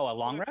Oh, a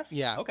long rest?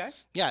 Yeah. Okay.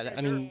 yeah.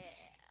 I mean,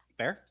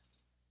 Fair.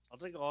 I'll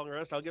take a long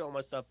rest. I'll get all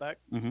my stuff back.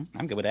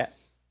 I'm good with that.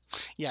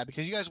 yeah,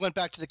 because you guys went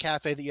back to the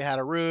cafe that you had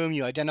a room,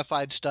 you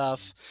identified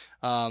stuff.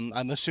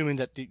 I'm assuming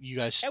that you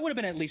guys. It would have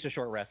been at least a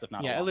short rest, if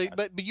not. Yeah, a long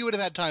rest. but you would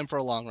have had time for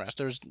a long rest.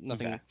 There's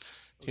nothing Okay.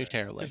 too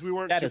terribly. Because we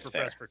weren't That is super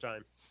fair. pressed for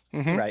time.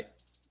 Mhm. Right.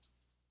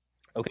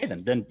 Okay,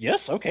 then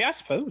yes. Okay, I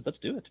suppose let's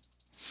do it.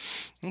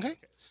 Okay,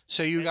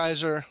 so you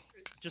guys are.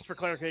 Just for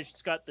clarification,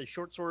 Scott, the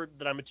short sword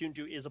that I'm attuned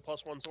to is a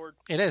 +1 sword.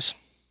 It is.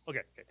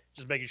 Okay.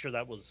 Just making sure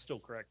that was still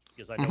correct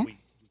because I know Mhm. we.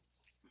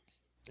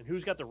 And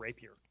who's got the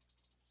rapier?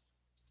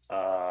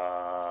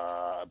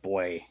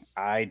 Boy,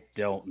 I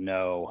don't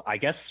know. I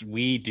guess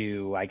we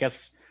do. I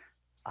guess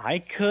I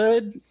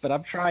could, but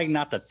I'm trying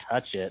not to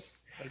touch it.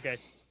 Okay.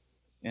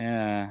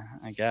 Yeah,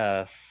 I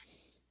guess.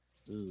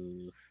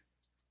 Ooh.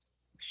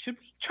 Should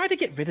we try to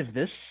get rid of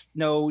this?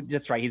 No,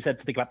 that's right. He said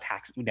something about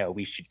tax. No,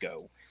 we should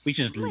go. We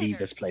should just leave Later.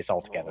 this place Well,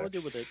 altogether. we'll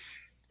deal with it.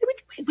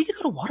 We could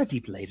go to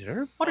Waterdeep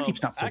later.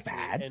 Waterdeep's not so Actually,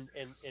 bad. And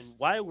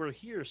while we're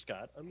here,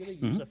 Scott, I'm going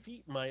to use a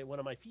feat. One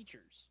of my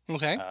features.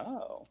 Okay.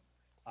 Oh.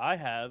 I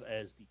have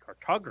as the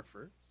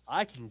cartographer.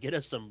 I can get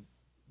us some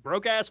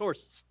broke ass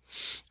horses.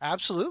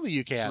 Absolutely,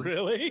 you can.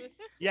 Really?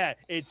 Yeah.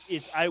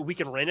 We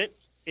can rent it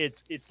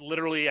it's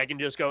literally I can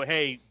just go,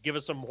 hey, give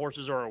us some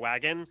horses or a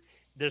wagon.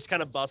 That's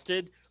kind of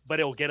busted, but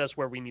it'll get us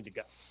where we need to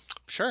go.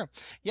 Sure.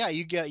 Yeah,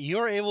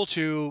 you're able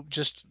to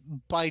just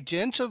by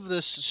dint of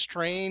this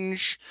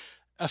strange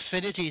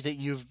affinity that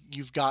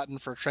you've gotten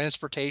for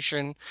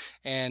transportation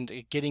and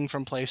getting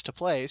from place to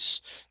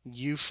place,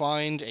 you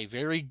find a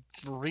very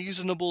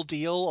reasonable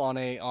deal on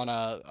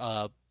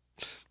a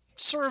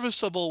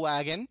serviceable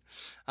wagon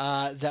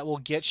that will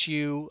get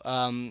you.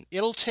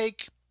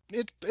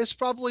 It's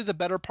probably the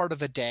better part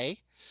of a day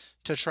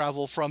to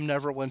travel from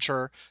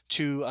Neverwinter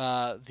to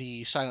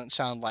the Silent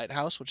Sound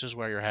Lighthouse, which is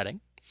where you're heading.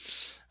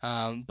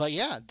 But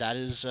yeah, that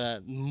is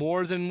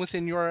more than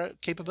within your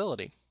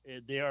capability.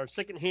 They are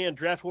secondhand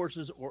draft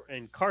horses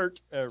and cart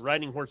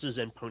riding horses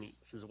and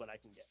ponies is what I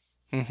can get.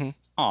 Mm-hmm.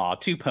 Aw,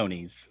 2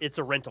 ponies. It's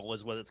a rental,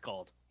 is what it's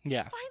called.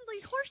 Yeah.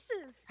 Finally,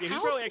 horses. Yeah, he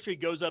How- probably actually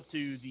goes up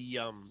to the he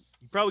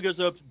probably goes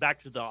up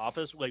back to the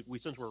office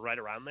since we're right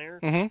around there.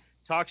 Mm-hmm.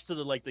 Talks to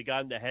the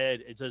guy in the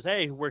head and says,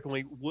 "Hey, where can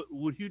we?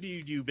 Who do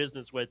you do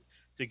business with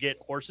to get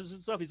horses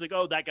and stuff?" He's like,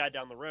 "Oh, that guy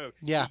down the road."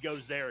 Yeah. He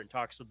goes there and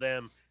talks to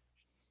them,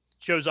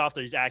 shows off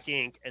their Zach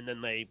Inc., and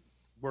then they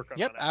work on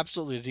Yep, it. out.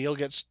 absolutely.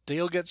 The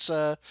deal gets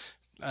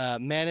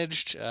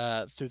managed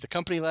through the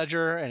company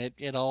ledger, and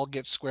it all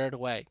gets squared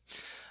away.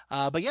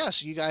 But yeah,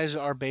 so you guys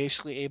are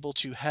basically able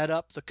to head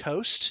up the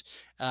coast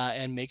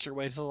and make your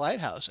way to the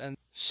lighthouse. And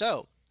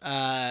so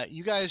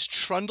you guys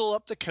trundle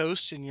up the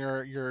coast in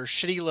your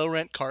shitty low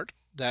rent cart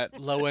that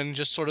Lowen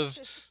just sort of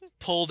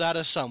pulled out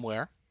of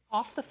somewhere.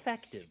 Cost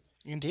effective.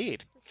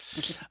 Indeed.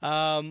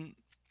 Hello,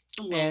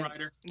 And-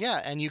 Ryder.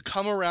 Yeah, and you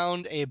come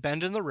around a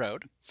bend in the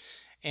road,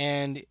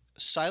 and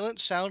Silent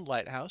Sound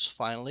Lighthouse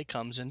finally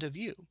comes into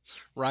view,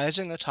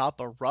 rising atop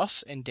a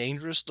rough and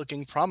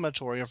dangerous-looking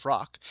promontory of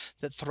rock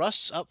that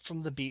thrusts up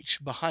from the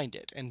beach behind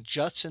it and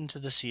juts into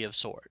the Sea of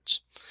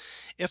Swords.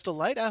 If the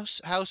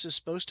lighthouse is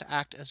supposed to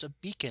act as a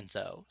beacon,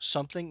 though,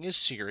 something is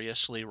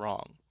seriously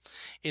wrong.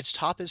 Its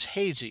top is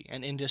hazy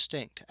and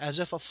indistinct, as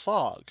if a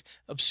fog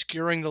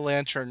obscuring the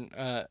lantern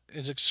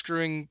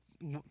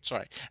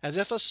as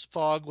if a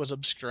fog was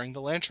obscuring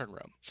the lantern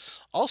room.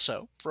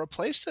 Also, for a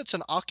place that's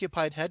an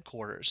occupied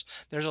headquarters,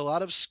 there's a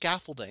lot of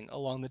scaffolding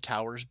along the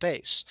tower's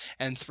base,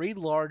 and 3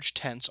 large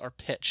tents are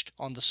pitched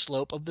on the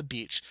slope of the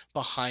beach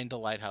behind the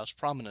lighthouse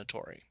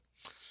promontory.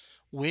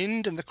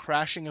 Wind and the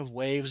crashing of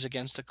waves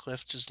against the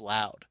cliffs is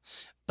loud,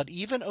 but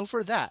even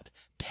over that,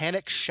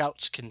 panic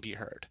shouts can be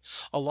heard.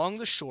 Along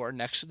the shore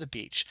next to the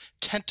beach,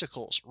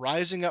 tentacles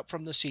rising up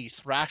from the sea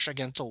thrash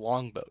against a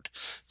longboat.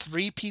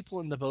 3 people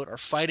in the boat are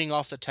fighting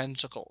off the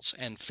tentacles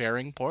and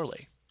faring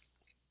poorly.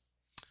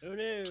 Oh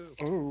no!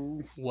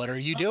 Oh. What are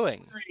you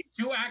doing?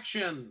 To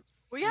action.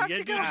 We have You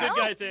to get go the help.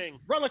 good guy thing.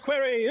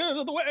 Reliquary, out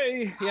of the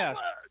way! Yes.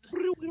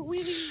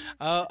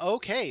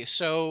 Okay,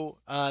 so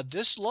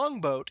this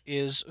longboat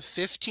is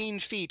 15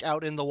 feet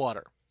out in the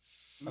water.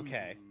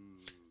 Okay.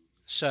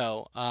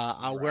 So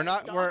we're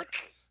not going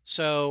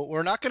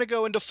to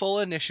go into full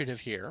initiative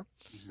here.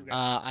 Okay.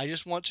 I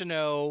just want to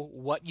know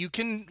what you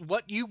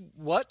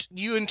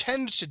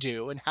intend to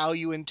do and how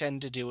you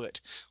intend to do it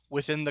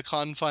within the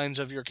confines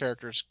of your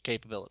character's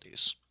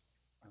capabilities.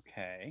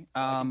 Okay.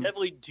 I can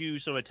definitely do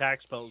some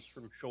attack spells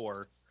from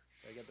shore.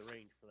 I got the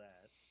range for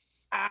that.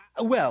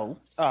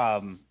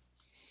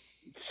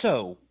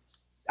 So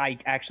I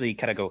actually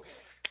kind of go,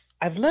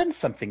 I've learned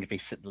something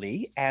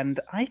recently, and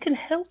I can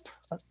help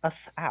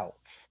us out.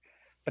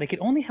 But I can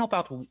only help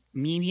out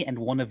me and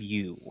one of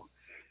you.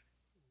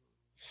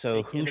 So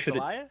Hey, who Candace should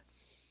it... Elia?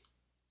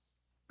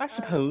 I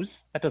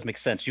suppose that does make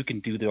sense. You can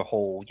do the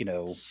whole,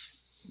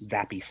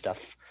 zappy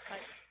stuff.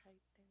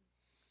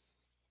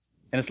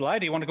 And it's Elia,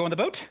 do you want to go on the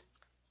boat?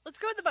 Let's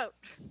go in the boat.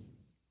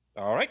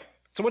 All right.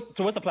 So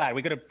what's the plan?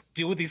 We're gonna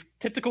deal with these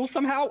tentacles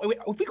somehow.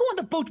 If we go on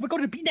the boat, we're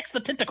going to be next to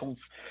the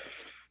tentacles.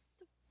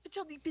 But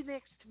you'll be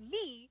next to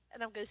me,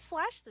 and I'm going to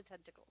slash the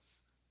tentacles.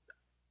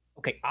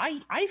 Okay,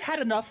 I've had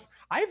enough.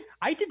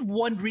 I did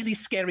one really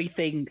scary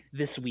thing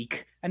this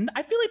week, and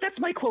I feel like that's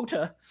my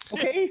quota.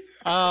 Okay.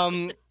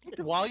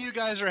 While you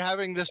guys are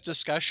having this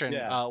discussion,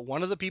 Yeah.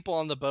 one of the people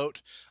on the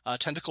boat, a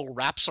tentacle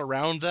wraps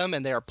around them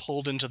and they are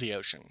pulled into the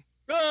ocean.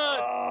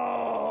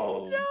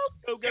 Oh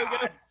Go, go,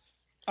 go.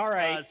 All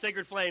right.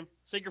 Sacred Flame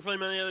on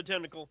the other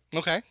tentacle.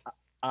 Okay.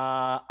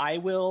 I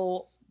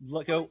will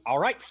go. All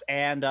right,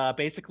 and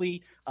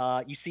basically,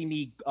 you see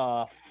me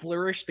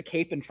flourish the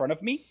cape in front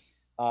of me.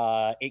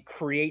 It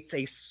creates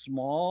a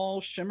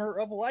small shimmer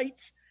of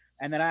light,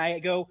 and then I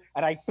go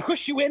and I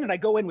push you in, and I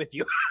go in with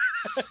you.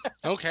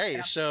 Okay,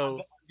 I'm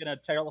so gonna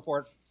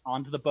teleport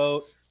onto the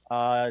boat.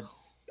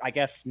 I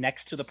guess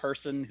next to the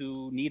person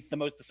who needs the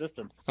most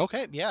assistance.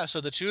 okay, yeah. So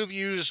the two of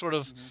you just sort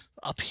of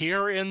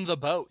appear in the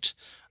boat,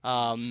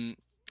 and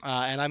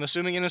I'm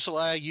assuming in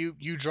Isolaya,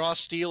 you draw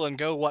steel and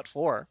go what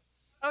for?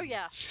 Oh,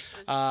 yeah.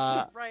 Just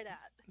right at.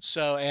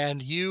 So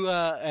and you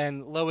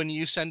and Lowen,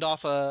 you send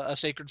off a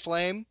sacred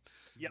flame,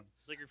 Yep,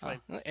 Sacred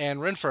Flame. and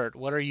Renford,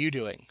 what are you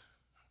doing?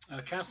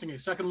 Casting a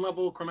 2nd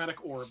level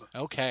chromatic orb.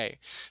 Okay,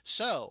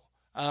 so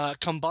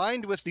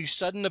Combined with the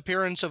sudden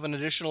appearance of an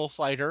additional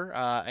fighter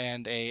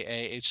and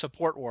a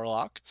support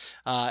warlock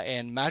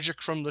and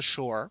magic from the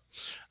shore,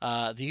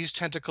 these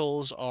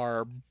tentacles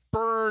are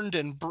burned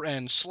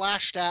and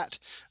slashed at,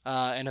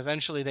 and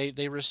eventually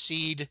they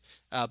recede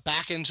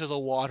back into the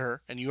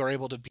water, and you are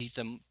able to beat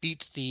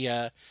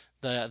the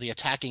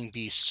attacking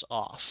beasts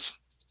off.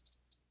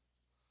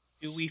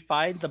 Do we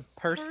find the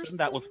person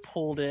that was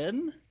pulled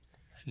in?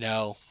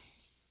 No.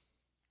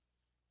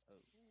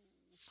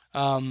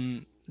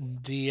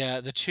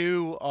 The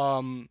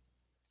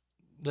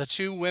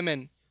two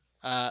women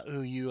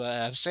who you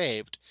have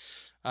saved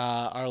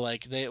are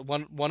like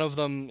one of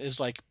them is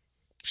like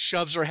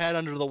shoves her head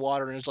under the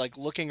water and is like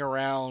looking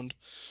around,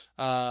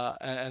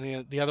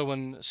 and the other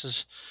one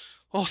says,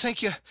 "Oh,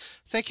 thank you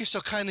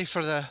so kindly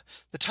for the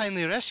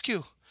timely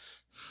rescue."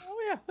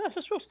 Oh yeah,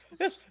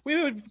 yes, we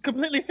were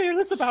completely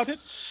fearless about it.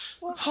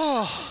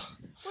 Oh.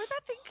 Where'd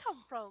that thing come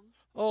from?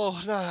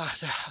 Oh, no,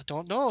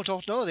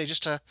 don't know. They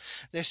just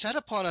they set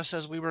upon us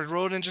as we were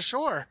rowed into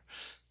shore.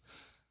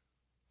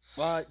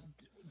 Well,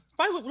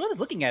 when I was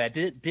looking at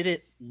it, did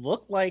it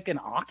look like an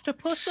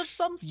octopus of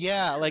some sort?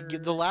 Yeah, like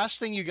the last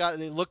thing you got,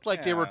 it looked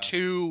like they were Yeah.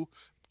 two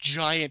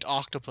giant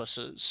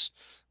octopuses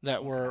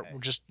that were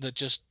Okay.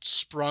 just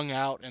sprung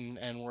out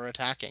and were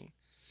attacking.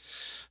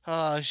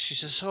 She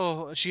says,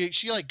 "Oh,"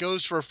 she like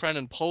goes to her friend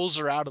and pulls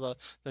her out of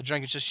the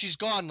drink and says, "She's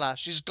gone, lass.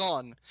 She's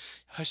gone.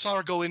 I saw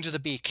her go into the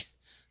beak."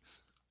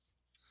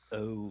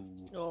 Oh.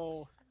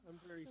 Oh, I'm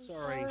very So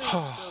sorry. sorry.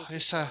 Oh, So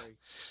it's sorry.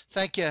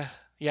 Thank you.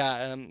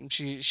 Yeah.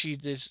 She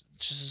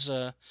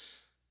says,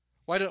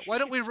 why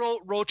don't we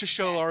row to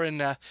shore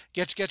and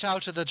get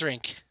out of the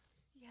drink?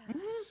 Yeah.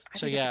 I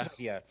So, think yeah. that's a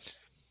good idea.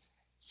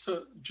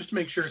 So just to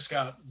make sure,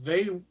 Scott,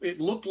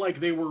 it looked like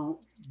they were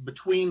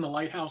between the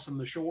lighthouse and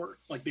the shore,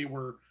 like they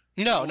were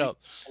No, going no.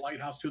 from the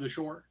lighthouse to the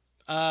shore.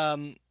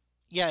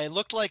 Yeah, it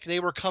looked like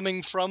they were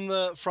coming from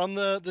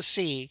the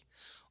sea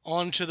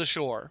onto the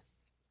shore,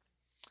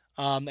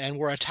 and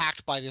were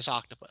attacked by these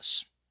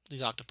octopus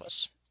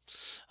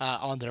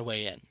on their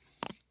way in.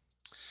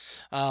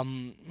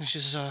 She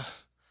says,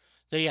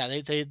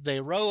 they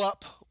row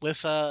up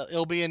with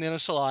Ilby and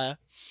Inasalaya,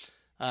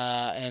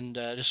 and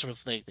just sort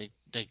of they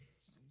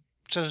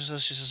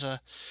she says,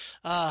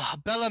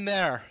 Bella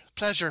Mare,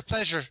 pleasure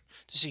to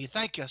see you.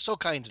 Thank you so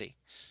kindly.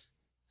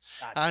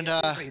 And,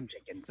 Graham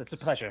Jenkins, it's a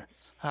pleasure.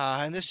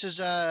 And this is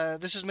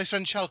my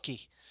friend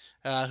Chalky,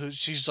 who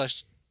she's like,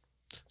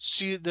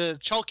 the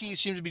Chalky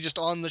seemed to be just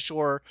on the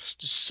shore,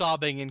 just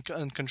sobbing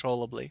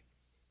uncontrollably.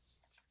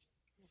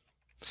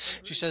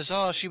 She says,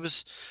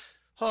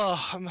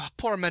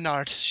 poor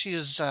Menard. She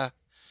is,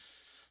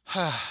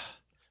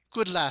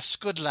 good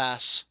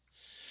lass.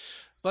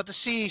 But the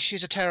sea,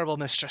 she's a terrible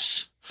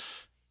mistress.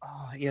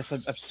 Oh yes,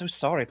 I'm so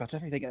sorry about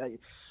everything.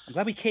 I'm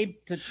glad we came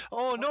to.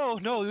 Oh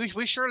no,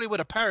 we surely would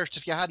have perished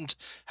if you hadn't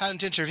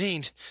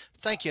intervened.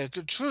 Thank you,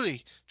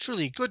 truly,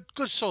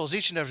 good souls,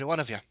 each and every one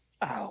of you.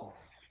 Oh,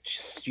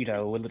 just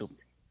a little.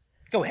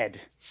 Go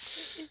ahead.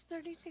 Is there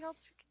anything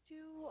else we can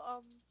do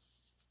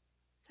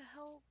to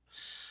help?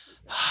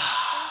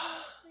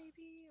 Us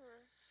maybe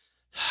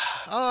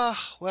or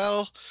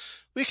Well,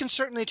 we can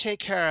certainly take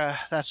care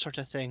of that sort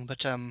of thing,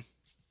 but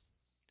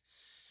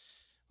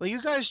well,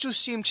 you guys do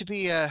seem to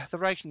be the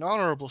right and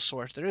honorable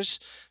sort. There is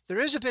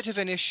a bit of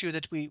an issue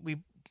that we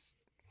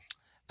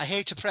I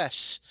hate to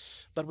press,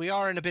 but we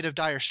are in a bit of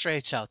dire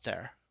straits out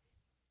there.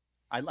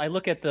 I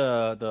look at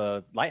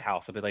the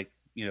lighthouse. I'll be like,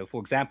 for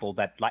example,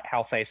 that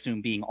lighthouse I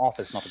assume being off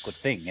is not a good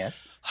thing. Yes.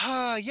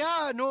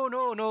 Yeah,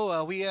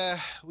 no.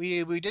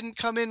 We didn't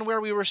come in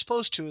where we were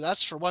supposed to.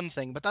 That's for one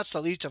thing, but that's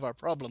the least of our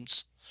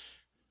problems.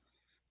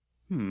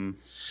 All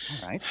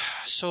right.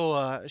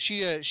 So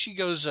she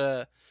goes.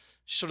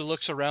 She sort of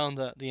looks around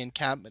the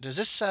encampment. Is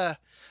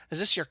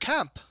this your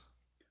camp?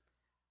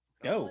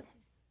 Go.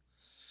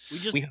 We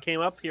just We- came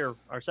up here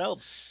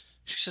ourselves.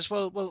 She says,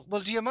 well,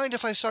 do you mind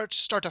if I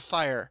start a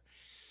fire?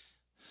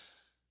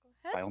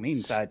 go ahead. By all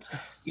means. I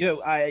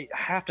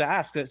have to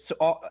ask.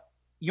 So,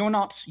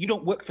 you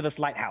don't work for this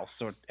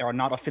lighthouse, or are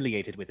not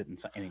affiliated with it in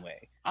any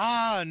way.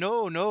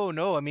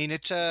 No. I mean,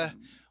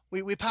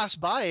 we pass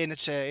by and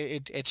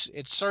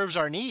it serves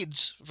our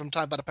needs from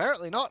time, but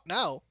apparently not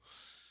now.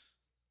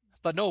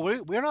 But no,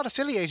 we're not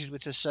affiliated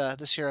with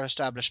this here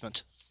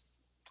establishment.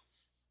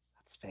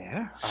 That's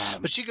fair.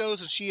 But she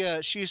goes and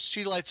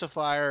she lights a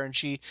fire and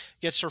she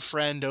gets her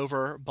friend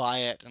over by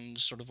it and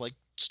sort of like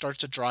starts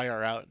to dry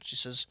her out. She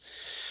says,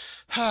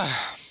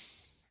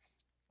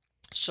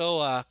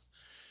 so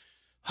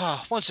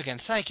once again,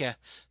 thank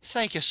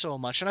you so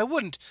much. And I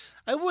wouldn't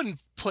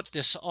put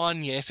this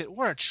on you if it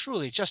weren't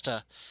truly just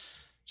a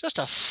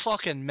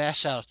fucking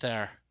mess out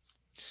there.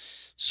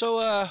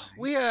 So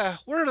we're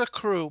the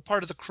crew,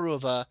 part of the crew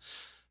of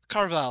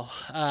Carval,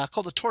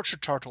 called the Torture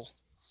Turtle.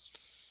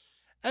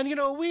 And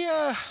we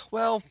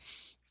well,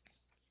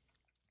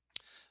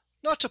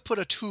 not to put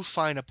a too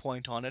fine a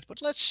point on it,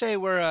 but let's say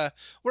we're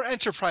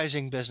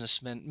enterprising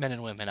businessmen, men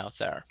and women out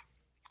there.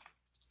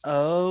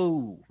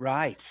 Oh,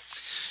 right.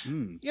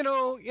 You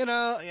know,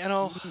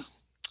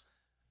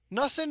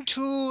 Nothing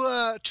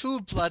too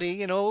bloody,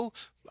 you know.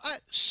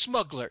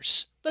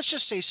 Smugglers. Let's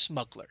just say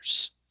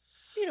smugglers.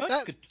 You know,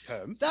 it's a good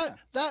term.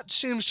 That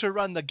seems to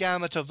run the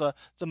gamut of the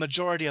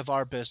majority of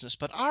our business.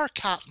 But our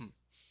captain,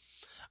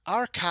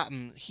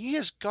 he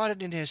has got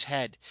it in his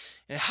head.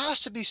 It has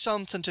to be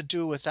something to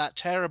do with that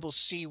terrible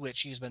sea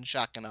witch he's been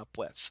shacking up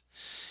with.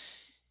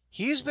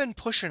 He's been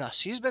pushing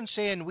us. He's been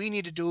saying we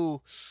need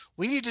to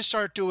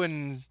start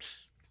doing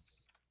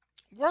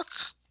work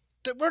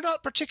that we're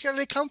not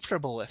particularly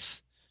comfortable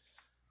with.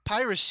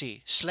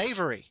 Piracy,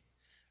 slavery.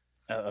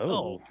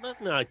 Oh, that's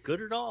not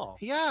good at all.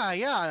 Yeah,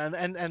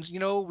 and you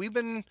know, we've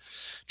been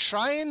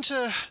trying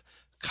to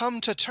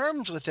come to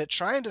terms with it,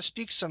 trying to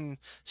speak some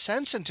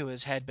sense into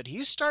his head, but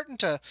he's starting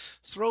to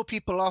throw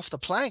people off the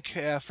plank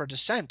for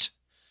dissent.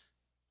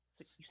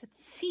 So you said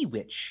sea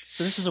witch.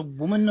 So this is a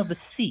woman of the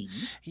sea?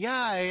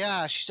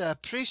 Yeah, she's a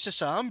priestess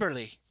of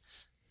Umberly.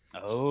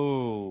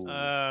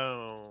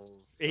 Oh.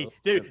 Hey,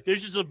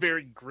 there's just a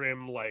very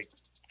grim, like,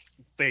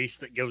 face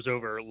that goes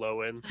over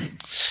Lowen.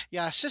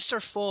 Yeah, Sister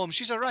Foam,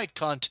 she's a right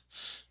cunt.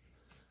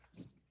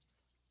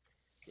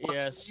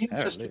 Yes.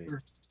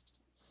 Sister.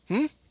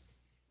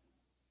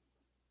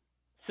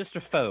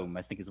 Sister Foam,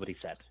 I think is what he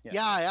said.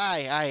 Yeah,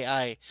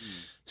 aye.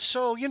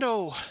 So, you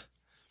know,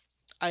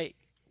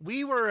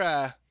 we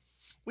were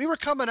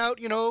coming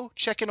out, you know,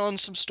 checking on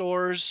some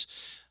stores,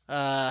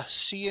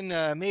 seeing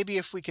maybe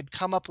if we could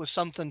come up with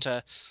something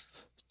to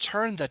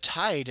turn the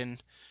tide,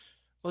 and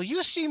well,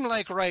 you seem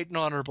like right and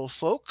honorable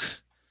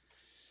folk.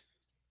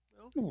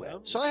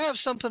 Well, So I have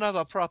something of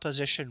a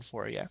proposition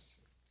for you.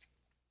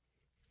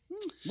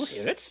 we'll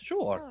hear it.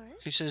 Sure. All right.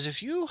 He says,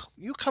 if you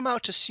come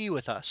out to sea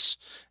with us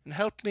and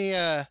help me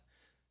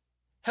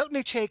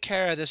take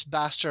care of this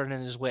bastard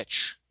and his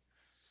witch,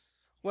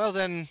 well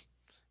then,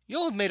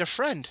 you'll have made a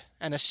friend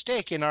and a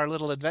stake in our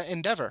little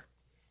endeavor.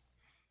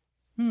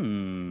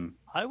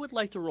 I would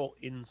like to roll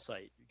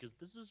insight, because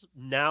this is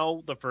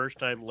now the first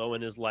time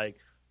Lowen is like,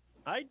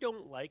 I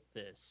don't like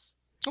this.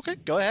 Okay,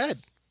 go ahead.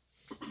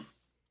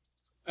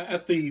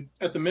 At the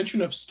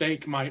mention of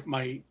steak,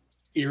 my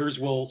ears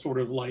will sort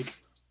of like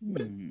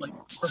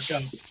perk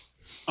up.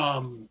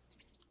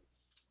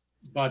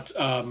 But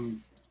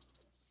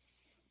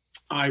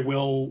I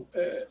will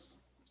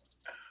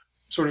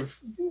sort of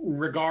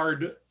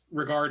regard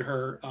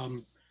her,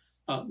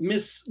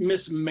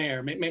 Miss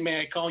Mare.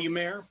 May I call you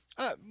Mare?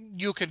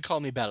 You can call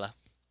me Bella.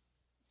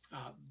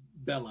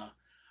 Bella.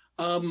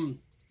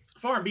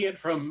 Far be it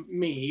from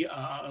me,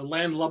 a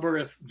landlubber,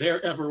 if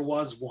there ever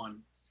was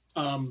one,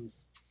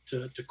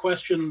 to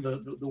question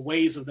the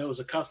ways of those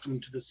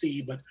accustomed to the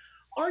sea. But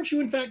aren't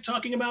you, in fact,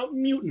 talking about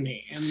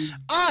mutiny? And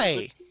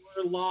Aye.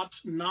 your lot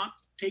not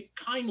take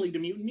kindly to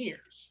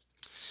mutineers.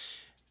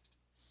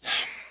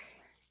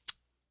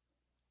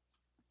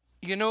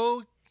 You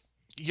know,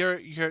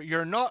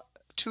 you're not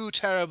too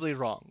terribly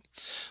wrong,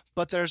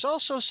 but there's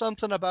also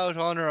something about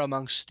honor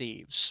amongst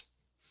thieves.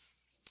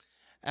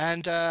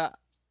 And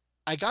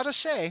I gotta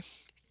say,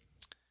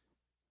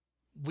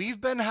 we've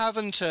been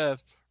having to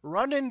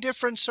run in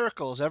different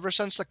circles ever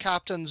since the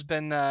captain's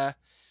been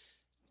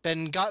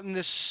gotten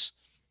this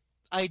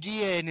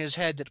idea in his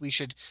head that we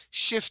should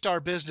shift our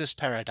business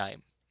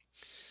paradigm.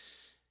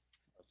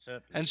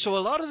 And so a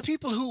lot of the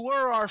people who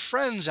were our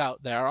friends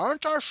out there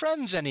aren't our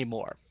friends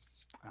anymore.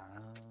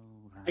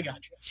 I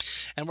got you.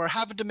 And we're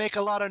having to make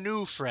a lot of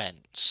new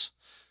friends.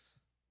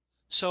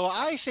 So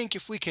I think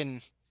if we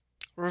can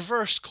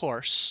reverse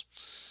course,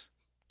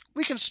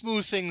 we can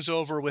smooth things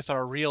over with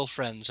our real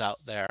friends out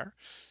there.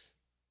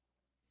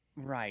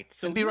 Right.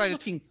 So And be right-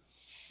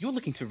 you're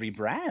looking to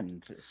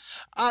rebrand.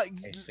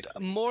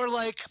 Basically. More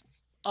like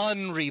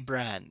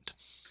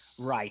unrebrand.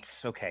 Right.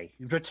 Okay.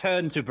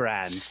 Return to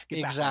brand.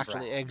 Get back on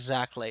brand.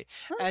 Exactly.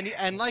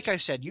 And like I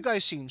said, you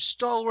guys seem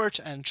stalwart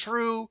and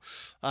true,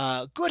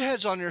 good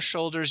heads on your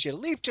shoulders. You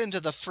leaped into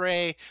the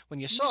fray when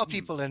you saw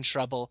people in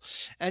trouble.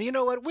 And you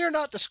know what? We're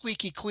not the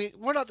squeaky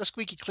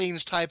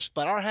cleans types,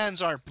 but our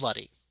hands aren't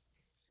bloody.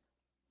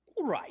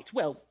 Right.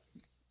 Well,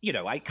 you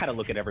know, I kind of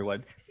look at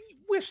everyone.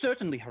 We're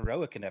certainly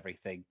heroic and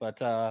everything,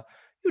 but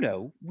you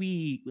know,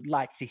 we would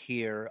like to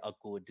hear a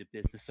good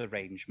business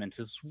arrangement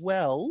as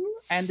well.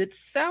 And it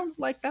sounds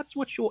like that's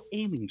what you're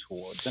aiming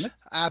towards, isn't it?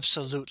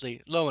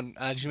 Absolutely. Lowen,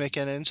 did you make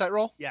an insight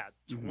roll? Yeah,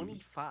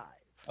 25.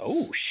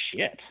 Oh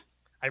shit!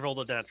 I rolled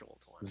a natural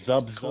 20.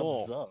 Zub,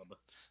 Cool. zub.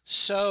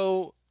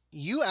 So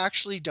you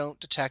actually don't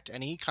detect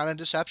any kind of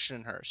deception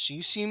in her.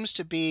 She seems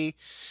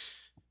to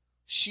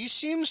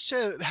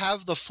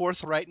have the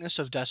forthrightness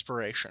of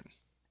desperation.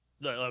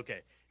 Okay.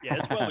 Yeah,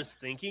 that's what I was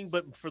thinking.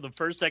 But for the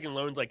first second,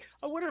 Lowen's like,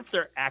 I wonder if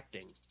they're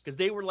acting. Because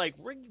they were like,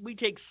 we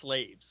take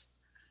slaves.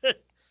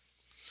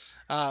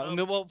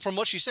 Well, from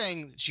what she's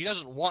saying, she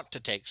doesn't want to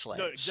take slaves.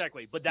 No,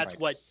 exactly. But that's Right.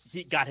 what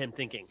he got him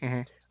thinking.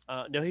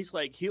 Mhm. No, he's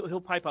like,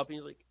 he'll pipe up and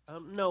he's like,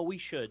 no, we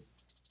should.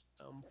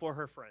 For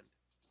her friend.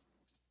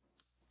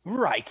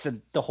 Right,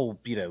 and the whole,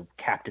 you know,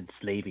 captain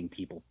slaving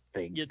people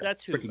thing. Yeah, that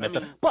too. Pretty messed I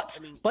up. mean- But,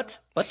 I mean-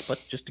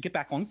 but, just to get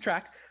back on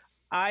track,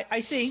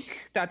 I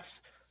think that's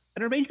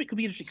an arrangement could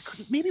be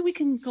interesting. Maybe we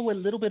can go a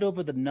little bit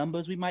over the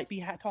numbers we might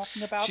be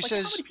talking about. She Like,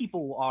 says- how many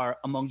people are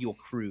among your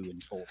crew in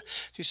total?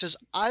 She says,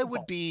 I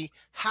would be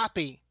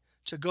happy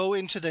to go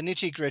into the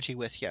nitty-gritty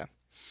with you,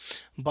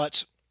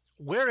 but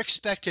we're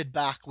expected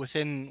back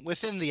within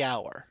the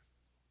hour.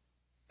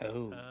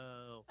 Oh,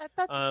 I'm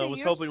about to I say was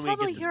you're hoping we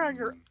probably could- here on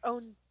your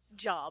own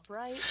job,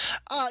 right?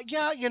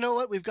 Yeah, you know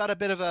what? We've got a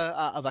bit of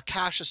a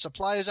cache of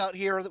supplies out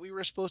here that we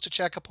were supposed to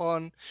check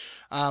upon,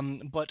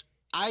 but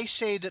I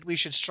say that we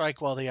should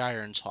strike while the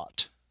iron's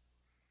hot.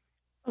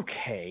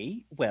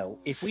 okay. Well,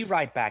 if we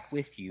ride back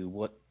with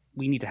you,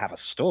 we need to have a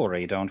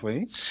story, don't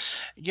we?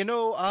 You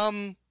know,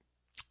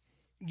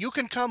 you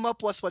can come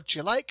up with what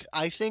you like.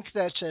 I think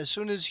that as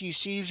soon as he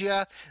sees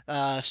you,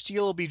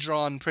 steel will be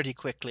drawn pretty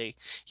quickly.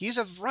 He's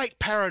a right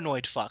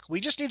paranoid fuck. We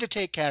just need to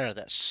take care of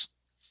this.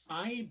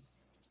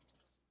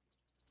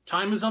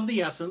 Time is of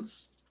the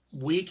essence.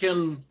 We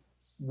can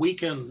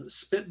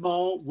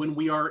spitball when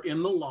we are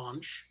in the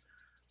launch.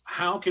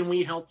 How can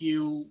we help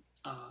you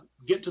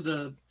get to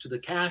the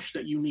cache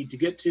that you need to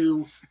get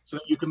to so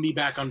that you can be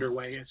back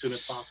underway as soon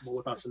as possible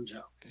with us in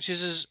tow? She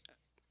says,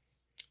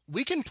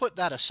 we can put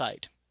that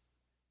aside.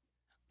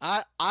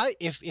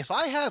 If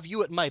I have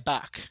you at my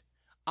back,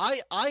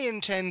 I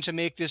intend to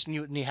make this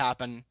mutiny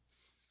happen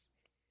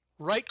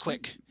right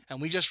quick,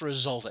 and we just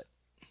resolve it.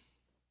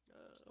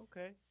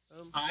 Okay.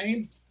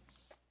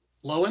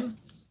 Lowen,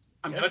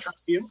 I'm gonna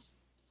trust you.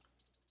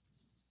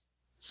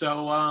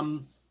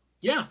 So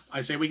yeah,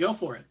 I say we go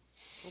for it.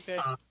 Okay.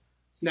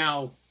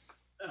 Now,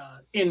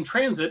 in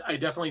transit, I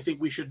definitely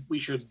think we should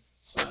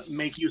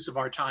make use of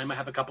our time. I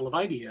have a couple of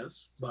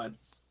ideas, but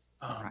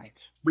Right.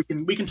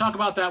 we can talk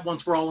about that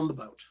once we're all on the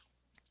boat.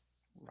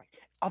 Right.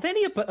 Are there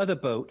any other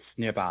boats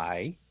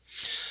nearby?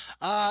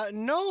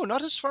 No,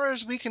 not as far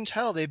as we can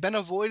tell. They've been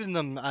avoiding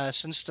them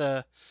since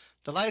the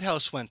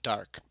lighthouse went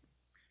dark.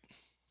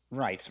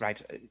 Right.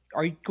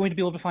 Are you going to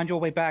be able to find your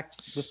way back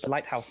with the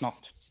lighthouse not,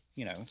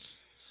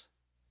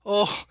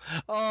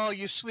 Oh,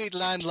 you sweet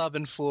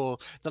land-loving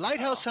fool. The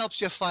lighthouse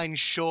helps you find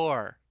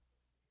shore.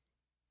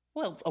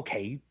 Well,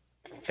 okay,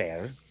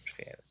 fair.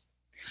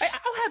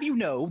 I'll have you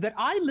know that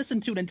I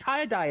listened to an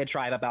entire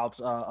diatribe about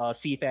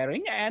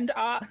seafaring, and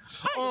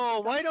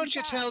Oh, why don't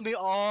you tell me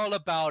all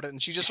about it?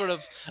 And she just sort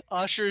of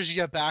ushers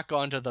you back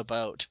onto the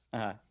boat.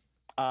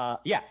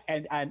 yeah,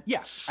 and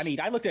yeah. I mean,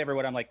 I looked at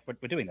everyone. I'm like,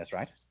 we're doing this,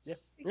 right? Yeah.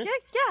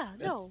 Yeah,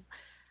 no.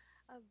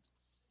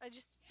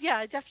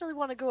 I definitely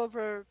want to go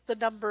over the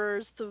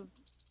numbers,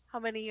 how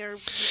many are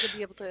we gonna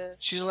be able to?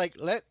 She's like,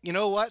 you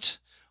know what?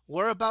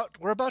 We're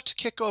about to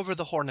kick over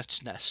the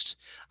hornet's nest.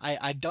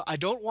 I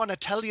don't want to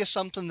tell you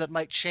something that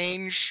might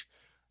change.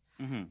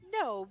 Mm-hmm.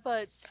 No,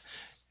 but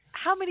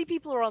how many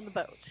people are on the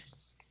boat?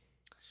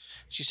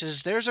 She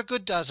says, there's a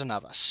good dozen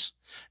of us.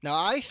 Now,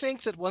 I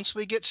think that once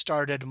we get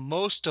started,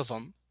 most of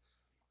them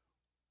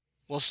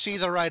will see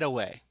the right of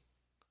way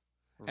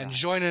and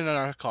join in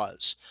our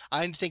cause.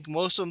 I think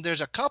most of them,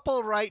 there's a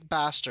couple right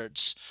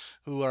bastards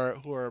who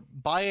are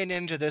buying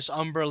into this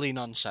Umberly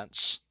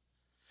nonsense.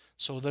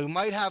 So they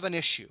might have an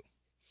issue.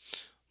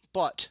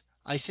 But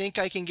I think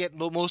I can get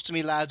most of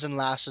me lads and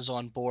lasses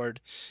on board.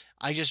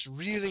 I just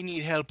really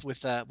need help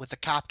with the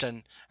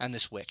captain and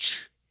this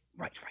witch.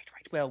 Right.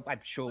 Well,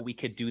 I'm sure we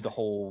could do the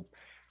whole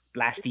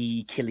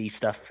blasty, killy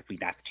stuff if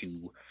we'd have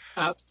to.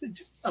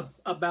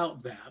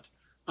 About that,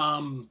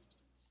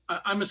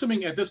 I'm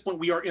assuming at this point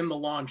we are in the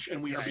launch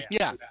and we are.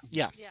 Yeah.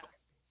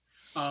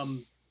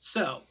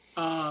 So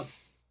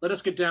let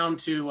us get down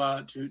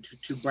to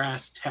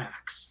brass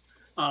tacks.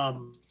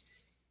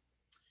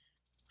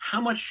 How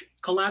much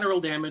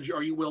collateral damage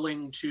are you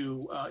willing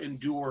to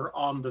endure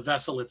on the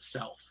vessel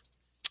itself?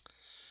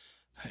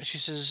 She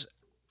says,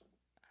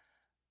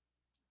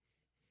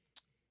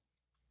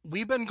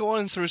 we've been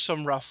going through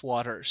some rough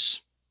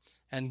waters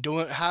and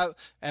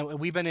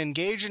we've been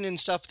engaging in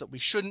stuff that we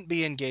shouldn't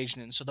be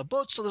engaging in. So the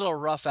boat's a little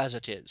rough as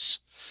it is.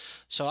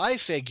 So I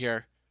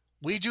figure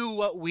we do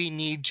what we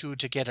need to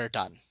get her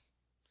done.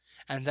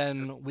 And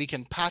then we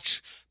can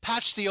patch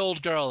the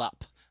old girl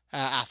up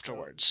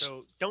afterwards.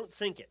 So don't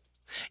sink it.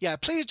 Yeah,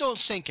 please don't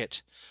sink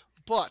it.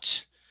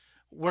 But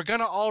we're going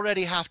to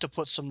already have to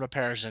put some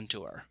repairs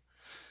into her.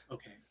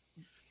 Okay.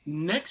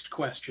 Next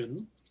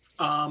question.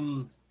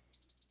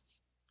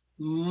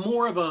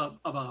 More of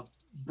a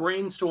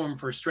brainstorm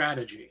for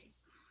strategy.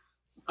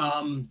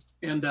 And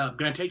I'm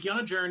going to take you on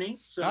a journey.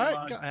 So,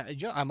 all right,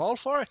 yeah, I'm all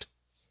for it.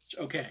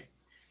 Okay.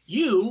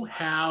 You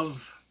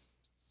have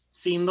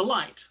seen the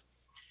light.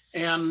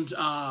 And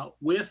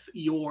with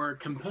your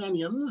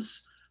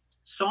companions,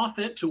 saw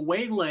fit to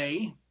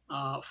waylay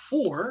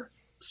 4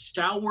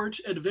 stalwart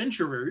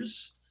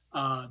adventurers,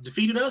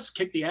 defeated us,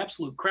 kicked the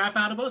absolute crap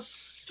out of us,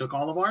 took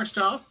all of our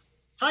stuff,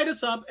 tied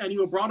us up, and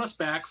you have brought us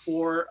back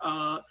for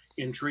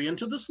entry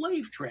into the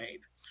slave trade.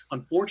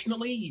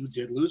 Unfortunately, you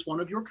did lose one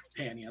of your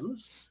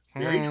companions.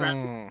 Very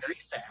tragic, very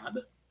sad.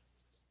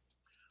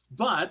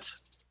 But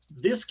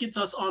this gets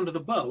us onto the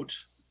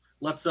boat,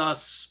 lets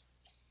us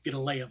get a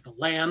lay of the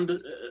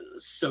land,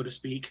 so to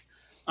speak.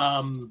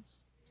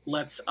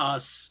 lets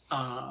us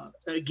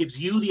gives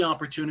you the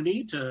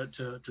opportunity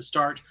to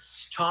start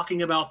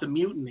talking about the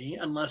mutiny,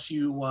 unless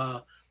you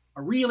are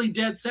really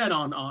dead set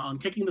on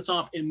kicking this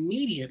off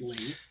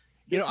immediately.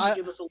 This will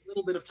give us a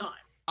little bit of time.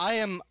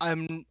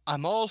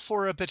 I'm all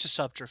for a bit of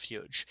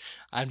subterfuge.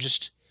 I'm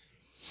just,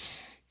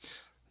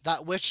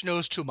 that witch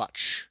knows too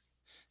much.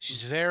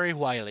 She's very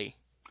wily.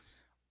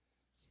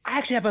 I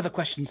actually have other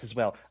questions as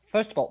well.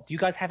 First of all, do you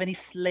guys have any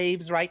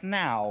slaves right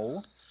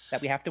now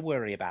that we have to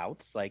worry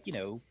about? Like,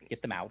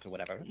 get them out or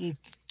whatever.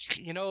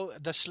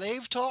 The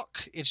slave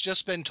talk, it's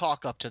just been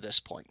talk up to this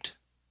point.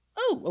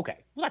 Oh,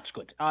 okay. Well, that's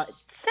good.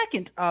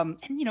 Second, and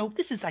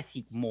this is, I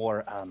think,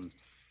 more,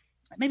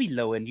 maybe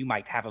Lowen, you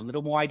might have a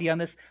little more idea on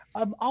this.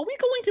 Are we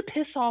going to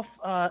piss off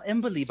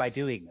Emberly by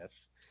doing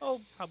this?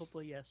 Oh,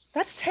 probably yes.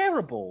 That's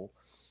terrible.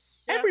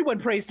 Yeah. Everyone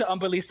prays to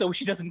Emberly so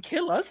she doesn't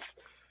kill us.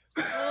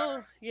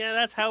 Oh, yeah,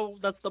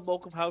 that's the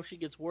bulk of how she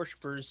gets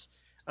worshippers.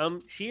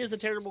 She is a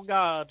terrible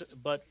god,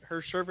 but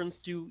her servants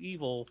do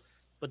evil,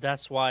 but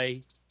that's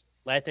why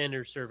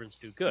Lathander's servants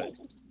do good.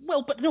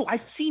 Well, but no,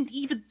 I've seen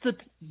even the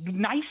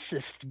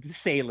nicest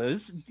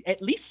sailors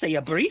at least say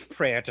a brief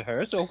prayer to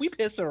her, so if we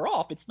piss her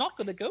off, it's not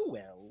going to go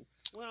well.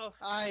 Well,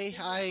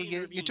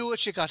 you do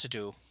what you got to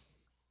do.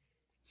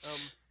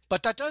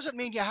 But that doesn't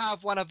mean you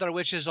have one of their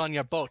witches on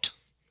your boat.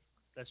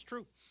 That's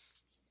true.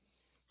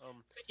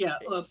 Yeah,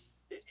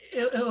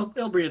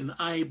 Elbrian,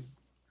 I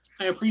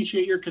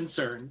appreciate your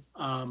concern,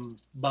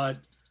 but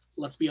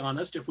let's be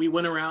honest, if we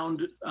went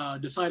around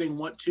deciding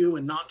what to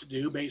and not to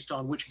do based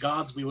on which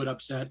gods we would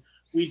upset,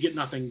 we'd get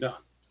nothing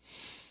done.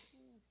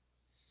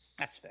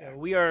 That's fair. Yeah,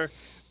 we are,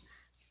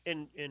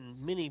 and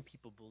many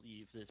people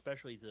believe,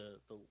 especially the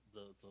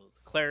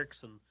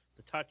clerics and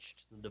the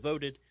touched and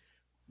devoted,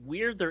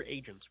 we're their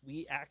agents.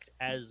 We act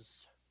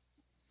as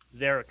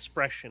their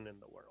expression in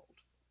the world.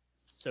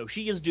 So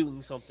she is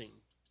doing something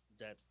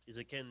that is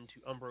akin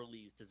to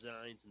Umberly's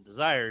designs and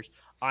desires.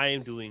 I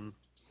am doing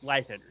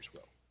Lathander's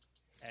will.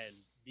 And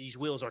these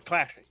wills are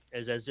clashing,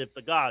 as if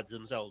the gods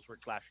themselves were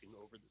clashing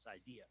over this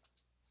idea.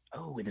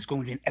 Oh, and there's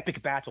going to be an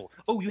epic battle.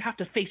 Oh, you have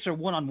to face her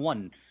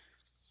one-on-one.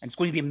 And it's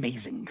going to be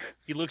amazing.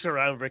 He looks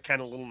around, very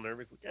kind of a little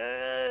nervous. Like,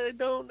 I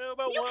don't know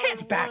about You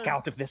can't back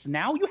out of this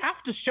now. You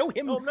have to show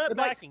him. No, I'm not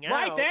backing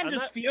out.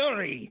 Lathander's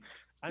fury.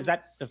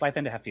 Does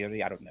Lathander have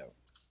fury? I don't know.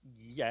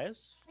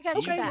 Yes. I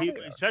got your back.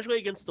 Especially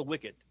against the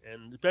wicked,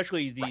 and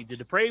especially the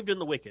depraved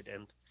and the wicked.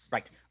 And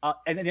right.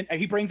 And then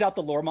he brings out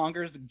the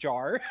loremonger's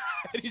jar.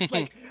 And he's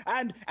like,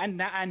 and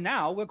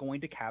now we're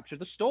going to capture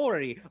the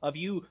story of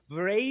you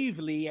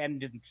bravely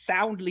and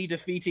soundly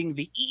defeating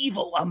the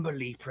evil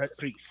Umberly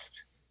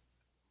priest.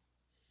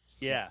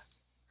 Yeah.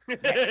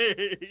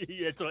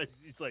 It's like,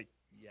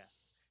 yeah.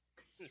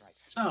 Right.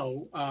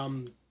 So,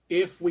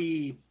 if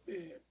we,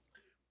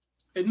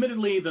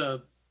 admittedly,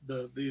 the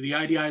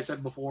idea I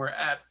said before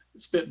at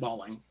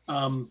spitballing,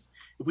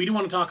 if we do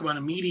want to talk about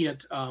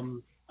immediate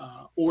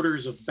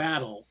orders of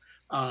battle,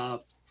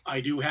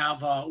 I do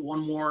have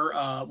one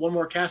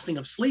more casting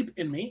of sleep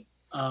in me.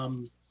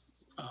 That's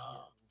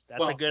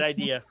a good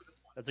idea.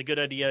 That's a good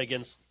idea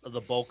against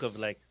the bulk of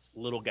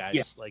little guys.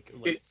 Yeah. Like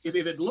if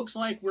it looks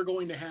like we're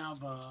going to have,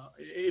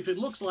 if it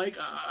looks like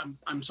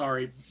I'm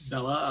sorry,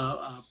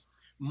 Bella,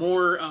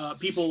 more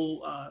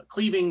people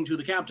cleaving to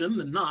the captain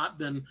than not,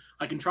 then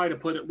I can try to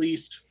put at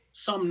least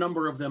some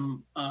number of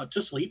them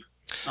to sleep.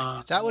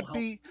 That would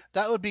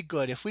be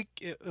good. If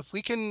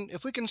we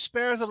can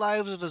spare the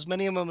lives of as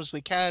many of them as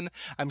we can,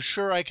 I'm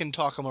sure I can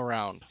talk them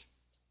around.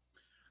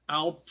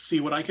 I'll see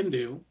what I can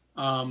do.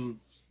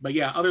 But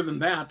yeah, other than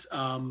that,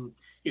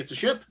 it's a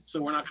ship,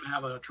 so we're not going to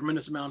have a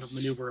tremendous amount of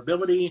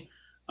maneuverability.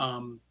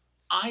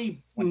 I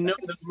know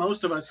that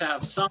most of us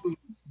have some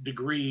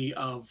degree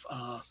of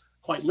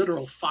quite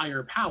literal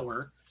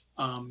firepower,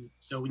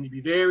 so we need to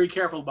be very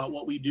careful about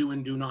what we do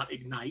and do not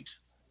ignite.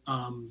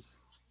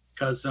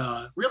 Because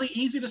really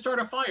easy to start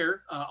a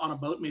fire on a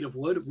boat made of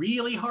wood,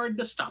 really hard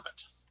to stop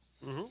it.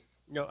 Mm-hmm.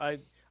 No, I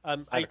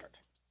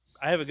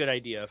have a good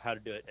idea of how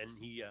to do it, and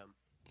he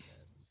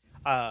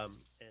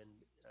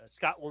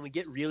Scott, when we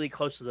get really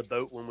close to the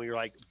boat, when we're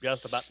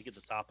just about to get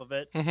to the top of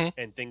it,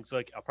 and things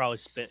I'll probably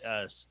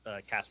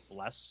cast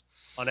bless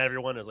on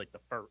everyone as the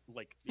first,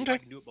 if I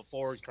can do it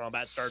before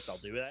combat starts, I'll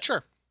do that.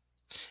 Sure.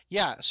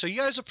 Yeah, so you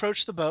guys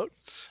approach the boat.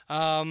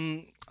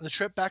 The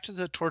trip back to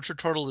the Tortured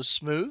Turtle is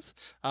smooth.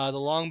 The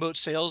longboat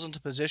sails into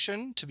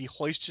position to be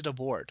hoisted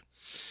aboard.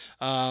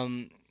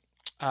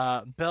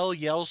 Belle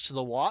yells to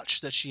the watch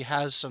that she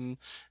has some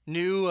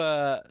new.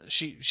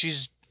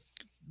 She's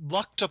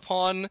lucked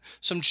upon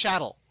some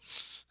chattel,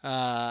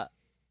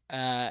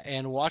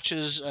 and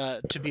watches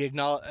to be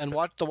acknowledged. And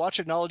the watch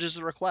acknowledges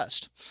the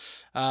request.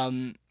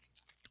 As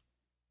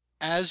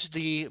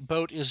the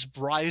boat is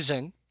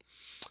rising,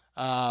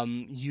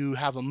 you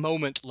have a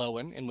moment,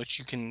 Lowen, in which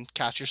you can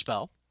cast your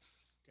spell.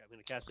 Okay, I'm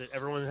going to cast it.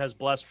 Everyone has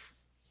bless.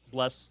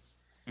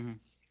 Mm-hmm.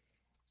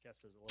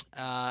 Cast it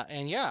as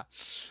And yeah,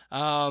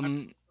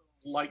 I'd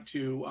like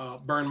to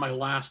burn my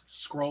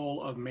last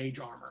scroll of mage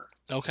armor.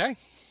 okay.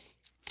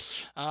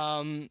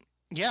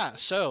 Yeah,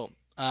 so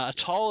A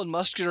tall and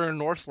muscular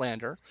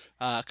Northlander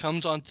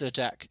comes onto the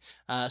deck.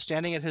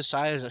 Standing at his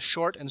side is a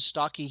short and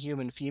stocky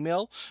human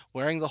female,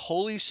 wearing the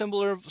holy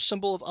symbol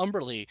of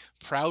Umberly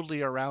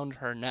proudly around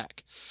her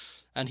neck.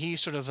 And he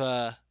sort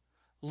of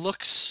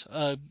looks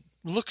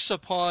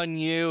upon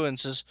you and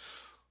says,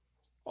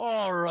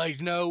 "All right,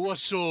 now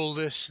what's all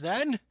this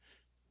then?"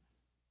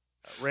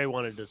 Ray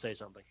wanted to say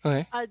something.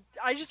 Okay.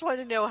 I just want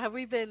to know,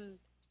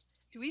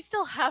 do we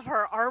still have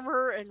our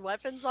armor and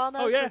weapons on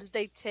us, Oh, yeah. or did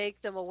they take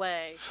them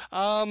away?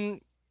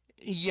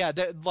 Yeah,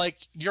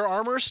 like your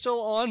armor's still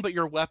on, but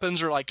your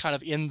weapons are like kind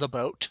of in the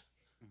boat.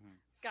 Mhm.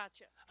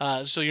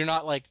 Gotcha. So you're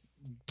not like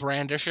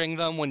brandishing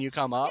them when you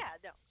come up,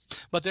 Yeah, no.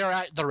 but they're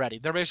at the ready.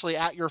 They're basically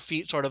at your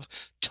feet, sort of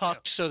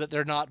tucked so that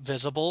they're not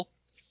visible.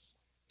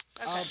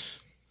 Okay.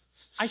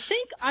 I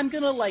think I'm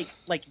gonna like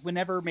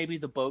whenever maybe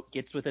the boat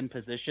gets within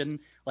position,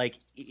 like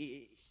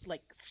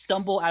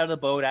stumble out of the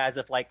boat as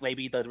if like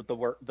maybe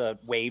the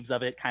waves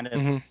of it kind of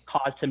Mhm.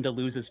 caused him to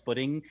lose his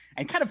footing,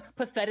 and kind of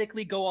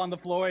pathetically go on the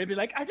floor and be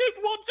like, "I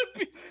didn't want to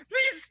be.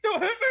 Please don't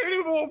hurt me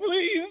anymore,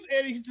 please."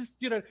 And he's just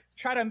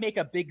try to make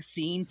a big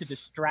scene to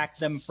distract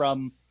them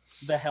from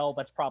the hell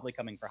that's probably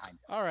coming behind him.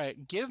 All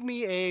right, give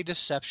me a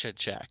deception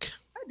check.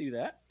 I'd do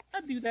that.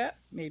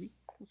 Maybe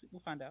we'll see.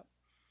 We'll find out.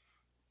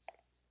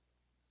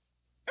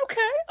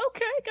 Okay.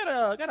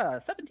 Got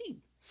a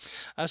 17.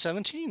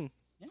 17.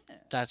 Yeah.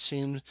 That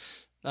seems.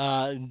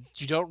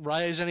 You don't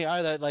raise any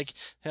either. Like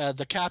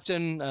the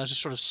captain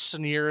just sort of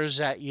sneers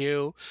at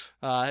you,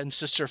 and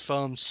Sister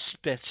Foam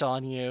spits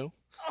on you.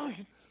 Oh,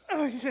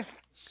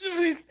 yes.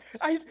 Please,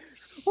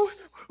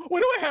 what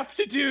do I have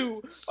to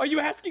do? Are you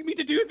asking me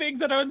to do things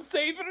that are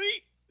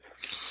unsavory?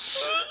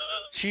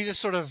 She just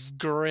sort of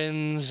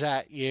grins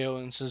at you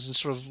and says, and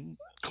sort of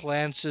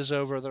glances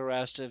over the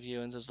rest of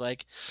you and says,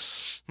 like,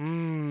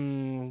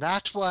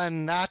 that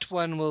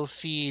one will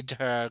feed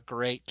her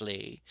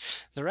greatly.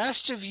 The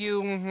rest of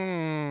you,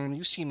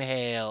 you seem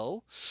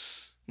hale.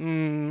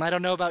 I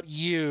don't know about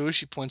you.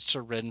 She points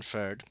to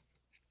Renford.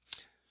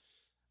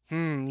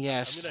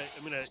 Yes.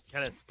 I'm gonna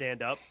kind of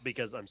stand up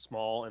because I'm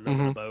small and I'm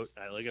in a boat.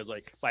 It's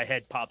like my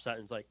head pops out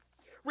and it's like,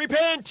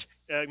 repent!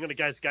 I'm gonna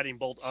guiding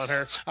bolt on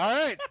her. All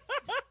right.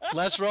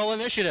 Let's roll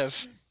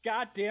initiative.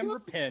 Goddamn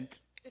repent.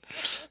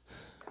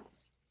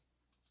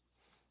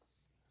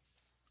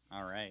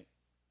 All right.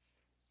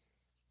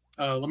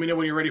 Let me know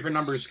when you're ready for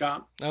numbers,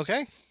 Scott.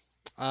 Okay.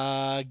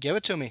 Give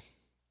it to me.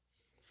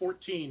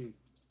 14.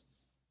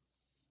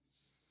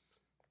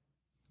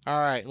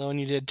 All right. Lone,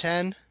 you did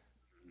 10.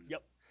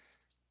 Yep.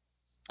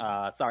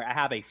 Sorry, I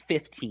have a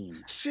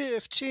 15.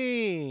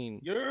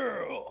 15.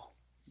 Yeah.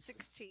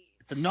 16.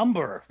 It's a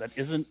number that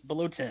isn't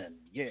below 10.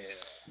 Yeah.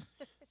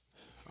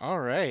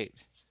 All right.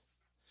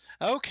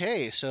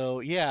 Okay, so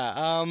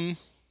yeah,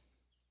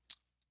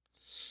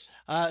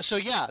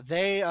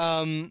 they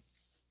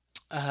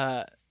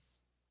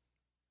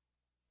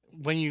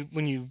when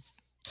you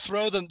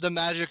throw the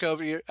magic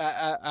over you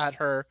at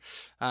her,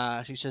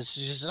 she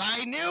says,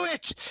 "I knew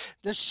it.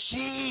 The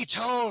sea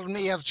told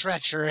me of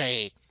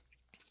treachery."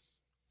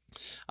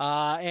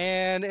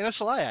 And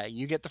Inasalaya,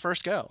 you get the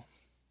first go.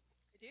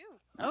 I do.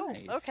 Oh,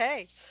 Nice.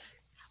 okay.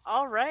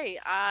 All right.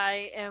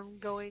 I am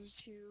going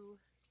to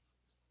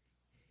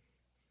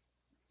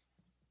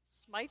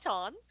smite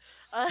on.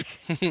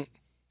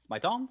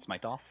 Smite on,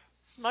 smite off.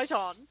 Smite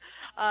on.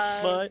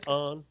 Smite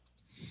on,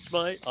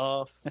 smite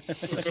off.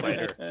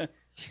 Smiter. We're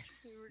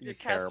You're gonna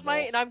cast terrible.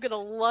 smite, and I'm gonna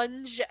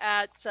lunge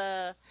at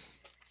the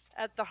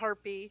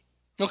harpy.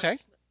 Okay.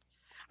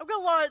 I'm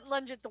gonna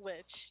lunge at the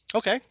witch,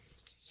 Okay.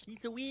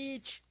 She's a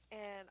witch.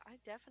 and I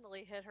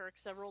definitely hit her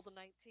because I rolled a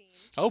 19.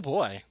 Oh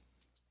boy.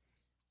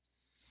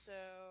 So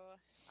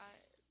I'm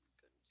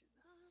gonna do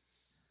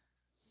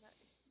that. That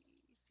is the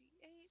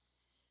D8.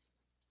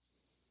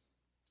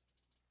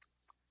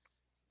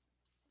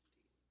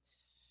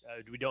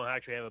 We don't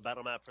actually have a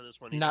battle map for this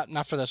one.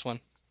 Not for this one.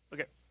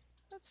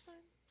 That's fine.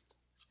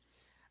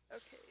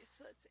 Okay,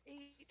 so that's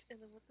 8,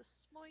 and then with the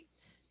smite.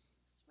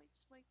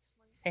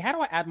 Hey, how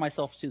do I add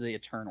myself to the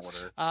turn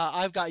order?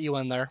 I've got you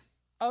in there.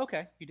 Oh,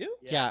 okay, you do?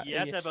 Yeah, You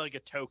have to have like a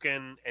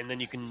token, and then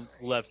you can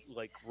right.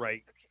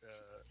 Okay.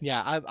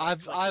 Yeah,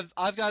 I've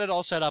got it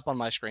all set up on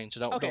my screen, so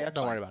don't Okay, don't, that's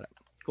don't worry fine. about it.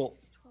 Cool.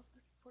 12,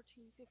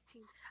 14,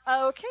 15.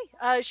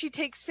 Okay, she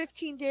takes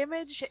 15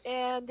 damage,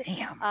 and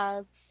Damn.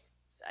 I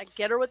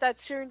get her with that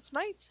Searing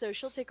Smite, so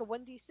she'll take a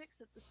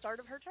 1d6 at the start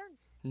of her turn.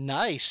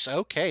 Nice.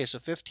 Okay, so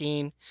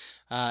 15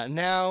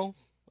 now.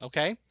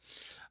 Okay.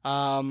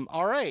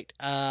 All right.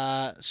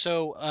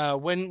 So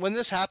when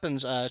this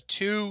happens,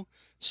 two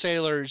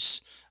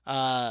sailors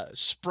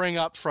spring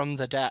up from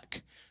the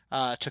deck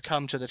to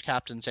come to the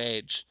captain's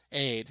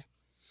aid.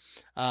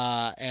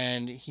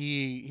 And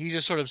he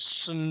just sort of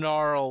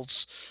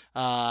snarls,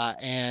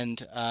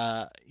 and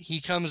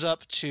he comes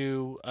up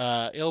to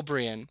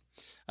Ilbrian,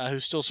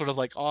 who's still sort of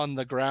like on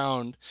the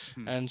ground,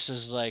 and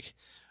says like,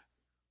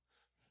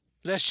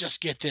 "Let's just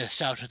get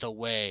this out of the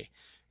way,"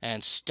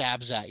 and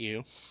stabs at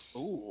you.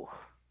 Ooh.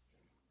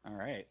 All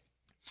right.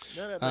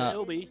 No, Uh,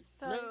 Ilby.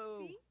 5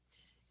 No. feet.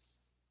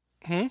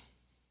 Hmm?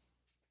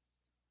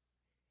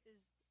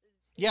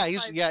 Yeah,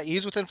 Five-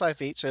 he's within 5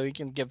 feet, so you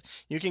can give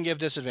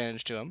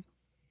disadvantage to him.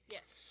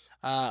 Yes.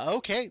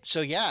 Okay,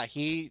 so yeah,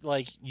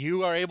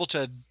 you are able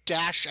to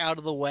dash out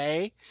of the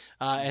way,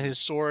 and his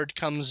sword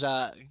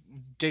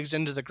digs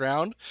into the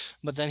ground,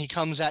 but then he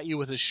comes at you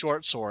with his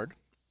short sword.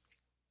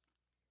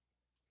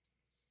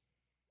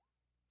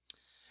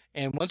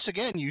 And once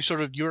again,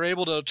 you're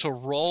able to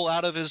roll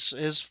out of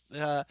his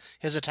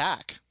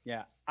attack.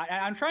 Yeah,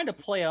 I'm trying to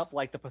play up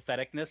like the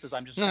patheticness as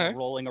I'm just kind Okay. of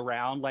rolling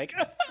around like,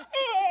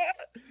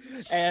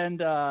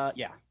 and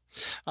yeah.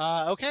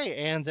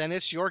 Okay, and then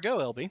it's your go,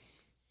 LB.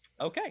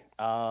 Okay.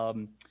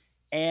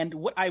 And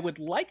what I would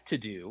like to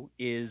do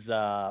is,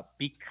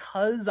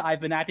 because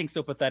I've been acting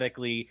so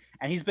pathetically,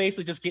 and he's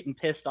basically just getting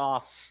pissed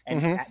off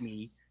and Mhm. at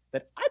me,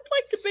 that I'd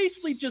like to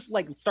basically just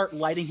like start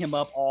lighting him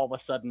up all of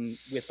a sudden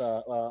with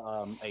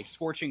a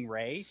scorching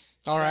ray.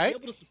 All Would I right.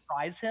 be able to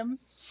surprise him?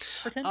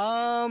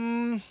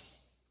 Potentially?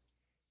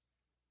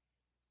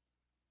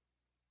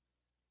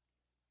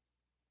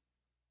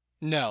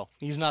 No,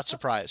 he's not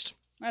surprised.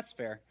 That's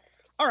fair.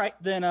 All right,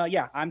 then.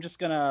 Yeah, I'm just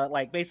gonna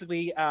like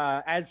basically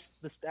as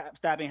the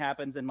stabbing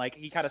happens and like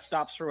he kind of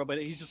stops for a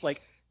bit. He's just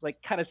like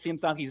kind of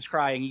seems like he's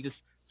crying. He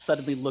just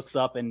suddenly looks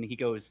up and he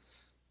goes,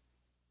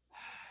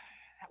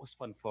 "That was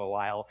fun for a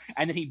while."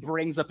 And then he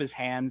brings up his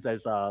hands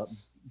as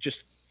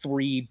just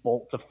 3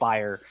 bolts of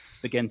fire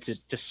begin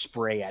to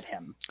spray at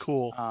him.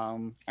 Cool.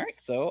 All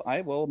right, so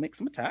I will make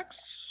some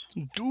attacks.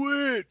 Do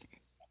it.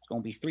 It's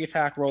going to be 3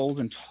 attack rolls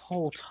in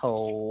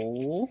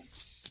total.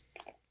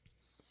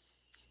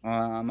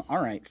 All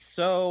right,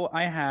 so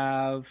I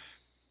have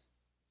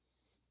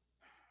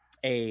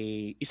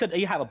you said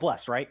you have a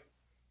bless, right?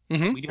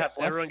 Mhm. We do have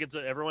bless?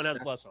 Everyone has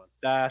bless on.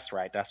 That's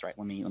right. Let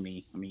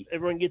me.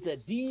 Everyone gets a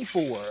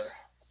D4.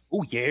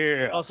 Oh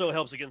yeah. Also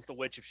helps against the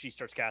witch if she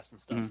starts casting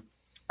stuff. Mhm.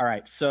 All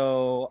right,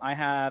 so I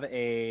have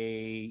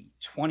a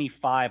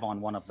 25 on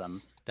one of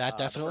them. That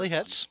the definitely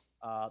first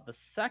hits. The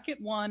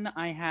second one,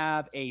 I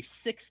have a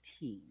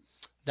 16.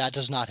 That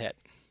does not hit.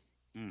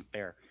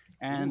 Fair.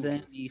 And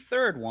then the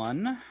third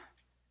one,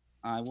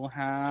 I will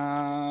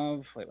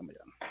have. Wait, let me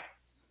do.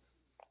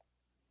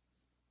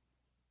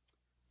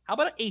 How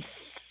about a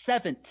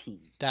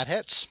 17? That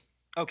hits.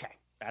 Okay,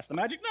 that's the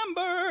magic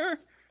number.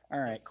 All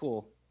right,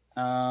 cool.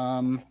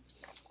 All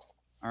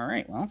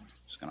right, well,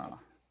 just gonna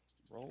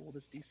roll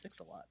this d6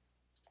 a lot.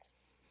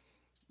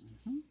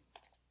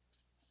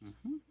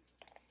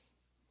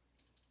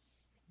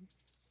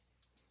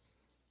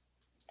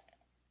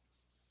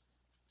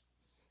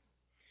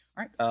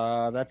 All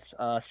right, that's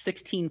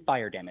 16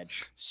 fire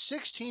damage.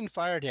 16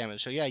 fire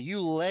damage. So yeah, you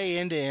lay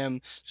into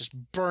him, just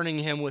burning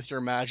him with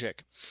your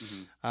magic.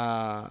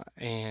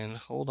 And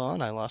hold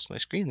on, I lost my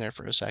screen there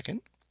for a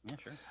second. Yeah,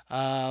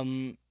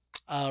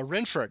 sure.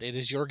 Renford, it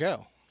is your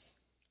go.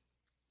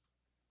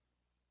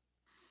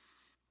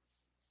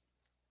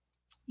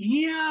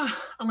 Yeah,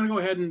 I'm going to go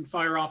ahead and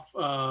fire off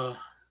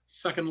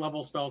second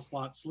level spell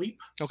slot Sleep,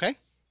 Okay.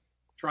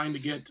 trying to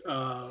get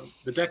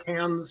the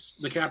deckhands,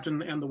 the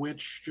captain, and the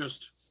witch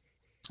just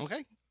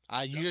Okay.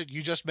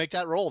 You just make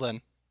that roll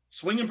then.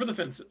 swinging for the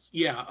fences.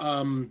 Yeah.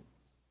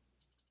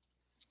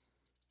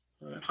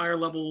 At higher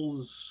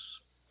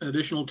levels, an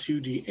additional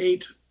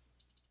 2d8.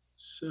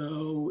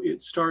 So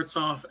it starts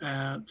off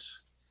at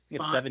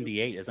It's 5.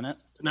 78, isn't it?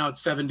 Now it's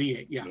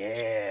 78. Yeah.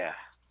 Yeah.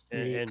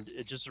 And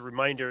it's just a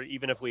reminder,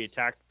 even if we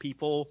attack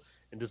people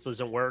and this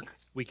doesn't work,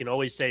 we can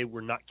always say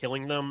we're not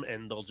killing them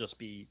and they'll just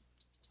be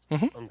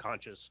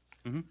unconscious,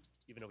 even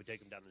if we take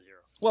them down to 0.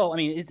 Well, I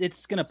mean,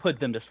 it's going to put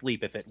them to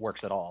sleep if it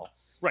works at all.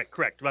 Right,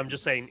 correct. But I'm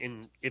just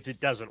saying if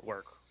it doesn't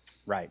work.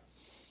 Right.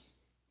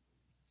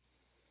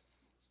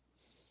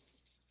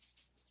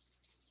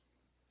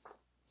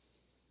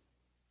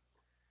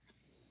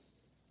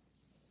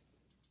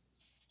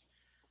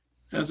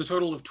 Has a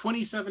total of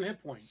 27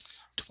 hit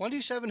points.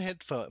 27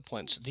 hit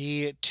points.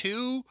 The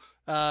 2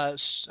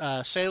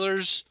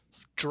 sailors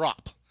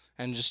drop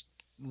and just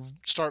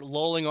start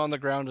lolling on the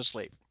ground to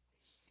sleep.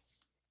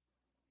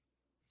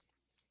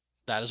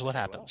 That is what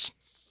happens.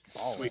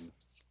 Sweet.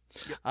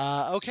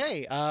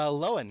 Okay,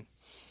 Lowen.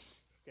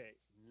 Okay,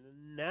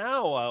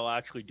 now I'll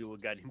actually do a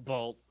guiding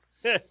bolt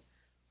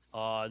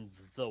on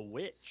the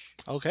witch.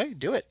 Okay,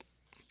 do it.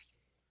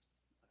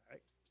 All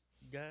right,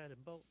 guiding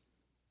bolt.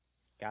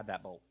 Got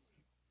that bolt.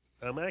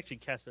 I'm gonna actually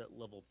cast it at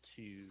level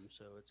 2,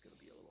 so it's gonna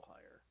be a little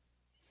higher.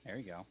 There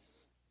you go.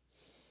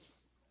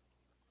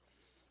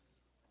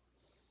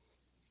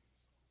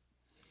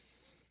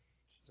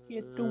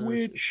 Get the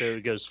witch. So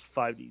it goes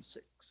 5d6.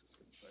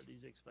 It's gonna be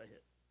 5d6 if I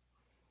hit.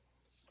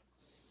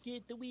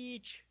 Get the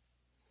witch.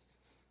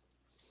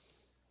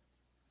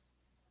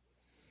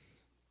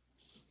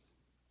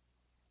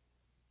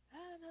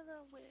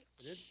 Another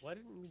witch. Why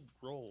didn't we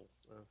roll?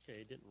 Okay,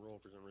 it didn't roll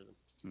for some reason.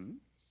 Hmm?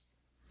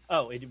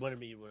 Oh, it wanted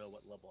me to know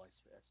what level I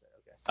said.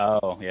 Okay.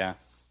 Oh, yeah.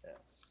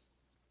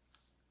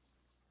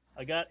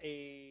 I got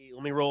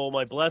let me roll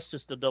my bless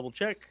just to double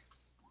check.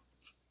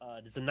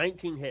 It's a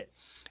 19 hit.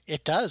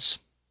 It does.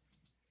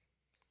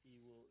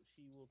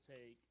 She will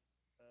take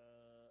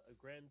a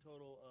grand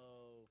total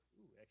of.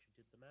 Ooh, actually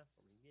did the math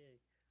for me. Yay.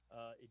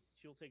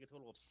 She'll take a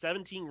total of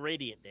 17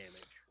 radiant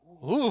damage.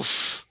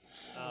 Oof.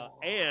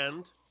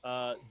 And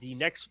the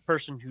next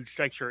person who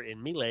strikes her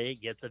in melee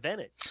gets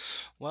advantage.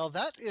 Well,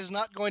 that is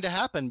not going to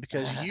happen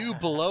because you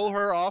blow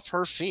her off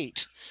her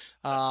feet,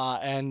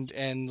 and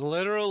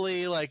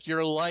literally, like,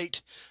 your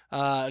light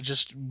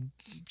just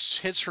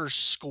hits her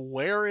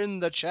square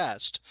in the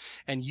chest,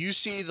 and you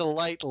see the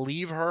light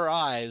leave her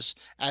eyes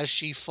as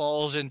she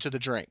falls into the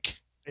drink.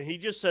 And he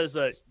just says,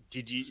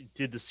 did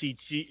the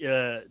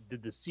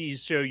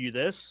seas show you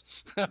this?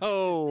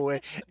 Oh,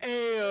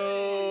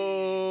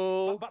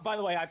 ayo. By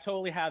the way, I've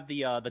totally had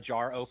the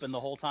jar open the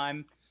whole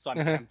time, so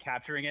I'm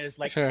capturing it. It's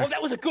like, Sure. oh,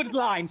 that was a good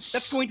line.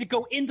 That's going to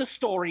go in the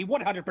story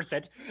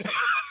 100%.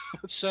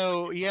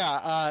 So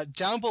yeah,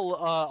 down below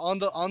on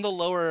the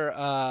lower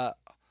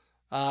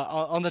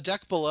on the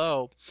deck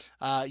below,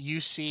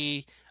 you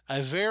see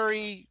a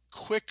very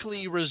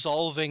quickly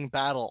resolving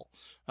battle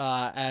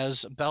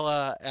as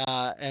Bella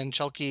and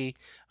Chelky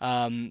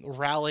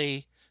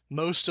rally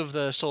most of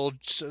the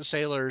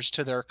sailors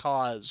to their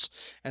cause,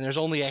 and there's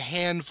only a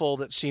handful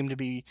that seem to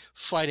be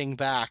fighting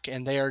back,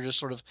 and they are just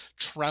sort of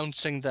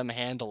trouncing them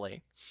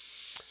handily.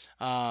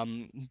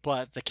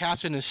 But the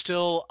captain is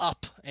still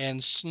up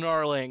and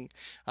snarling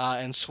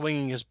and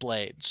swinging his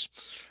blades.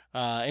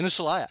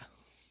 Inasalaya.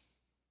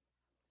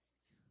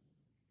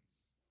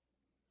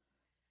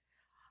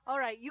 All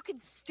right, you can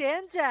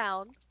stand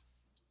down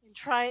and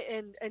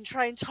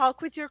try and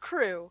talk with your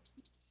crew,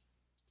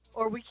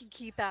 or we can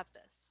keep at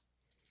this.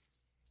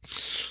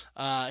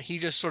 He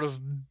just sort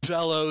of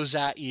bellows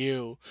at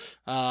you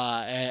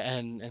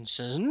and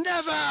says,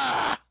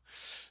 "Never!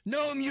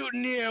 No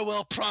mutineer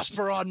will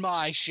prosper on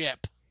my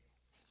ship."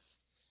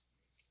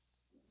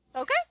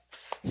 Okay.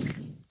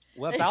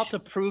 We're about to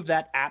prove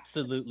that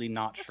absolutely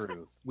not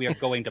true. We are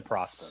going to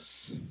prosper.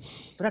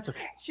 But that's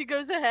okay. She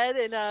goes ahead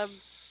and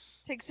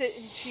takes it,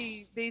 and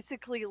she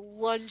basically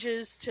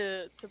lunges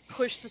to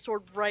push the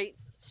sword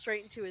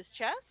straight into his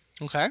chest.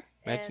 Okay,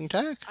 make an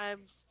attack. I'm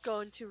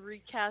going to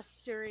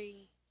recast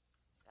Searing.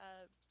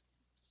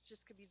 It's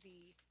just gonna be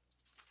the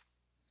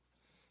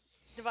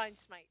Divine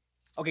Smite.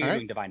 Okay, All you're right.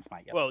 doing Divine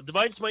Smite. Yep. Well,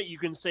 Divine Smite, you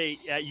can say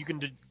I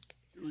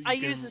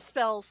use a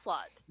spell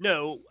slot.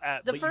 No,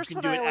 The but first you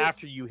can one do I it always-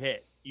 after you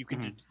hit. You can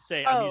Mhm. just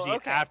say, I'm Oh, using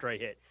okay. it after I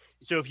hit.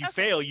 So if you Okay.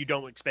 fail, you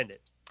don't expend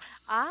it.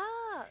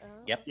 Ah.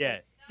 Yep.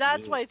 Yeah.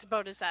 That's why it's a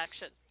bonus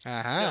action.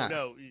 Uh-huh.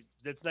 No,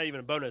 that's not even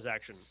a bonus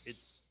action.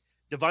 It's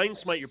Divine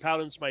Smite. Your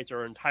Paladin Smites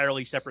are an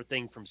entirely separate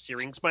thing from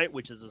Searing Smite,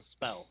 which is a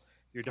spell.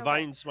 Your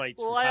Divine Smites.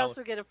 Well, from I Pal-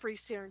 also get a free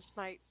Searing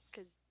Smite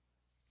because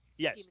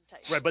yes, demon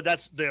type. right, but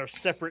they're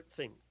separate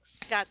things.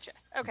 Gotcha.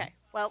 Okay.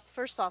 Well,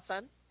 first off,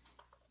 then,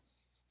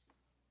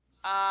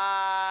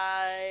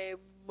 I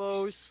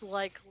most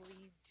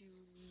likely do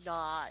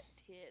not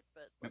hit,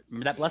 but let's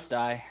Remember that see. blessed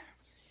die.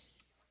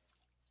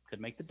 Could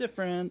make the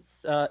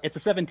difference. It's a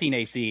 17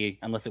 AC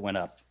unless it went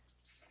up.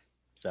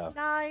 So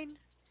 9.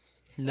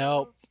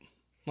 Nope.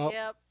 Well,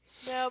 Yep.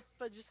 Nope.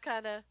 But just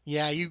kind of.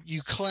 yeah,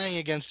 you clang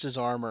against his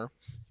armor.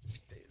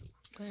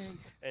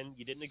 And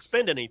you didn't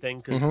expend anything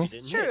because Mhm. you didn't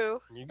It's hit.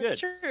 true. You're good. It's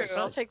true. You're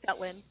I'll fine. take that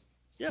win.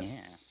 Yeah.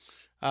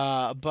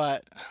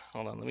 But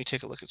hold on, let me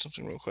take a look at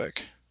something real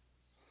quick.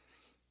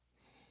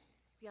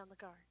 Be on the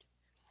guard.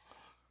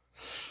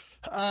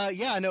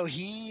 Yeah, no,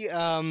 he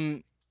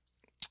kind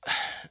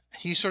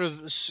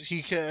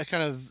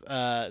of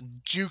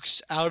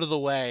jukes out of the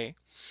way,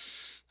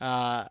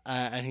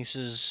 and he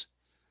says,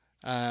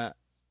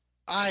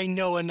 "I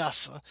know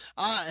enough."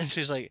 And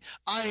she's like,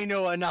 "I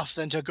know enough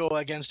than to go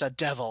against a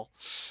devil."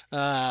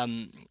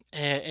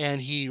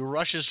 And he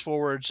rushes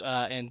forwards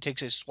and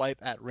takes a swipe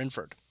at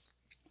Rinford.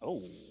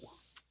 Oh,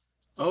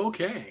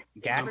 Okay.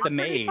 Gag So the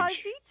 35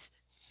 mage. feet?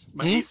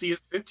 my Hmm? AC is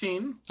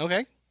 15.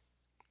 Okay,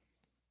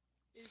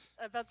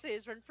 I'm about to say,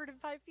 is Renford in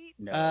 5 feet?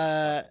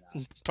 No.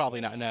 probably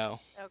not. No.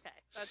 Okay,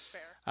 that's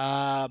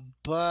fair.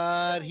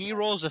 But he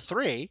rolls a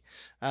 3,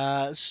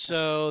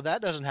 so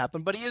that doesn't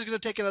happen. But he is going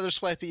to take another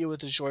swipe at you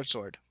with his short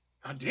sword,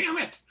 God damn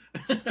it!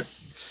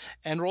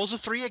 and rolls a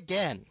 3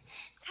 again.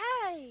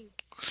 Hey!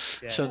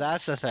 Yeah. So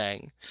that's the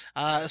thing.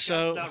 It's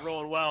So not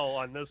rolling well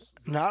on this.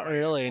 not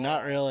really.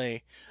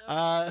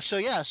 So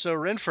yeah. So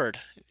Rinford.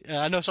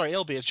 No, sorry,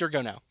 Ilby. It's your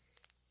go now.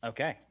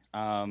 Okay.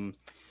 I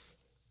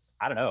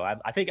don't know.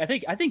 I think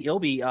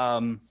Ilby. How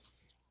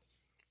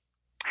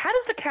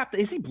does the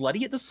captain? Is he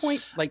bloody at this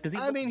point? Like, does he?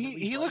 I look mean, really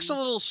he looks a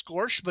bloody? little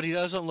scorched, but he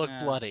doesn't look Yeah.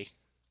 bloody.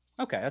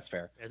 Okay, that's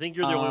fair. I think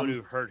you're the only one Um,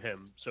 who've hurt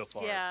him so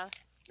far. Yeah.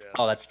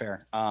 Oh, that's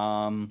fair.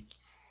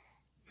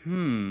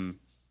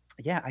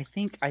 Yeah, I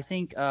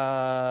think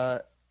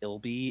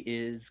Ilby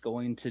is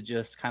going to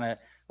just kind of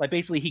like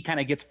basically he kind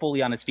of gets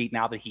fully on his feet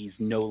now that he's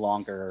no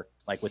longer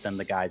like within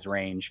the guy's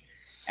range,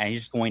 and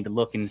he's just going to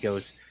look and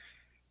goes,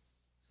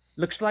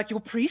 "Looks like your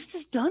priest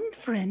is done,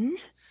 friend.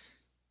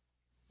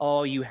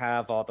 Oh, you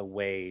have all the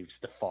waves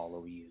to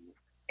follow you."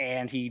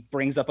 And he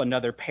brings up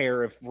another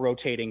pair of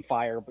rotating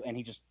fire, and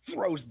he just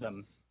throws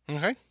them.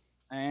 Okay.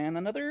 And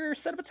another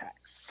set of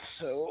attacks.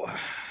 So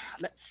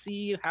let's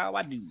see how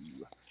I do.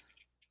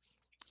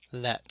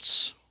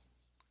 Let's.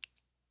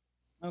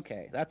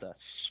 Okay, that's a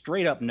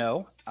straight up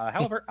no.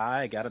 However,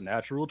 I got a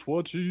natural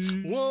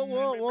 20. Whoa,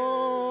 whoa,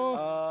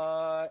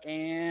 whoa!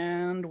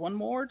 And one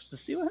more just to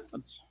see what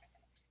happens.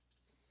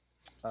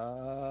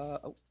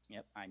 Oh,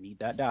 yep, I need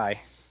that die.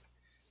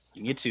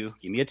 Give me a 2.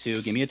 Give me a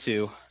 2. Give me a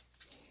 2.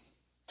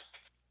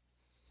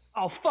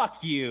 Oh,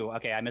 fuck you.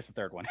 Okay, I missed the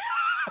third one.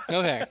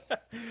 Okay.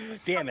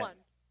 Damn Come it. on.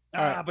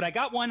 Alright. But I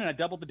got one and I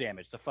doubled the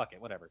damage, so fuck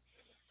it, whatever.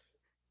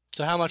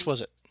 So how much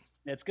was it?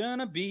 It's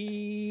gonna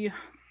be.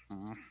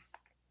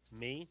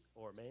 Me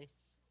or May?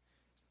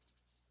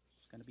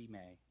 It's gonna be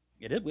May.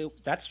 It will.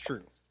 That's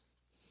true.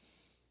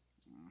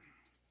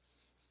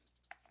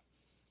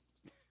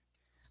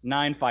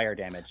 9 fire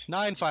damage.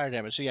 9 fire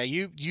damage. So yeah,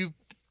 you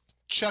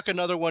chuck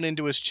another one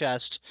into his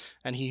chest,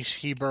 and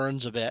he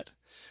burns a bit.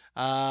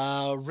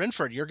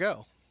 Renford, your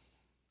go.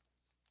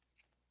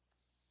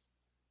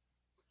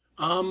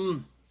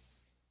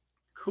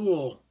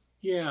 Cool.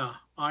 Yeah,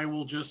 I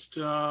will just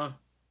I'll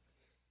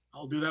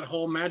do that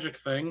whole magic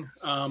thing.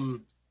 I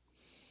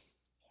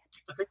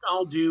think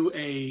I'll do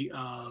a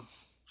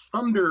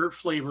thunder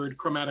flavored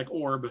chromatic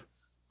orb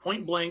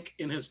point blank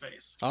in his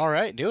face. All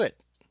right, do it.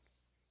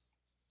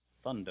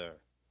 Thunder.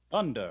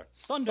 Thunder.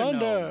 Thunder.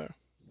 Thunder.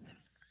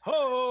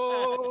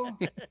 Ho!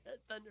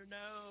 Thunder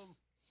Gnome.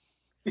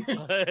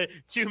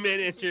 2 men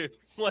enter.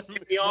 One. Can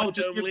we all one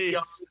just gnome give me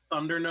leaves.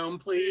 Thunder Gnome,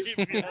 please?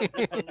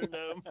 Thunder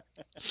Gnome.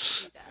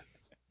 Do that.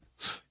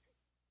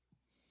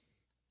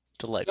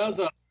 Delightful. Does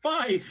a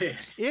 5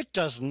 hit? It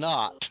does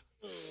not.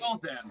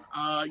 Well then,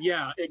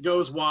 yeah, it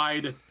goes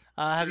wide.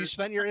 Have you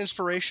spent your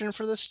inspiration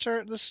for this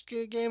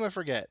game? I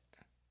forget.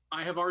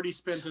 I have already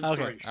spent Okay.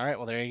 inspiration. All right.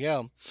 Well, there you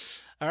go.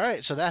 All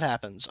right. So that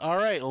happens. All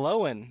right,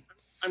 Lowen.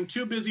 I'm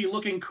too busy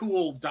looking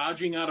cool,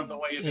 dodging out of the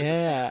way of his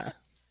Yeah.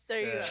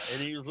 There you Yeah,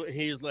 go. and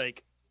he's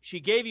like, she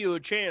gave you a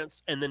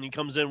chance, and then he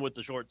comes in with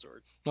the short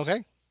sword.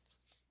 Okay.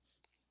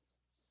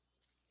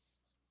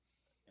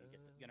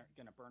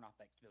 Gonna burn off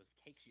those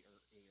cakes you ate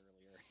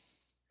earlier.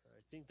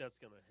 I think that's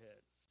gonna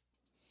hit.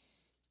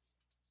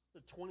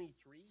 It's a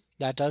 23.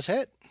 That does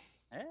hit.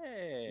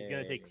 Hey. He's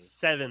gonna take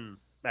 7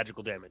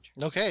 magical damage.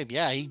 Okay.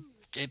 Yeah.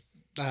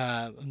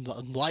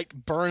 Light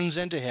burns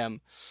into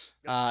him.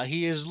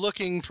 He is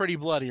looking pretty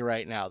bloody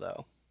right now,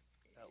 though.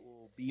 That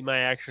will be my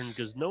action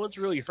because no one's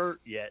really hurt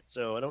yet,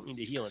 so I don't need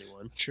to heal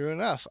anyone. True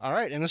enough. All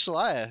right,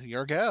 Anastasia,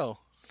 your go.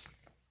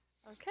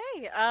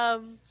 Okay.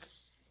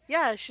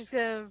 Yeah, she's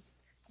gonna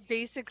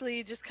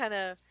basically just kind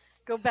of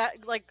go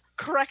back, like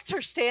correct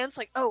her stance,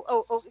 like,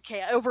 oh,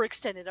 okay, I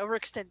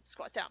overextended,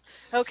 squat down.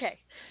 Okay.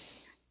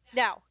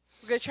 Now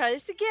we're gonna try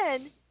this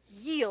again.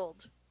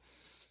 Yield.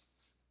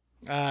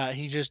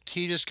 He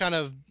just kind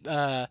of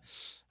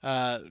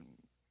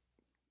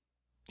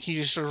he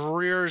just sort of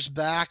rears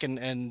back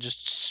and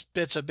just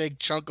spits a big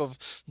chunk of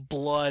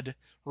blood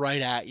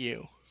right at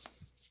you.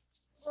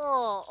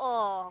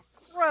 Oh,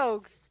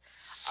 gross.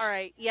 All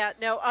right, yeah,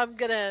 no, I'm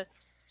gonna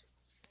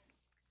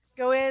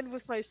go in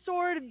with my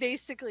sword and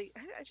basically,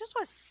 I just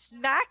want to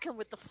smack him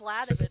with the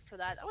flat of it for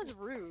that. That was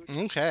rude.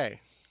 Okay.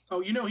 Oh,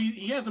 you know,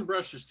 he hasn't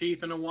brushed his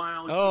teeth in a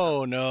while.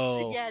 Oh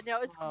no. Yeah,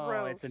 no, it's Oh,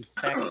 gross. it's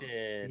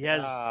infected. He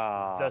has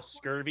Ah. the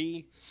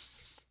scurvy.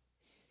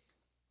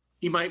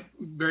 He might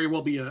very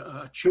well be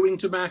a chewing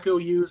tobacco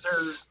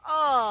user.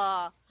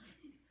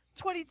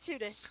 22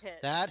 to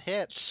hit. That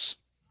hits.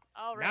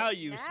 All right, Now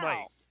you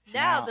smite.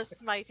 Now Now- the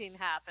smiting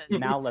happens.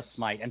 Now let's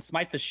smite and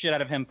smite the shit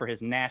out of him for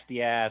his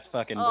nasty ass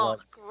fucking Oh,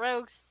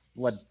 gross.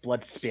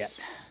 blood spit.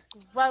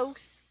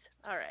 Gross.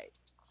 All right.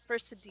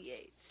 First the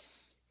D8.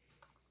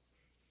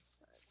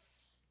 That's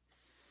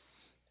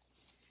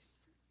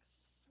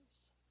 6,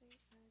 7, 8,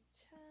 9,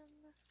 10.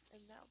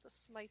 And now the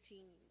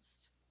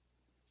smitings.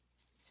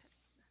 10.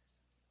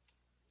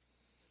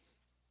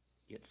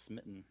 Get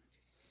smitten.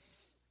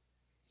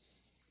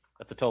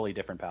 That's a totally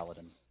different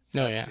paladin.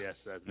 Oh yeah.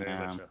 Yes, that's very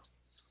Yeah. much so.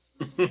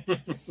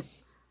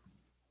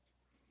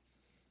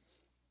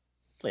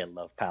 Play a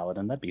love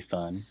paladin. That'd be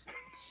fun.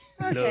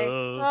 Okay.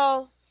 No.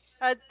 Well,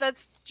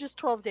 that's just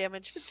 12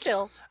 damage, but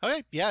still.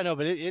 Okay. Yeah. No,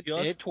 but it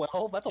Just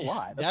 12. That's a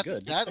lot. That's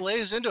good. That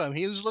lays into him.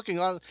 He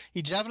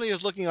definitely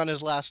is looking on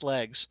his last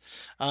legs,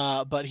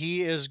 but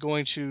he is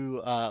going to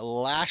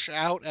lash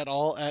out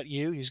at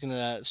you. He's going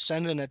to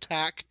send an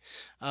attack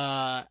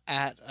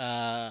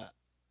at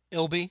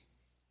Ilby,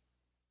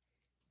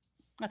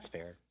 That's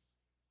fair.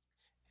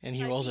 and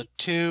he I rolls a beat.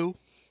 2.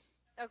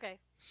 Okay.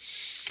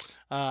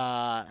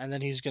 And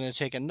then he's going to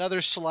take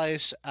another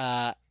slice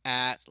at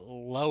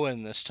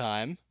Lowen this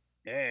time,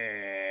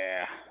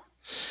 Yeah.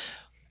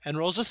 and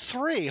rolls a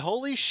 3.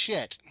 Holy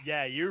shit!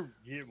 Yeah, you're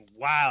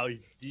wow.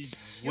 You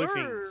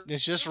whiffing. You're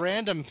It's just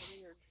random.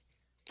 weird.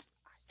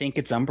 Think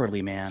it's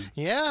Umberly, man.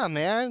 Yeah,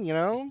 man. You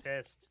know.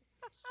 Pissed.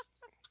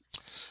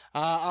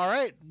 All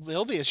right,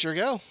 Ilby, it's your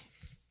go.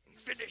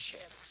 Finish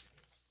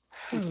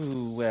him.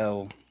 Ooh,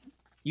 well,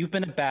 you've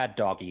been a bad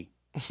doggy.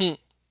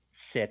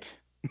 Sit.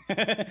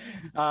 I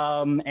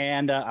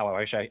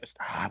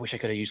wish I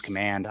could have used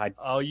command.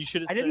 Oh, you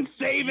should have. I didn't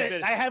save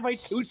it. I had my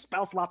 2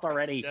 spell slots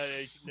already.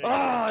 It would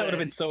have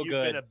been so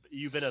good.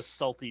 You've been a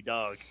salty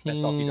dog. That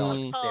salty dog.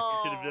 Mm. You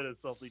Oh. should have been a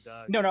salty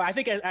dog. No, I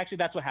think actually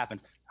that's what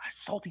happened.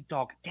 Salty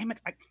dog. Damn it!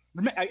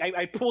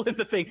 I pulled in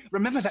the thing.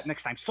 Remember that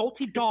next time.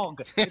 Salty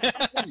dog.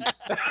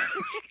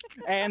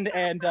 and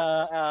then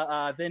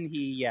I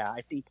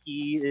think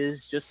he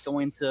is just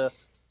going to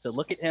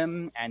look at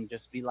him and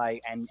just be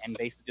like, and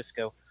basically just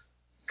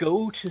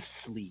go to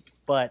sleep,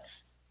 but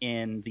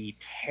in the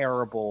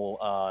terrible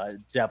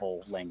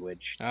devil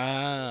language.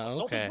 Okay.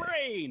 Salty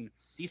brain.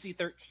 DC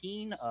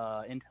 13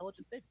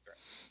 intelligence saving throw.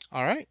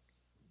 All right.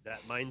 That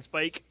mind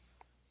spike,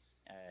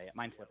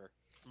 Mind sliver.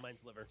 mind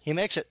sliver. He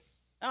makes it.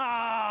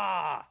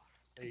 Ah!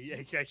 He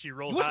actually You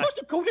rolled were high. supposed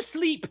to go to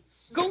sleep.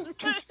 Go to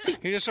sleep.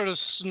 He just sort of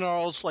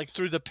snarls like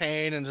through the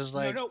pain and is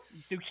like, No,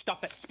 dude,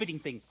 stop that spitting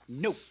thing.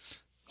 No.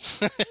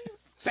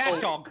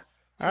 Bad dog.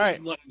 all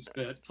right, Let him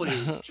spit,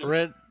 please.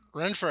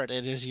 Renford,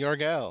 it is your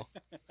go.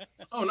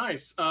 Oh,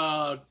 nice.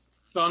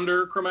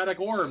 Thunder chromatic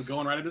orb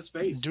going right at his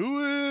face.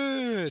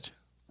 Do it.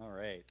 All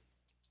right.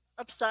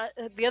 Upside,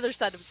 the other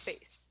side of the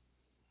face.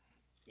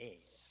 Yeah.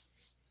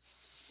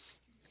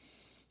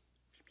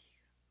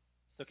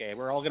 It's okay.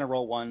 We're all gonna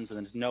roll ones,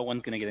 and then no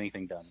one's gonna get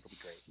anything done. It'll be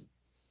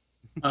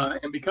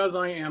great. And because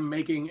I am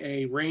making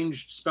a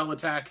ranged spell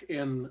attack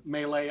in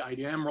melee, I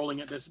am rolling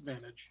at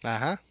disadvantage.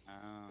 Uh-huh.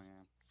 Oh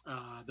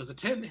yeah. Does a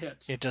 10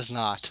 hit? It does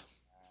not.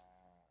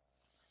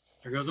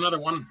 Here goes another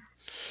one.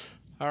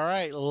 All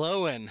right,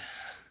 Lowen.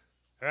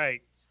 All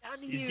right, Down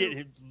to he's you.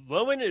 getting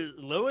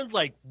Lowen's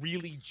like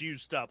really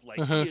juiced up. Like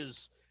Uh-huh. he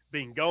is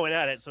been going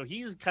at it, so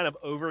he's kind of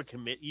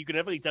overcommit. You can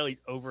definitely tell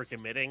he's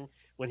overcommitting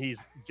when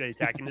he's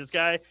attacking this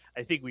guy.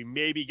 I think we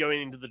may be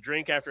going into the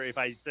drink after if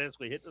I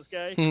successfully hit this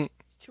guy.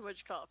 Too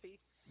much coffee.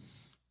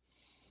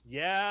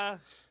 Yeah,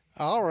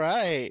 All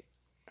right.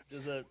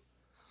 there's a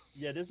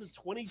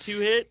 22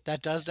 hit.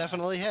 That does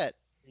definitely hit.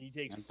 He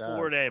takes It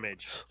 4 does.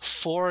 damage.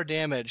 4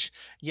 damage.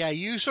 Yeah,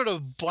 you sort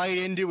of bite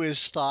into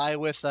his thigh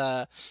with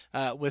the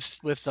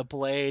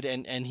blade,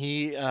 and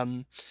he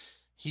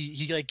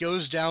like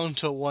goes down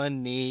to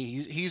one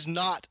knee. He's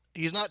not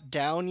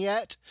down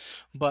yet,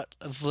 but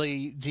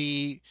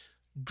the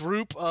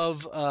group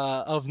of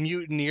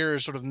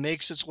mutineers sort of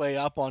makes its way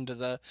up onto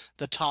the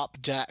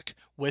top deck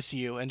with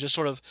you and just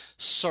sort of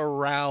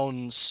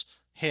surrounds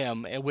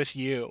him with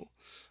you,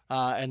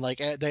 and like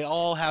they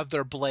all have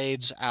their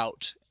blades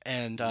out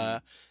and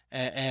not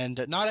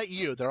at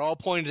you. They're all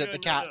pointed at the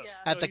No,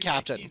 at the he's like,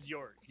 captain. he's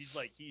yours.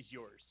 He's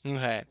yours.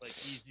 Okay. Like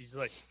he's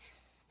like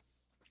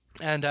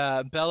And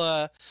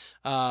Bella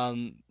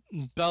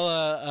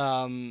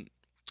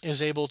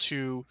is able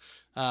to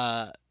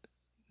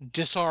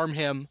disarm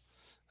him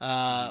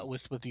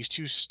with these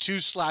two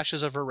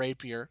slashes of her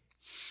rapier,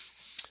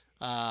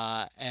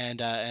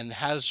 and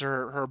has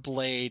her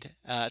blade.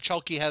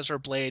 Chalky has her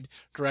blade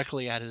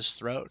directly at his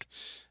throat,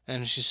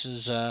 and she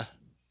says,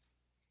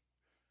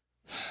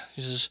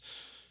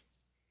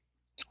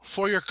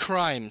 "For your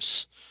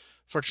crimes,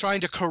 for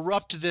trying to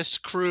corrupt this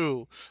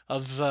crew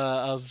of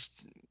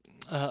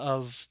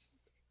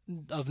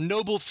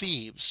noble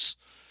thieves,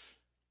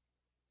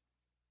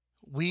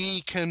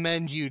 we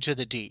commend you to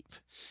the deep."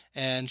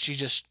 And she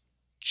just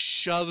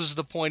shoves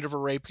the point of her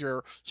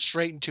rapier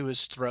straight into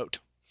his throat.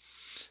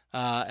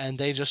 And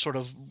they just sort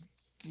of,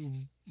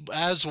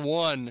 as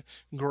one,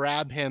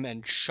 grab him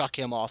and chuck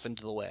him off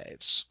into the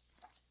waves.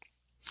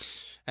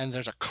 And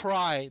there's a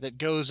cry that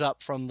goes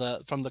up from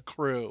the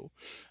crew,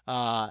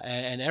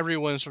 and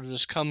everyone sort of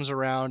just comes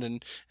around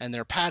and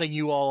they're patting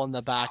you all on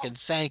the back and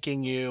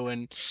thanking you,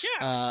 and so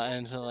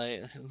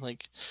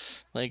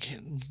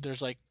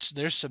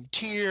there's some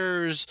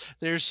tears,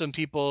 there's some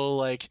people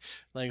like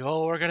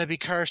oh, we're gonna be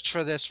cursed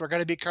for this, but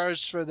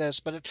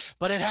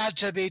it had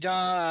to be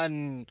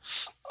done.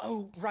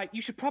 Oh, right.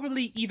 You should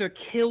probably either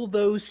kill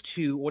those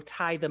two or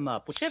tie them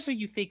up, whichever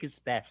you think is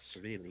best,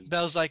 really.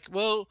 Belle's like,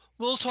 well,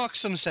 we'll talk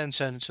some sense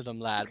into them,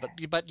 lad.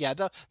 But yeah,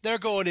 they're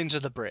going into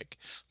the brig,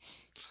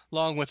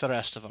 along with the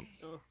rest of them.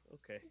 oh,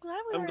 okay.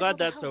 I'm I'm glad glad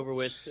that's over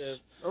with.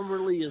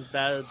 Umberly is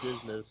bad at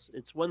business.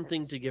 It's one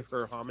thing to give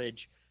her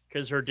homage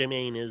because her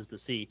domain is the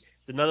sea.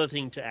 It's another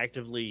thing to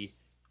actively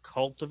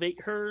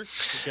cultivate her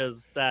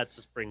because that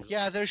just brings.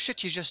 Yeah, there's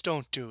shit you just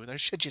don't do. And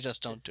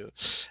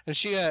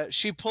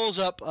she pulls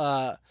up.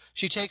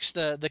 She takes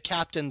the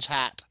captain's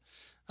hat,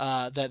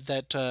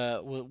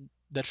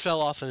 that fell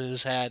off of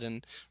his head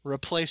and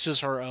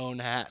replaces her own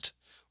hat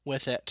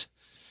with it.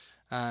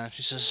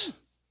 She says,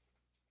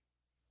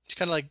 she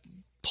kind of like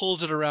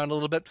pulls it around a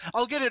little bit.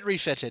 I'll get it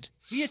refitted.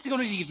 It's going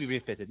to need to be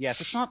refitted. Yes,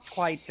 it's not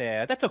quite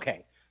there. That's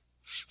okay.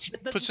 She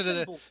puts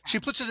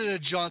it in a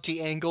jaunty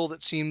angle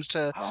that seems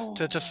to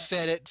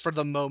fit it for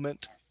the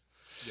moment.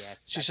 Yes,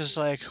 She's just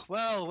like,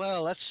 well,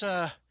 let's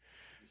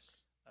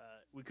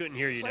We couldn't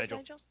hear you, What, Nigel.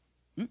 Nigel?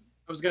 I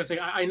was going to say,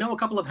 I know a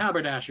couple of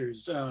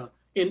haberdashers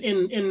in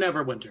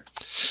Neverwinter.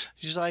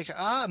 She's like,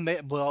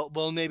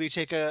 we'll maybe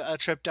take a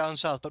trip down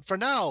south, but for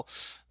now,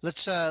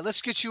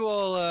 let's get you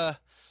all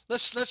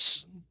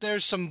let's.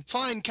 There's some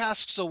fine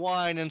casks of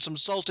wine and some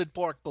salted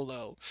pork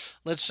below.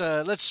 Let's.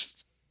 I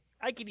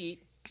can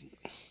eat.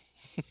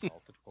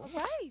 All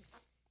right.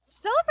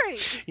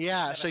 Celebrate.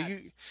 Yeah. So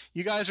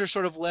you guys are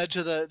sort of led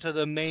to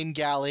the main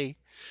galley,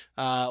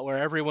 where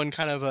everyone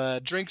kind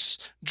of drinks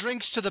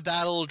to the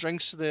battle,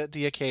 drinks to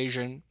the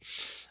occasion.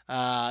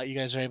 You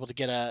guys are able to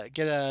get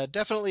a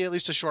definitely at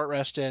least a short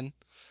rest in.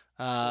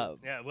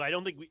 Yeah, well, I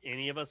don't think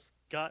any of us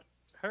got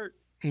hurt.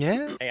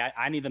 Yeah. Hey,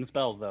 I need them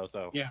spells though,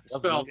 so Yeah,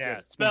 doesn't spell. look Yeah,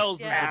 good. spells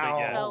is Yeah, the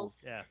big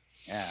spells. Yeah.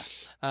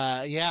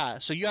 Yeah.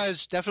 So you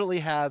guys definitely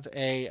have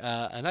a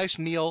nice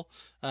meal,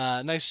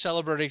 nice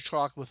celebrating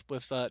talk with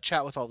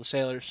chat with all the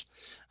sailors.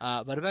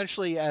 But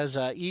eventually, as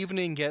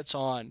evening gets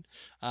on,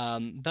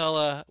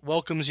 Bella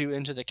welcomes you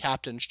into the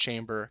captain's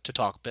chamber to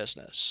talk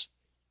business.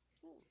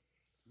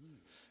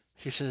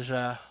 She says,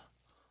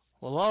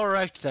 "Well, all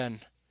right then.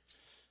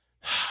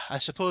 I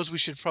suppose we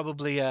should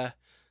probably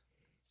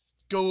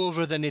go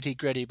over the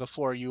nitty-gritty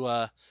before you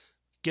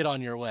get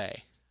on your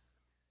way."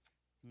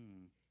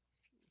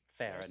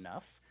 Fair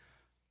enough.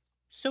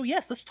 So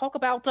yes, let's talk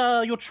about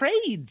your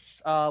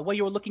trades. Where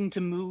you're looking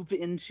to move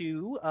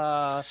into.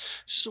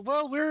 So,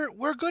 well,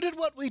 we're good at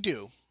what we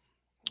do,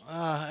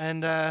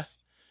 and I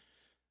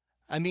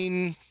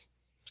mean,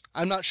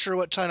 I'm not sure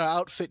what kind of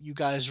outfit you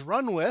guys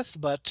run with,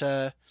 but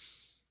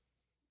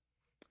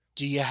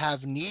do you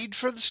have need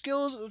for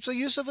the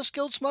use of a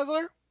skilled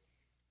smuggler?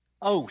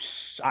 Oh,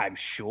 I'm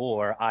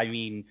sure. I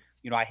mean,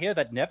 I hear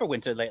that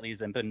Neverwinter lately has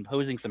been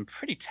imposing some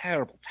pretty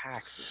terrible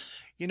taxes.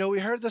 We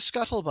heard the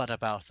scuttlebutt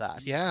about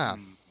that. Yeah.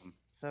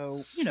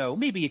 So,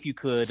 maybe if you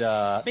could,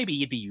 maybe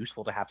it'd be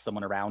useful to have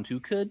someone around who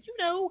could,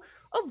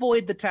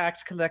 avoid the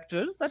tax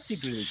collectors. That'd be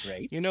really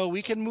great.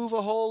 We can move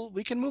a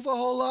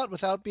whole lot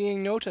without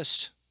being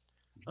noticed.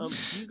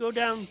 You go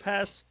down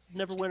past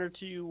Neverwinter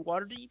to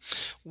Waterdeep?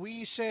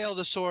 We sail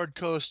the Sword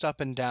Coast up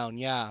and down.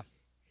 Yeah.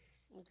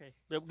 Okay,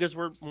 because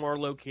we're more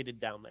located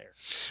down there.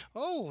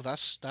 Oh,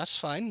 that's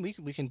fine. We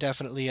can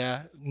definitely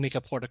make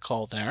a port of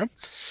call there.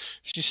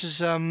 She says,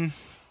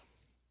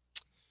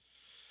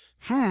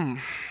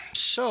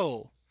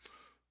 So,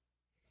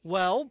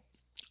 well,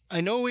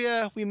 I know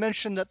we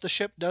mentioned that the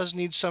ship does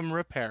need some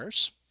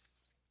repairs.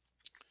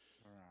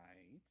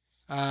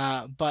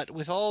 Right. But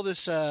with all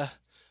this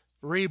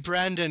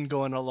rebranding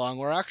going along,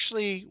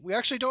 we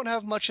actually don't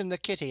have much in the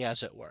kitty,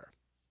 as it were.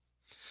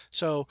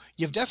 So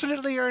you've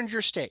definitely earned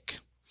your stake.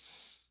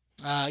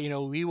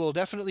 We will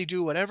definitely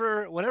do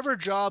whatever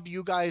job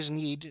you guys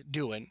need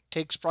doing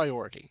takes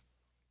priority.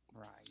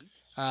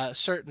 Right.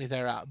 Certainly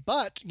they're out.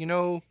 But,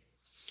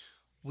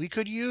 we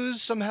could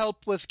use some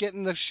help with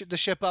getting the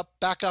ship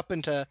back up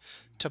into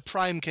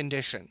prime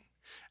condition.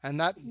 And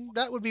that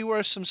would be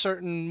worth some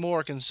certain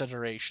more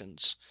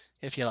considerations,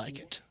 if you like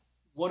it.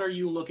 What are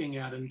you looking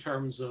at in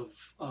terms of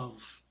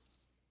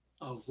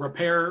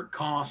repair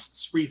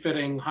costs,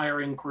 refitting,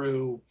 hiring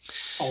crew,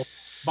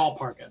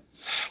 ballpark it?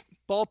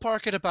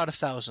 Ballpark at about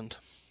 1,000.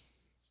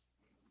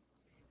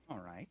 All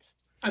right.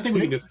 I think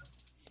we can do that.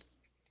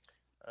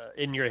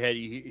 In your head,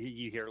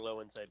 you hear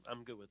Lowen say,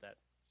 "I'm good with that."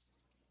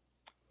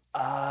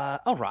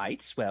 All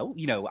right. Well,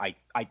 I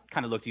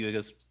kind of looked at you and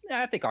goes,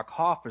 I think our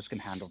coffers can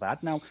handle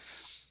that. Now,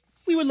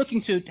 we were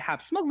looking to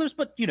have smugglers,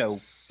 but,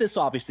 this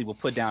obviously will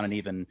put down an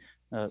even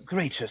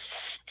greater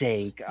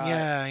stake.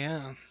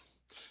 Yeah.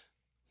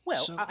 Well,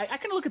 So- I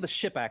kind of look at the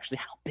ship, actually.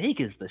 How big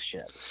is this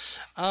ship?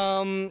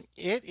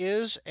 It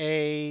is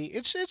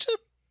it's a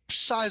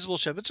sizable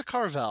ship. It's a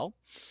Carvel.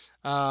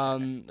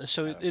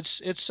 So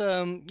it's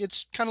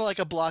kind of like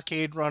a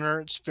blockade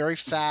runner. It's very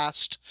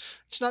fast.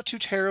 It's not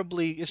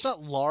it's not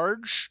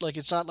large. Like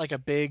it's not like a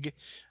big,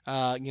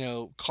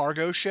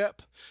 cargo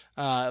ship.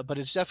 But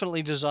it's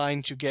definitely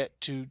designed to get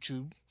to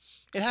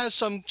it has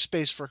some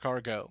space for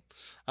cargo.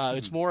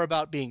 It's more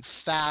about being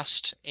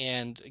fast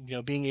and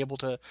being able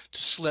to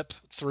slip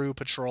through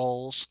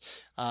patrols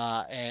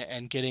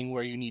and getting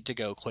where you need to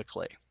go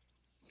quickly.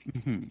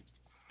 Mm-hmm.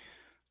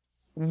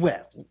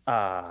 Well,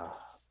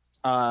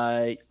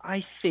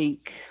 I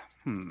think.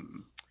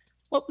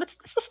 Well,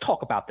 let's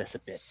talk about this a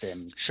bit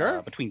then.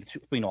 Sure. Between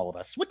all of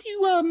us, what do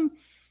you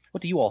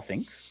all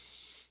think?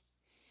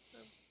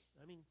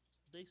 I mean,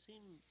 they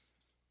seem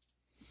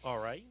all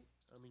right.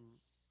 I mean,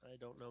 I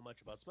don't know much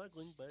about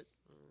smuggling, but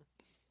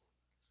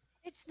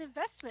It's an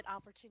investment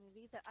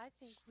opportunity that I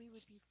think we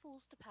would be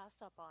fools to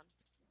pass up on.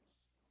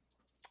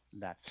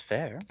 That's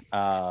fair.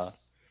 I'll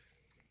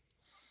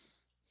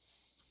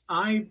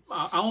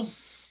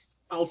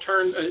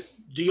turn.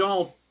 Do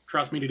y'all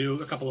trust me to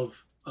do a couple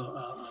of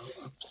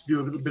do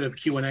a bit of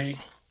Q&A?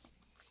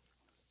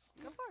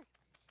 Go for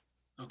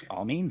it. Okay.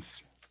 All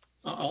means.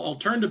 I'll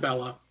turn to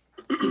Bella.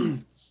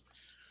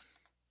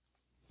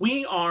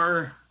 We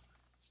are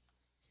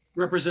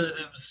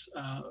representatives,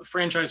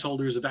 franchise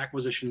holders of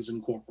Acquisitions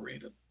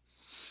Incorporated.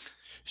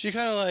 She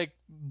kind of like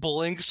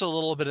blinks a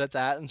little bit at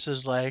that and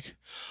says like,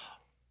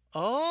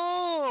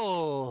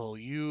 "Oh,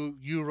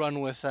 you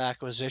run with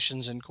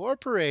Acquisitions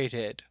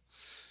Incorporated."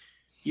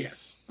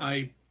 Yes,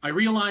 I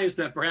realize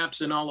that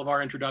perhaps in all of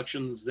our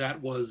introductions that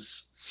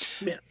was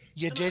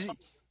You did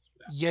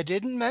You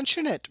didn't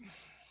mention it.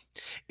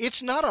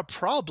 It's not a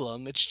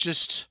problem. It's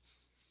just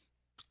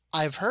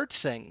I've heard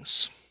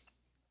things.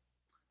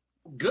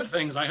 Good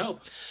things, I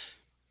hope.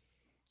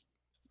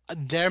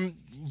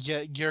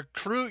 Your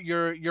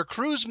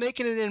crew's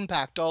making an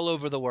impact all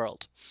over the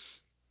world.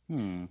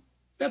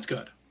 That's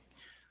good.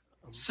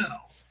 So,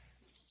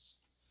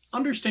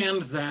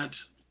 understand that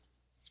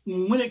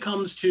when it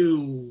comes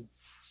to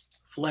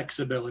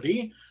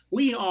flexibility,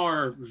 we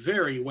are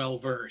very well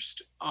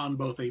versed on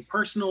both a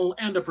personal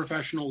and a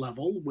professional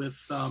level with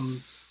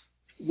some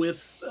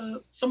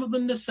of the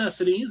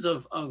necessities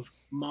of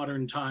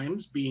modern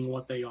times being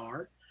what they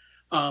are.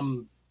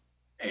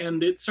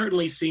 And it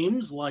certainly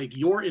seems like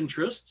your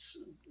interests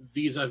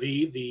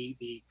vis-a-vis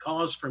the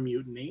cause for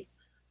mutiny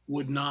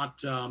would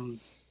not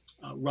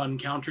run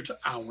counter to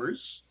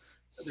ours.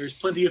 There's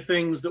plenty of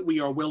things that we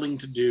are willing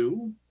to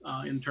do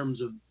in terms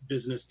of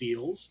business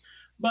deals,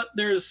 but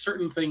there's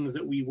certain things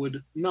that we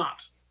would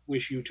not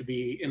wish you to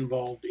be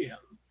involved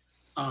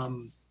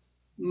in.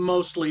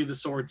 Mostly the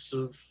sorts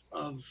of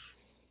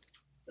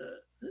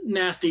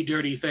nasty,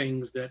 dirty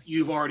things that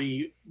you've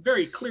already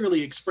very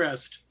clearly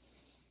expressed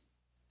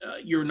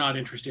you're not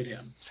interested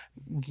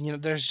in.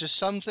 There's just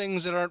some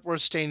things that aren't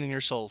worth staining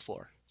your soul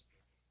for.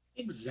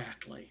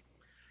 Exactly.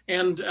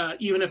 And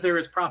even if there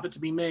is profit to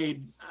be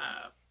made,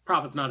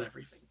 profit's not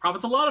everything.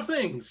 Profit's a lot of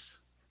things.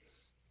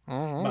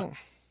 But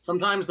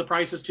sometimes the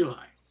price is too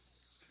high.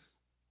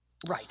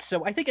 Right.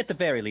 So I think at the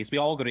very least, we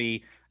all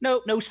agree,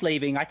 no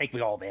slaving. I think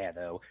we're all there,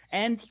 though.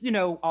 And,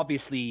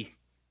 obviously,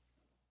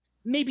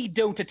 maybe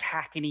don't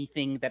attack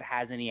anything that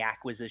has any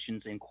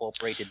Acquisitions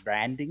Incorporated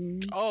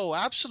branding. Oh,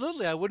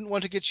 absolutely. I wouldn't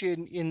want to get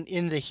you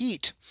in the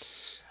heat.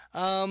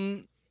 I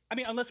mean,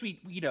 unless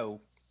we,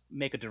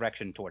 make a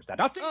direction towards that.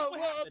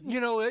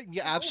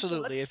 Yeah,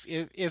 absolutely.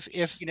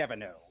 If you never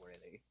know,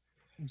 really.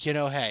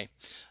 Hey,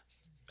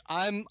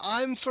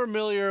 I'm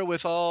familiar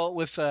with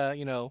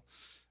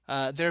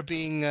there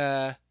being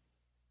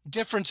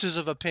differences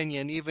of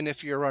opinion, even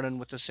if you're running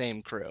with the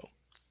same crew.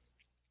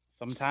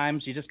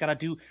 Sometimes you just gotta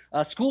do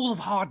a School of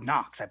Hard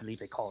Knocks, I believe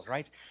they call it,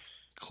 right?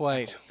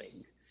 Quite.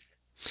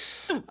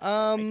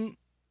 Hold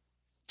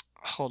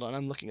on,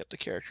 I'm looking at the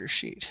character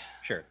sheet.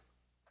 Sure.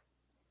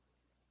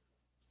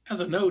 As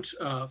a note,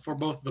 for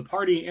both the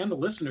party and the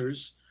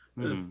listeners,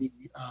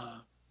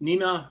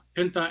 Nina,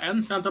 Pinta,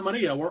 and Santa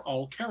Maria were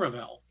all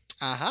Caravel.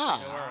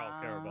 Aha! They were all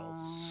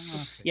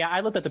Caravels. Yeah, I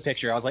looked at the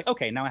picture. I was like,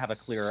 okay, now I have a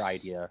clearer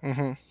idea.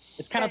 Mm-hmm.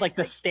 It's kind of like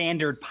the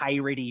standard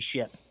piratey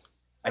ship.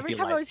 Every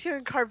time I was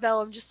hearing Carvel,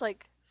 I'm just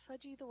like,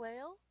 Fudgy the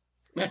Whale?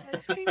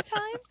 Ice cream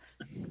time?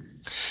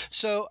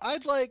 So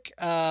I'd like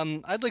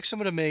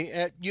someone to make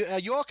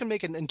you all can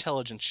make an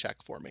intelligence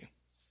check for me.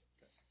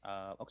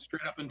 Okay.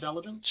 Straight up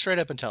intelligence? Straight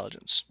up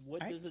intelligence.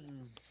 What does it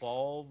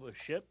involve? A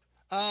ship?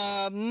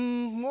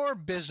 More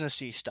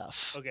businessy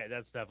stuff. Okay,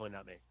 that's definitely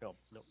not me. No.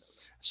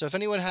 So if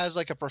anyone has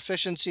like a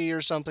proficiency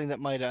or something that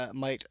might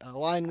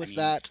align with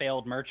that.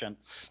 Failed merchant.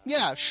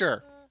 Yeah,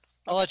 sure.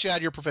 I'll let you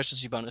add your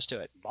proficiency bonus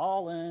to it.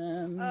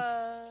 Ballin'.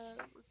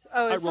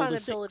 It's not an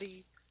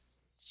ability.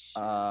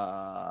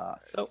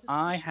 So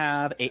I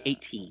have a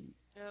 18.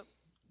 Yep.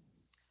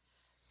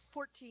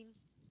 14.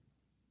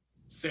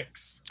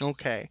 6.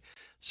 Okay.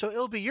 So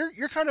Ilby,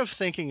 you're kind of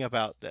thinking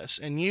about this,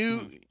 and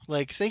you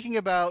thinking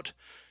about,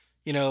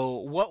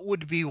 what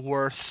would be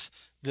worth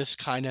this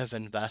kind of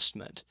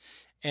investment.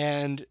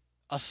 And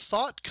a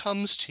thought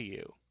comes to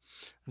you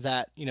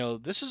that,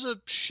 this is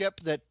a ship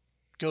that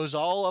goes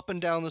all up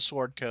and down the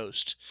Sword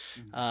Coast.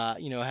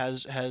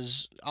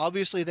 Has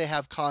obviously they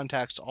have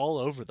contacts all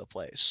over the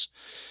place.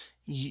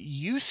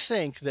 You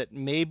think that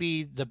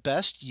maybe the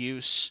best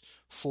use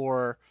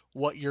for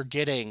what you're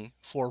getting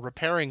for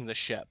repairing the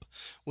ship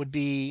would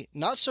be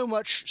not so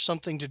much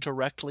something to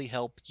directly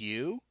help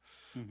you,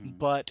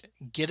 but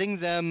getting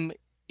them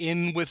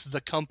in with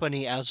the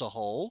company as a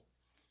whole.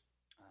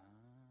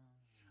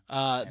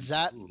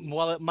 That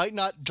while it might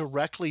not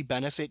directly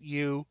benefit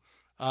you,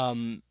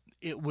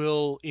 it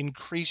will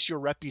increase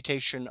your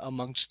reputation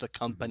amongst the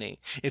company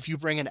if you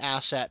bring an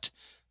asset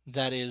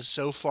that is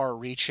so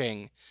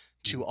far-reaching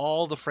to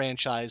all the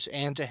franchise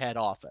and to head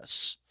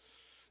office.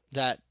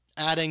 That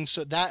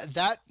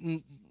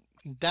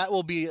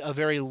will be a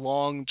very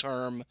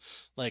long-term,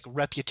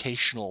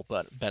 reputational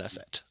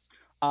benefit.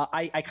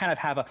 I kind of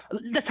have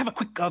let's have a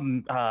quick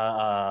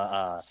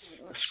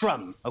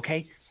scrum,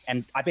 okay?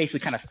 And I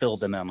basically kind of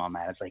filled them in on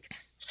that. It's like,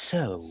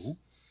 so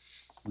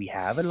we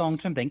have a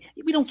long-term thing.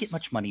 We don't get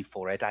much money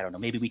for it. I don't know.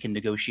 Maybe we can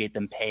negotiate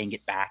them paying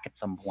it back at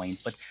some point.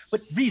 But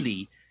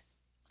really,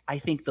 I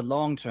think the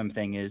long-term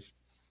thing is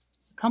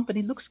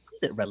company looks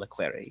good at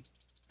Reliquary,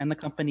 and the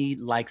company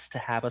likes to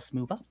have us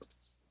move up.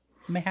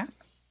 Mayhap.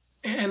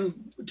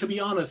 And to be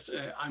honest,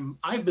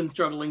 I've been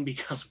struggling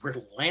because we're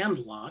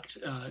landlocked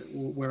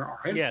where our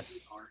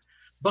headquarters are.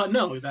 But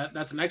no,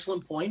 that's an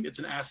excellent point. It's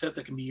an asset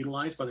that can be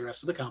utilized by the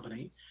rest of the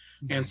company.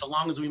 And so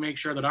long as we make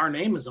sure that our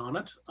name is on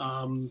it,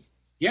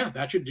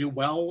 that should do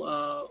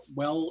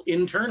well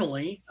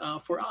internally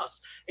for us.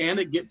 And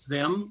it gets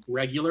them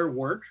regular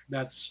work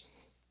that's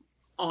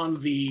on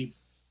the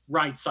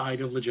right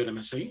side of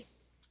legitimacy.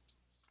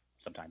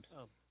 Sometimes.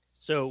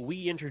 So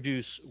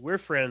we're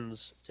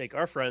friends, take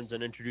our friends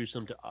and introduce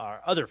them to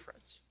our other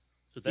friends.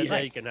 So then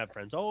Yes. they can have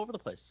friends all over the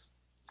place.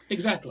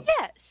 Exactly.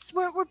 Yes,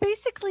 we're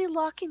basically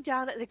locking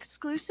down an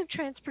exclusive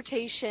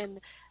transportation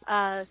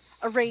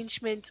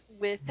arrangement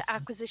with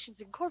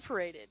Acquisitions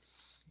Incorporated.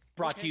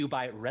 Brought to you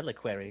by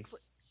Reliquary.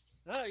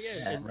 Oh, yeah.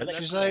 Yeah, And really? that's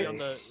She's gonna be like- on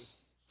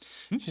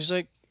the... She's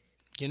like,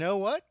 you know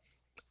what?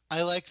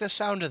 I like the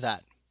sound of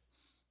that.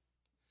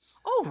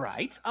 All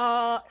right.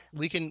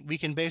 We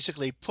can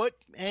basically put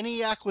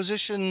any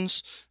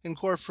Acquisitions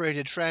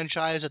Incorporated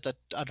franchise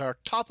at our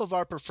top of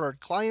our preferred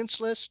clients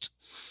list.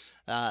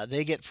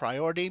 They get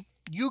priority.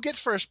 You get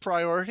first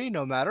priority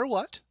no matter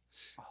what,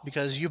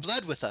 because you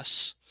bled with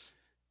us,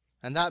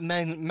 and that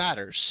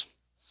matters.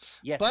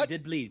 Yes, but- we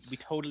did bleed. We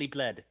totally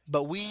bled.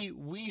 But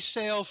we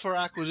sail for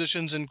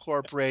Acquisitions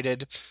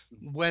Incorporated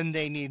when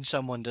they need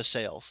someone to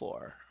sail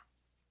for.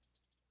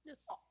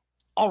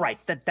 All right,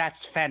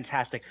 that's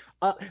fantastic.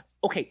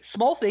 Okay,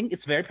 small thing.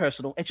 It's very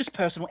personal. It's just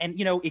personal, and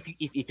if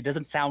it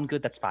doesn't sound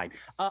good, that's fine.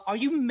 Are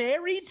you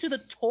married to the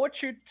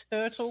tortured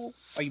turtle?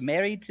 Are you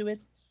married to it?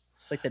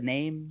 Like the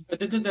name?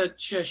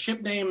 The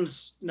ship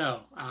names,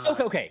 no.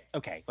 Okay.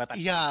 But that's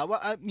Yeah, well,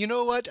 you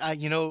know what?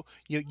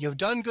 You've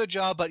done good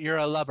job, but you're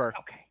a lubber.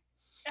 okay.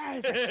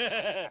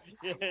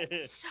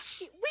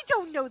 We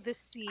don't know the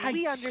sea. I-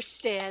 We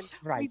understand.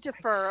 We Right.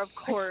 defer, of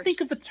I course. just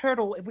think of the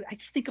turtle. I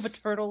just think of a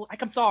turtle.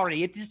 Like, I'm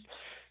sorry. It just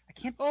I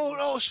can't. Oh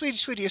no,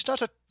 sweetie, it's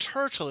not a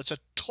turtle. It's a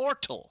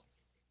tortle.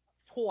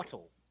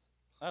 Turtle.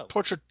 Oh,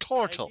 Tortured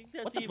turtle.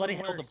 what the bloody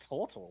hell's a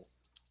turtle?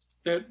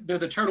 They're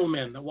the turtle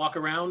men that walk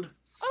around.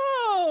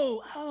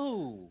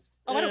 Oh!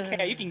 I don't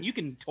care. You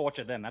can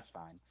torture them. That's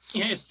fine.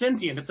 Yeah, it's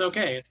sentient. It's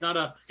okay. It's not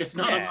a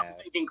Yeah.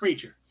 thinking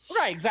creature.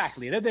 Right,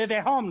 exactly.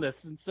 They're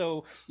harmless, and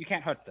so you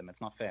can't hurt them.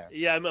 It's not fair.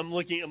 Yeah, I'm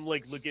looking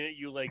at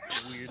you like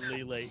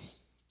weirdly like...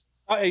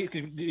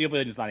 Your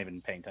is not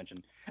even paying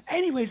attention.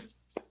 Anyways,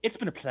 it's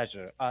been a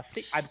pleasure. I'm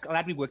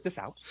glad we worked this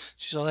out.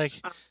 She's like,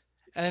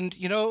 and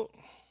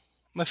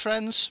my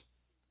friends,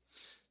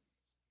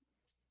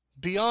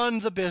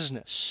 beyond the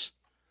business,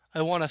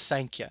 I want to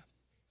thank you.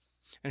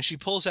 And she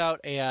pulls out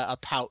a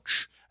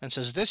pouch and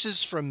says, "This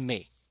is from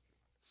me."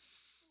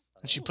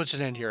 And she puts it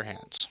into your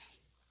hands.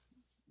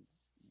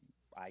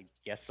 I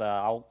guess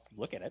I'll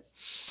look at it.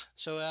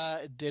 So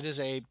it is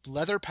a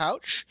leather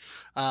pouch,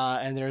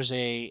 and there's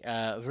a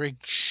very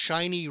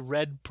shiny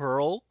red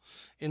pearl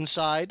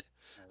inside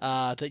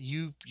that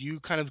you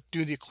kind of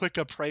do the quick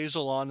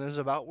appraisal on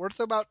is worth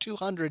about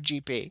 200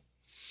 GP.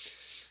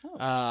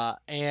 Oh.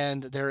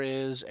 And there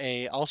is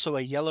also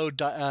a yellow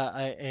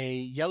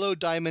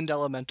diamond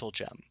elemental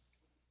gem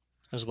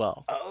as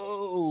well.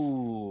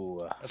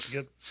 Oh. That's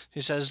good. He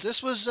says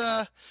this was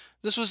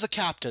the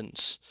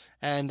captain's,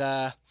 and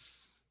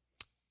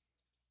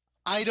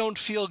I don't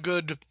feel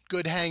good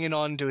hanging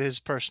on to his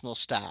personal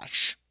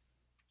stash.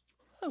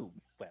 Oh,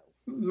 well.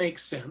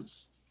 Makes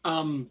sense.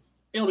 Ilby,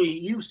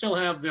 you still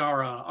have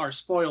our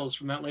spoils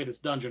from that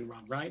latest dungeon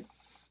run, right?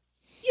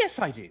 Yes,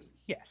 I do.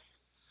 Yes.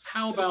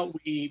 How about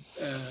we,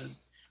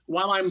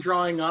 while I'm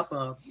drawing up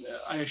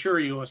I assure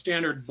you, a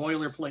standard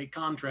boilerplate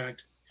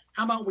contract,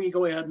 how about we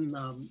go ahead and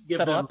give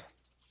Settle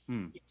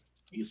them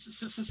up.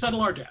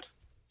 settle our debt?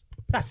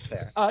 That's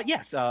fair.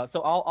 Yes.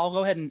 So I'll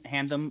go ahead and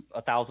hand them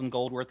 1,000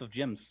 gold worth of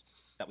gems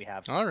that we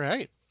have. All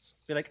right.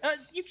 Be like,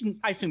 you can.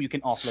 I assume you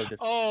can offload this.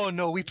 Oh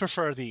no, we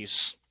prefer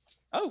these.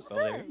 Oh,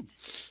 there.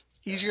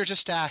 Easier to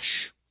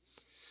stash.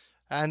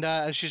 And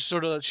she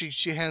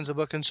she hands the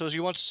book and says,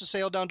 "You want us to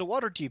sail down to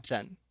Waterdeep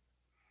then?"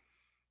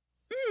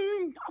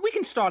 We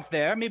can start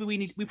there. Maybe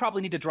we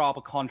probably need to draw up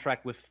a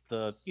contract with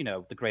the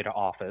greater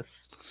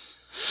office.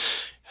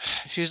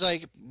 She's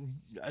like,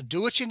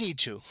 "Do what you need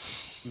to."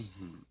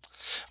 Mm-hmm.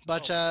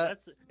 But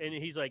and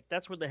he's like,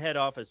 that's where the head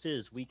office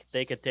is.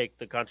 They could take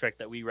the contract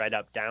that we write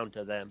up down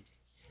to them.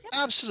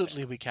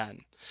 absolutely we can.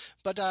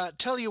 But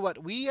tell you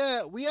what, we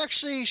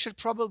actually should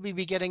probably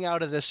be getting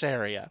out of this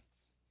area.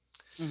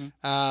 Mhm.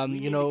 We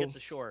need to get to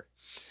shore.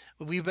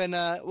 We've been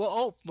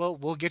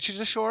we'll get you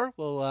to shore.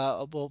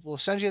 We'll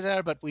send you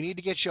there, but we need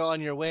to get you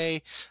on your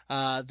way.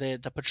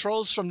 The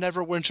patrols from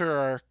Neverwinter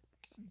are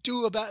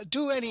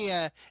due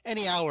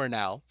any hour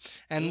now,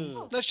 and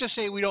Ooh. let's just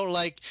say we don't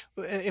like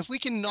if we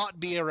can not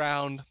be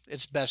around.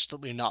 It's best that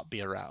we not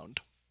be around.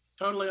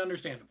 Totally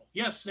understandable.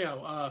 Yes,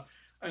 no.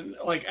 And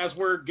like as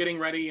we're getting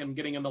ready and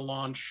getting into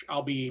launch,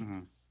 I'll be.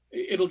 Mhm.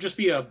 It'll just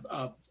be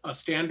a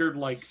standard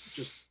like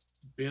just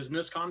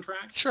business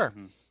contract. Sure.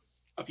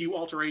 A few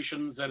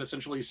alterations that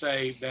essentially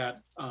say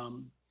that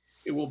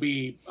it will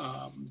be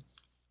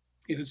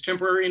it is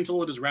temporary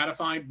until it is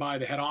ratified by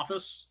the head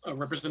office, a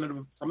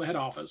representative from the head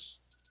office.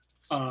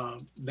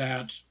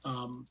 That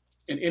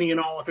in any and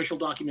all official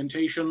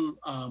documentation,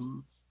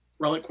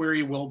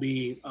 Reliquary will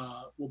be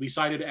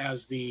cited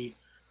as the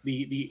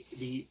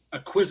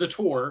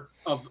acquisitor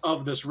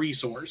of this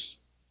resource,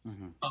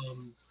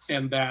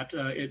 and that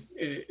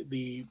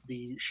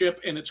the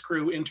ship and its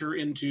crew enter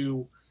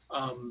into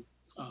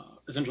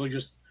essentially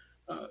just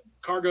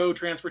cargo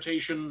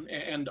transportation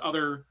and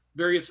other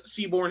various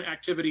seaborne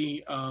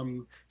activity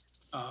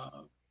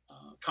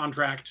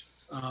contract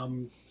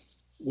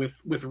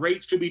with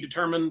rates to be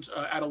determined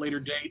at a later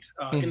date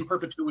in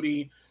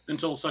perpetuity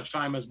until such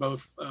time as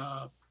both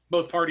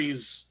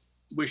parties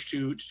wish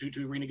to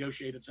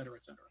renegotiate, et cetera,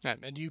 et cetera. Right,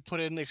 and you put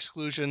in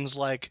exclusions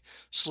like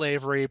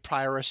slavery,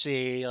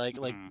 piracy,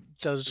 like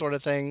those sort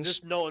of things.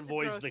 Just null and The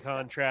voids gross the stuff.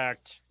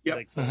 contract, Yep.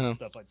 like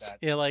stuff like that.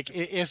 Yeah, like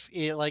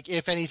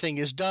if anything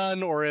is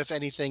done, or if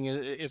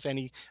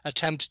any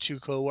attempt to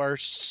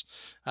coerce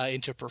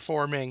into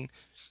performing,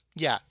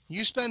 yeah,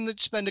 you spend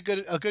a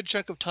good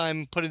chunk of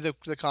time putting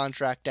the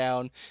contract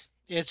down.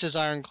 It's as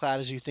ironclad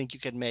as you think you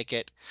can make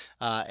it,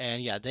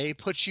 and yeah, they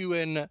put you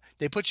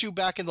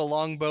back in the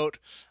longboat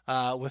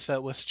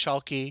with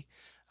Chalky,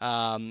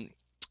 and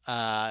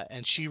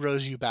she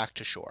rows you back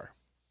to shore.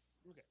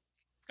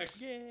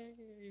 Excellent. Yay!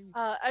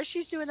 As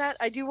she's doing that,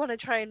 I do want to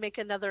try and make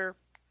another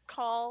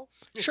call.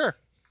 Sure.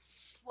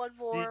 One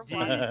more.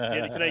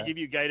 Can I give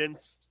you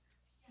guidance?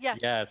 Yes.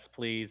 Yes,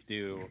 please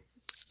do.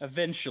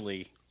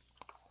 Eventually.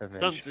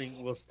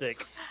 Something will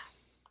stick.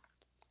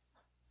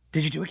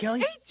 Did you do it,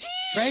 Kelly? 18!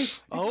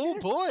 Right? Oh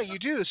boy, you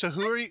do. So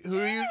who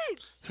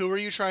are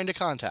you trying to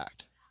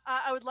contact?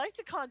 I would like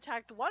to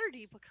contact the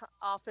Waterdeep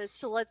office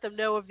to let them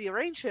know of the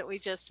arrangement we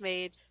just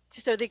made,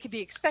 so they could be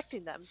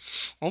expecting them.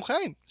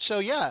 Okay, so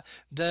yeah,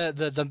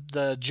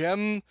 the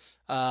gem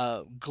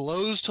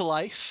glows to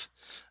life,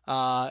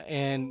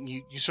 and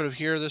you sort of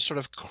hear this sort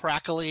of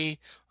crackly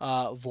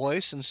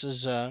voice, and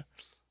says,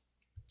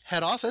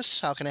 "Head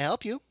office, how can I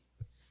help you?"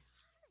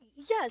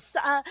 Yes,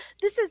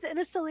 this is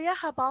Inacilia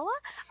Habala.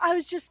 I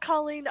was just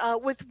calling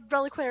with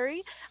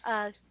Reliquary,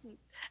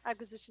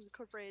 Acquisitions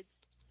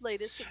Incorporated's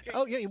latest. and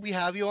Oh greatest. yeah, we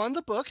have you on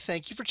the book.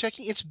 Thank you for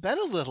checking. It's been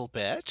a little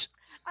bit.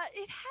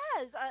 It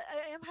has.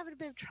 I am having a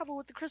bit of trouble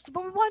with the crystal,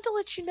 but we wanted to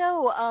let you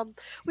know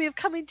we have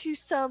come into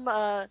some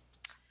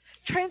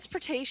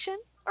transportation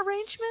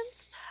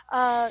arrangements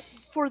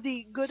for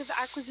the good of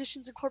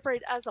Acquisitions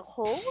Incorporated as a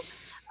whole.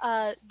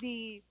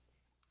 The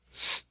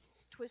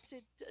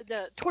tortured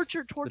The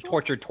turtle.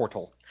 tortured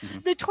turtle.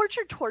 Mhm. The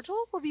tortured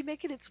turtle will be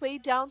making its way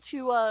down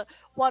to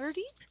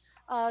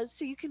Waterdeep.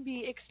 So you can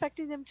be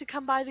expecting them to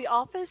come by the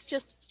office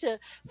just to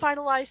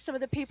finalize some of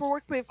the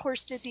paperwork. We of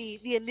course did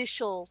the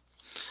initial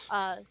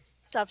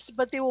stuff,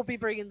 but they will be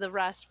bringing the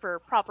rest for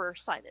proper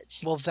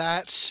signage. Well,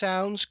 that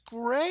sounds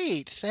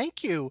great.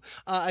 Thank you.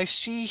 I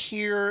see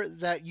here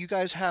that you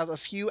guys have a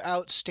few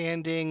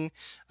outstanding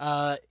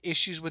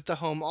issues with the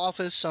home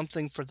office.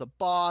 Something for the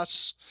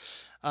boss.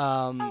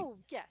 Oh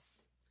yes.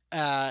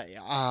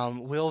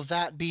 Will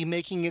that be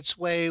making its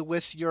way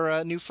with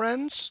your new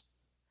friends?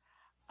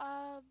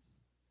 I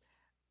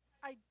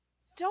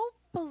don't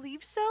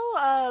believe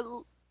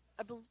so.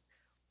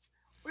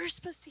 We're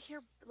supposed to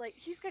hear, like,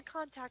 he's gonna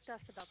contact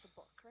us about the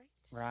book, right?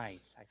 Right.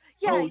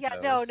 Yeah, Oh, yeah,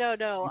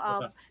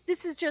 no.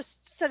 This is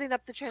just setting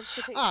up the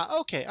transportation.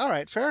 Okay, all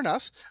right, fair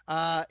enough.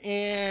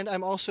 And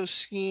I'm also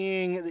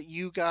seeing that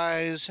you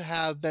guys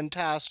have been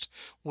tasked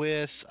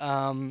with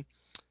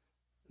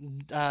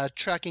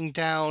tracking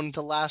down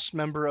the last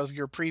member of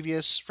your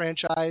previous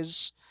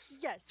franchise.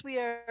 Yes, we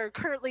are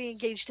currently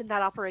engaged in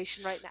that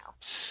operation right now.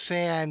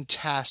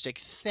 Fantastic.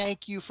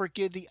 Thank you for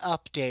the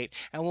update,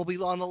 and we'll be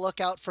on the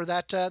lookout for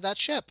that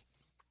ship.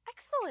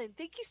 Excellent.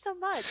 Thank you so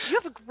much. You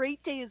have a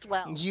great day as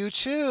well. You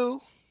too.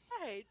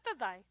 All right.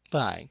 Bye-bye.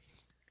 Bye.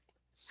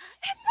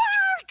 It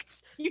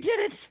worked! You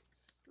did it!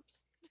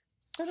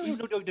 No.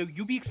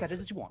 You be excited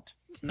as you want.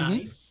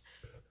 Nice.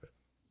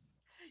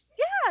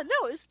 Yeah,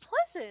 no, it was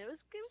pleasant. It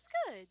was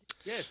good.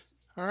 Yes.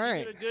 All You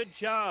right. did a good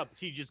job.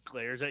 He just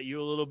glares at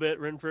you a little bit,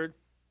 Renford.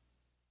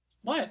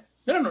 What?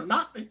 No,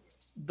 not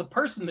the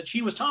person that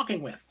she was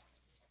talking with.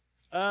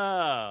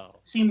 Oh.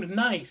 Seemed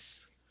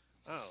nice.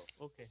 Oh,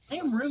 okay. I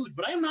am rude,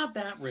 but I am not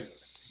that rude.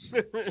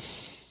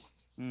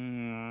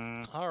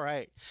 All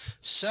right.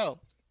 So,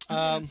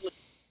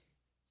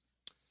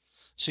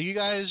 so you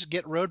guys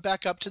get rowed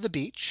back up to the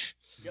beach.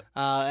 Yep.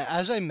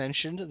 As I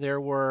mentioned, there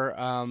were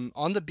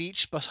on the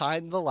beach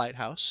behind the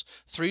lighthouse,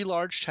 3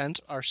 large tents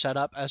are set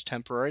up as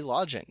temporary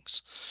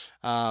lodgings.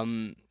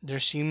 There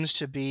seems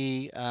to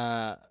be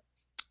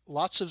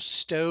lots of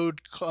stowed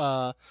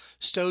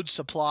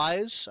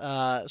supplies,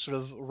 sort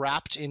of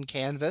wrapped in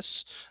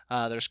canvas.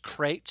 There's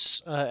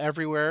crates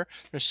everywhere.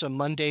 There's some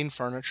mundane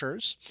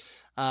furnitures.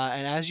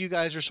 And as you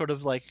guys are sort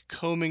of like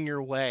combing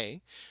your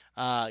way,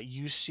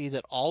 you see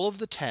that all of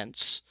the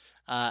tents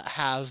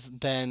have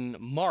been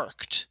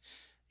marked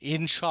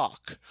in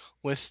chalk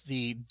with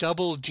the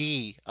double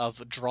D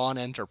of Drawn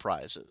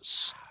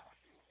Enterprises.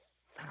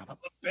 Son of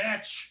a...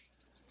 Bitch.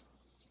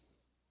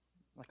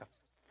 Like a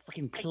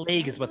freaking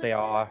plague is what they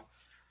are.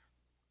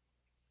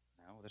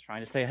 Well, they're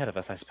trying to stay ahead of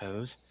us, I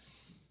suppose.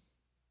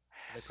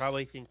 They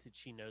probably think that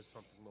she knows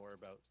something more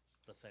about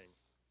the thing.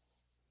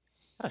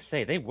 I gotta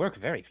say, they work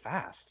very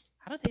fast.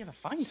 How did they ever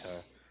find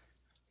her?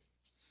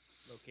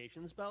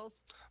 Location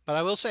spells? But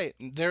I will say,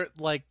 they're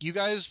like, you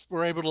guys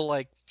were able to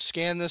like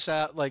scan this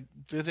out. Like,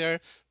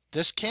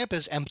 this camp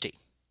is empty.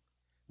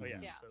 Oh, yeah.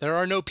 Yeah. So- There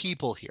are no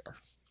people here.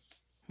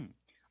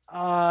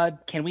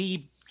 Can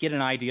we get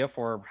an idea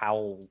for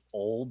how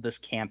old this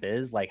camp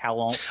is? Like how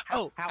long?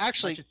 How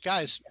Actually, much is-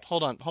 guys,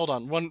 hold on.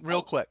 One real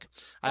Oh, quick.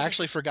 I okay.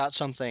 actually forgot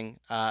something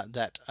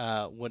that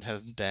would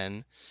have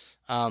been.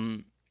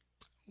 Um,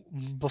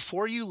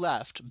 Before you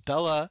left,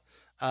 Bella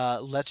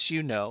lets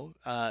you know.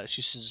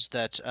 She says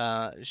that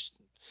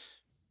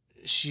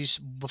she's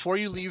before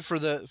you leave for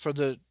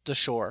the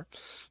shore.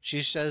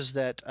 She says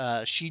that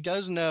she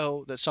does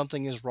know that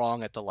something is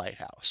wrong at the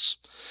lighthouse.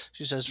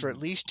 She says for at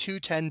least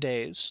 10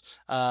 days,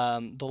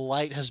 the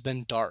light has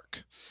been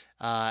dark,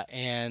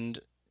 and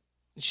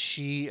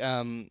she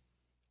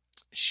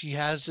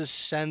has this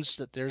sense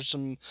that there's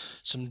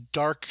some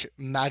dark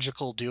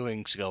magical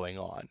doings going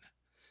on.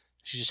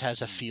 She just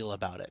has a feel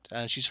about it.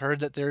 And she's heard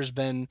that there's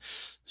been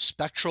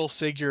spectral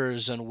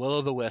figures and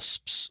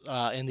will-o'-the-wisps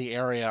in the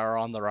area are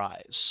on the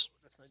rise.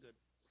 That's not good.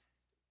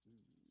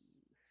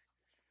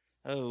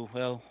 Oh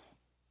well.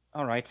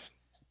 All right.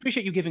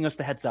 Appreciate you giving us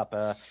the heads up.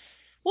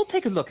 We'll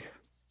take a look.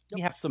 We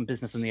have some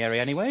business in the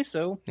area anyway,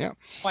 so Yeah.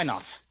 why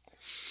not?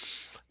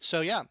 So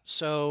yeah.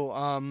 So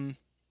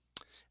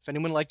if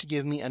anyone would like to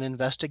give me an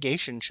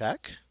investigation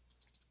check.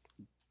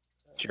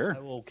 Sure.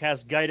 I will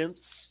cast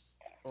guidance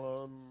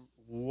on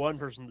one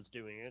person that's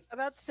doing it.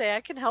 About to say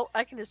I can help.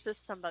 I can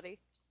assist somebody.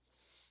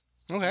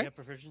 Do you Okay. have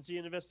proficiency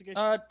in investigation?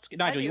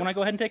 Nigel, you do. want to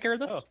go ahead and take care of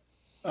this?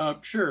 Oh.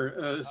 Sure.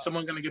 Is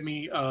someone going to give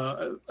me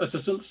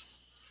assistance?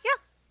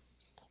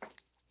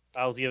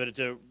 I'll give it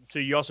to. So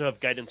you also have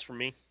guidance from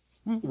me.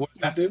 What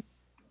does that do?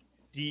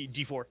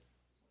 D4.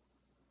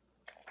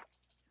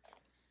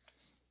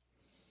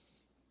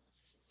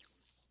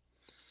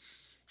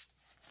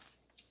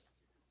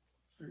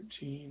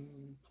 $13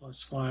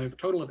 plus 5,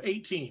 total of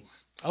 18.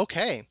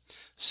 Okay.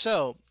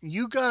 So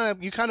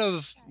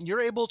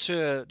you're able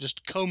to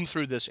just comb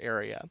through this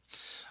area.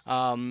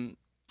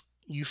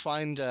 You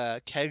find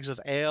kegs of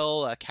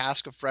ale, a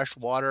cask of fresh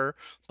water,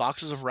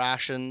 boxes of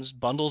rations,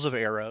 bundles of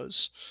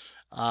arrows.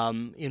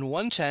 In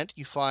one tent,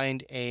 you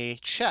find a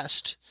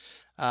chest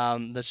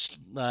that's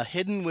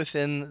hidden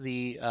within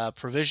the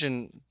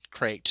provision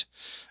crate.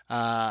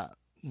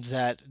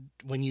 That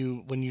when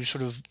you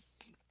sort of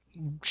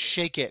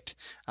shake it,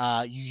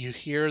 you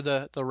hear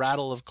the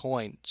rattle of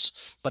coins,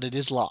 but it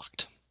is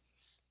locked.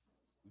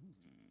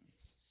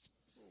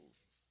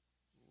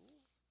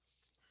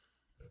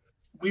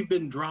 We've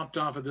been dropped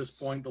off at this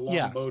point. The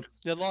Yeah. longboat.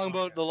 The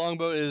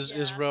longboat is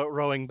Yeah.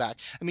 rowing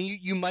back. I mean,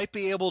 you might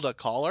be able to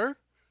call her.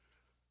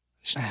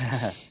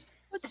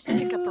 We'll just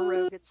pick up a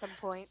rogue at some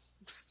point.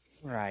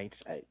 Right.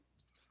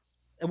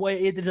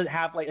 Does it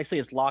have like I say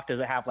it's locked? Does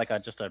it have like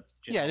just a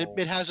Yeah, general...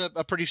 it has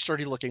a pretty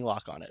sturdy looking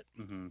lock on it.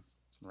 Mm-hmm.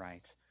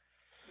 Right.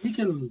 We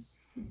can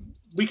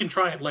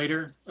try it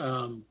later.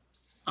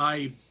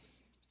 I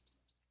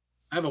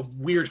have a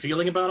weird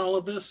feeling about all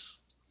of this.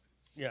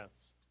 Yeah.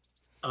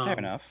 Fair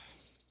enough.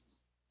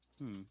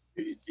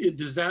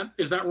 Is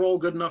that roll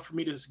good enough for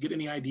me to get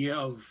any idea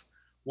of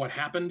what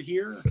happened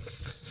here?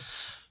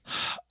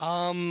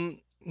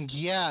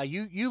 Yeah,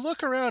 you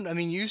look around. I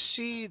mean, you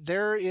see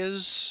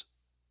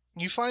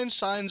you find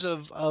signs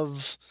of a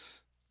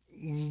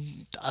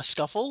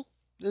scuffle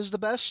is the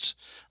best.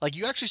 Like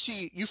you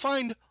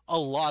find a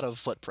lot of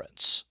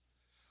footprints.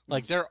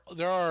 Like there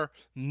are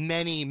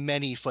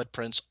many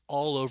footprints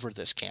all over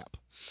this camp.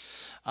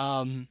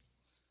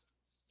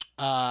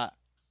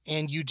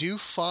 And you do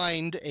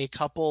find a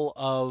couple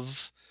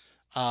of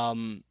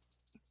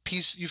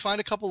you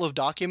find a couple of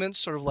documents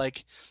sort of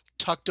like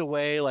tucked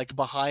away like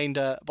behind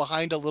a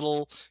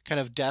little kind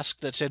of desk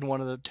that's in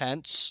one of the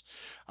tents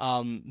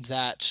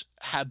that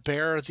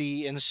bear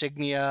the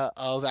insignia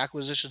of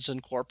Acquisitions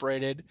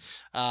Incorporated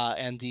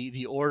and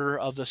the order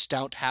of the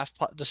stout half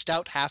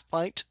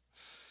pint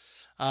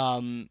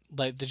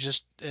like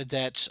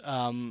that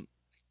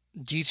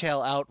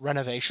detail out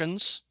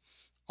renovations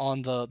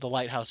on the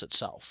lighthouse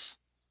itself.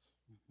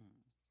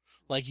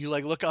 Like you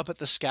look up at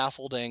the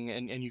scaffolding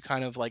and you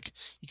kind of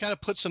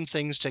put some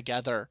things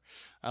together.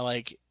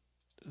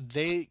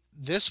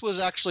 This was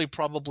actually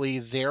probably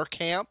their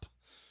camp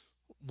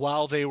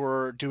while they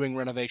were doing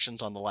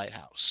renovations on the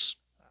lighthouse.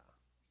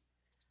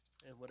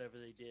 And whatever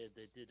they did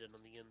it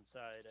on the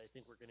inside. I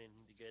think we're going to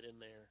need to get in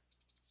there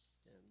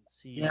and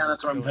see. Yeah,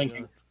 that's what I'm what's going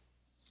thinking. on.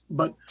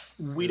 But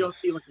we don't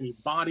see like any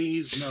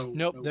bodies.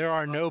 Nope, there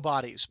are no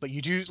bodies, but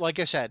you do, like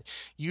I said,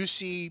 you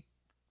see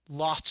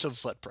lots of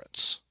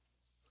footprints.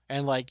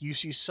 And you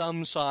see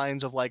some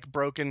signs of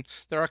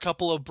there are a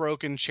couple of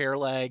broken chair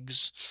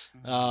legs,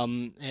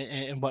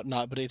 and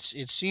whatnot. But it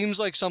seems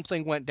like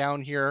something went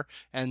down here,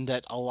 and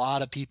that a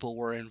lot of people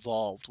were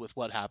involved with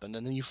what happened.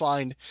 And then you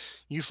find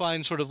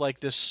sort of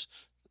this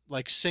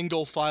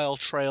single file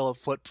trail of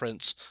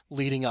footprints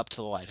leading up to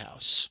the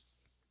lighthouse.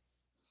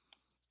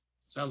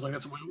 Sounds like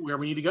that's where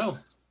we need to go.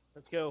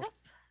 Let's go.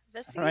 All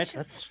right, Investigation.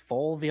 let's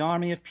fold the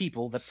army of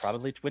people that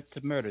probably went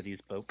to murder these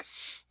folk.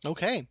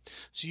 Okay,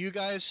 so you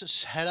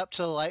guys head up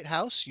to the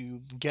lighthouse.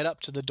 You get up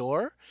to the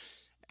door,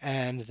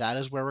 and that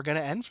is where we're going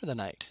to end for the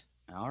night.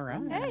 All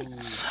right. Hey.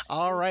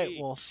 All right.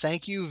 Spooky. Well,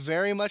 thank you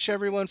very much,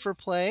 everyone, for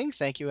playing.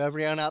 Thank you,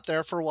 everyone out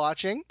there, for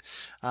watching.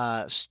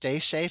 Stay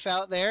safe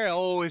out there.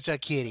 Oh, it's a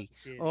kitty.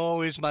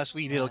 Oh, it's my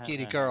sweet little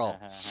kitty girl.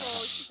 Oh,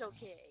 she's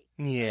okay.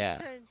 Yeah.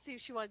 I turned to see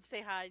if she wanted to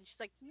say hi, and she's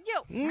like,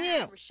 "No,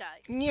 No. I'm shy."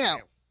 Yeah.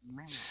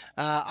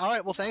 All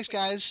right. Well, thanks,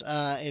 guys.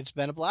 It's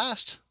been a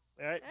blast.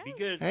 All right, be Hey.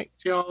 good. Hey.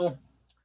 So,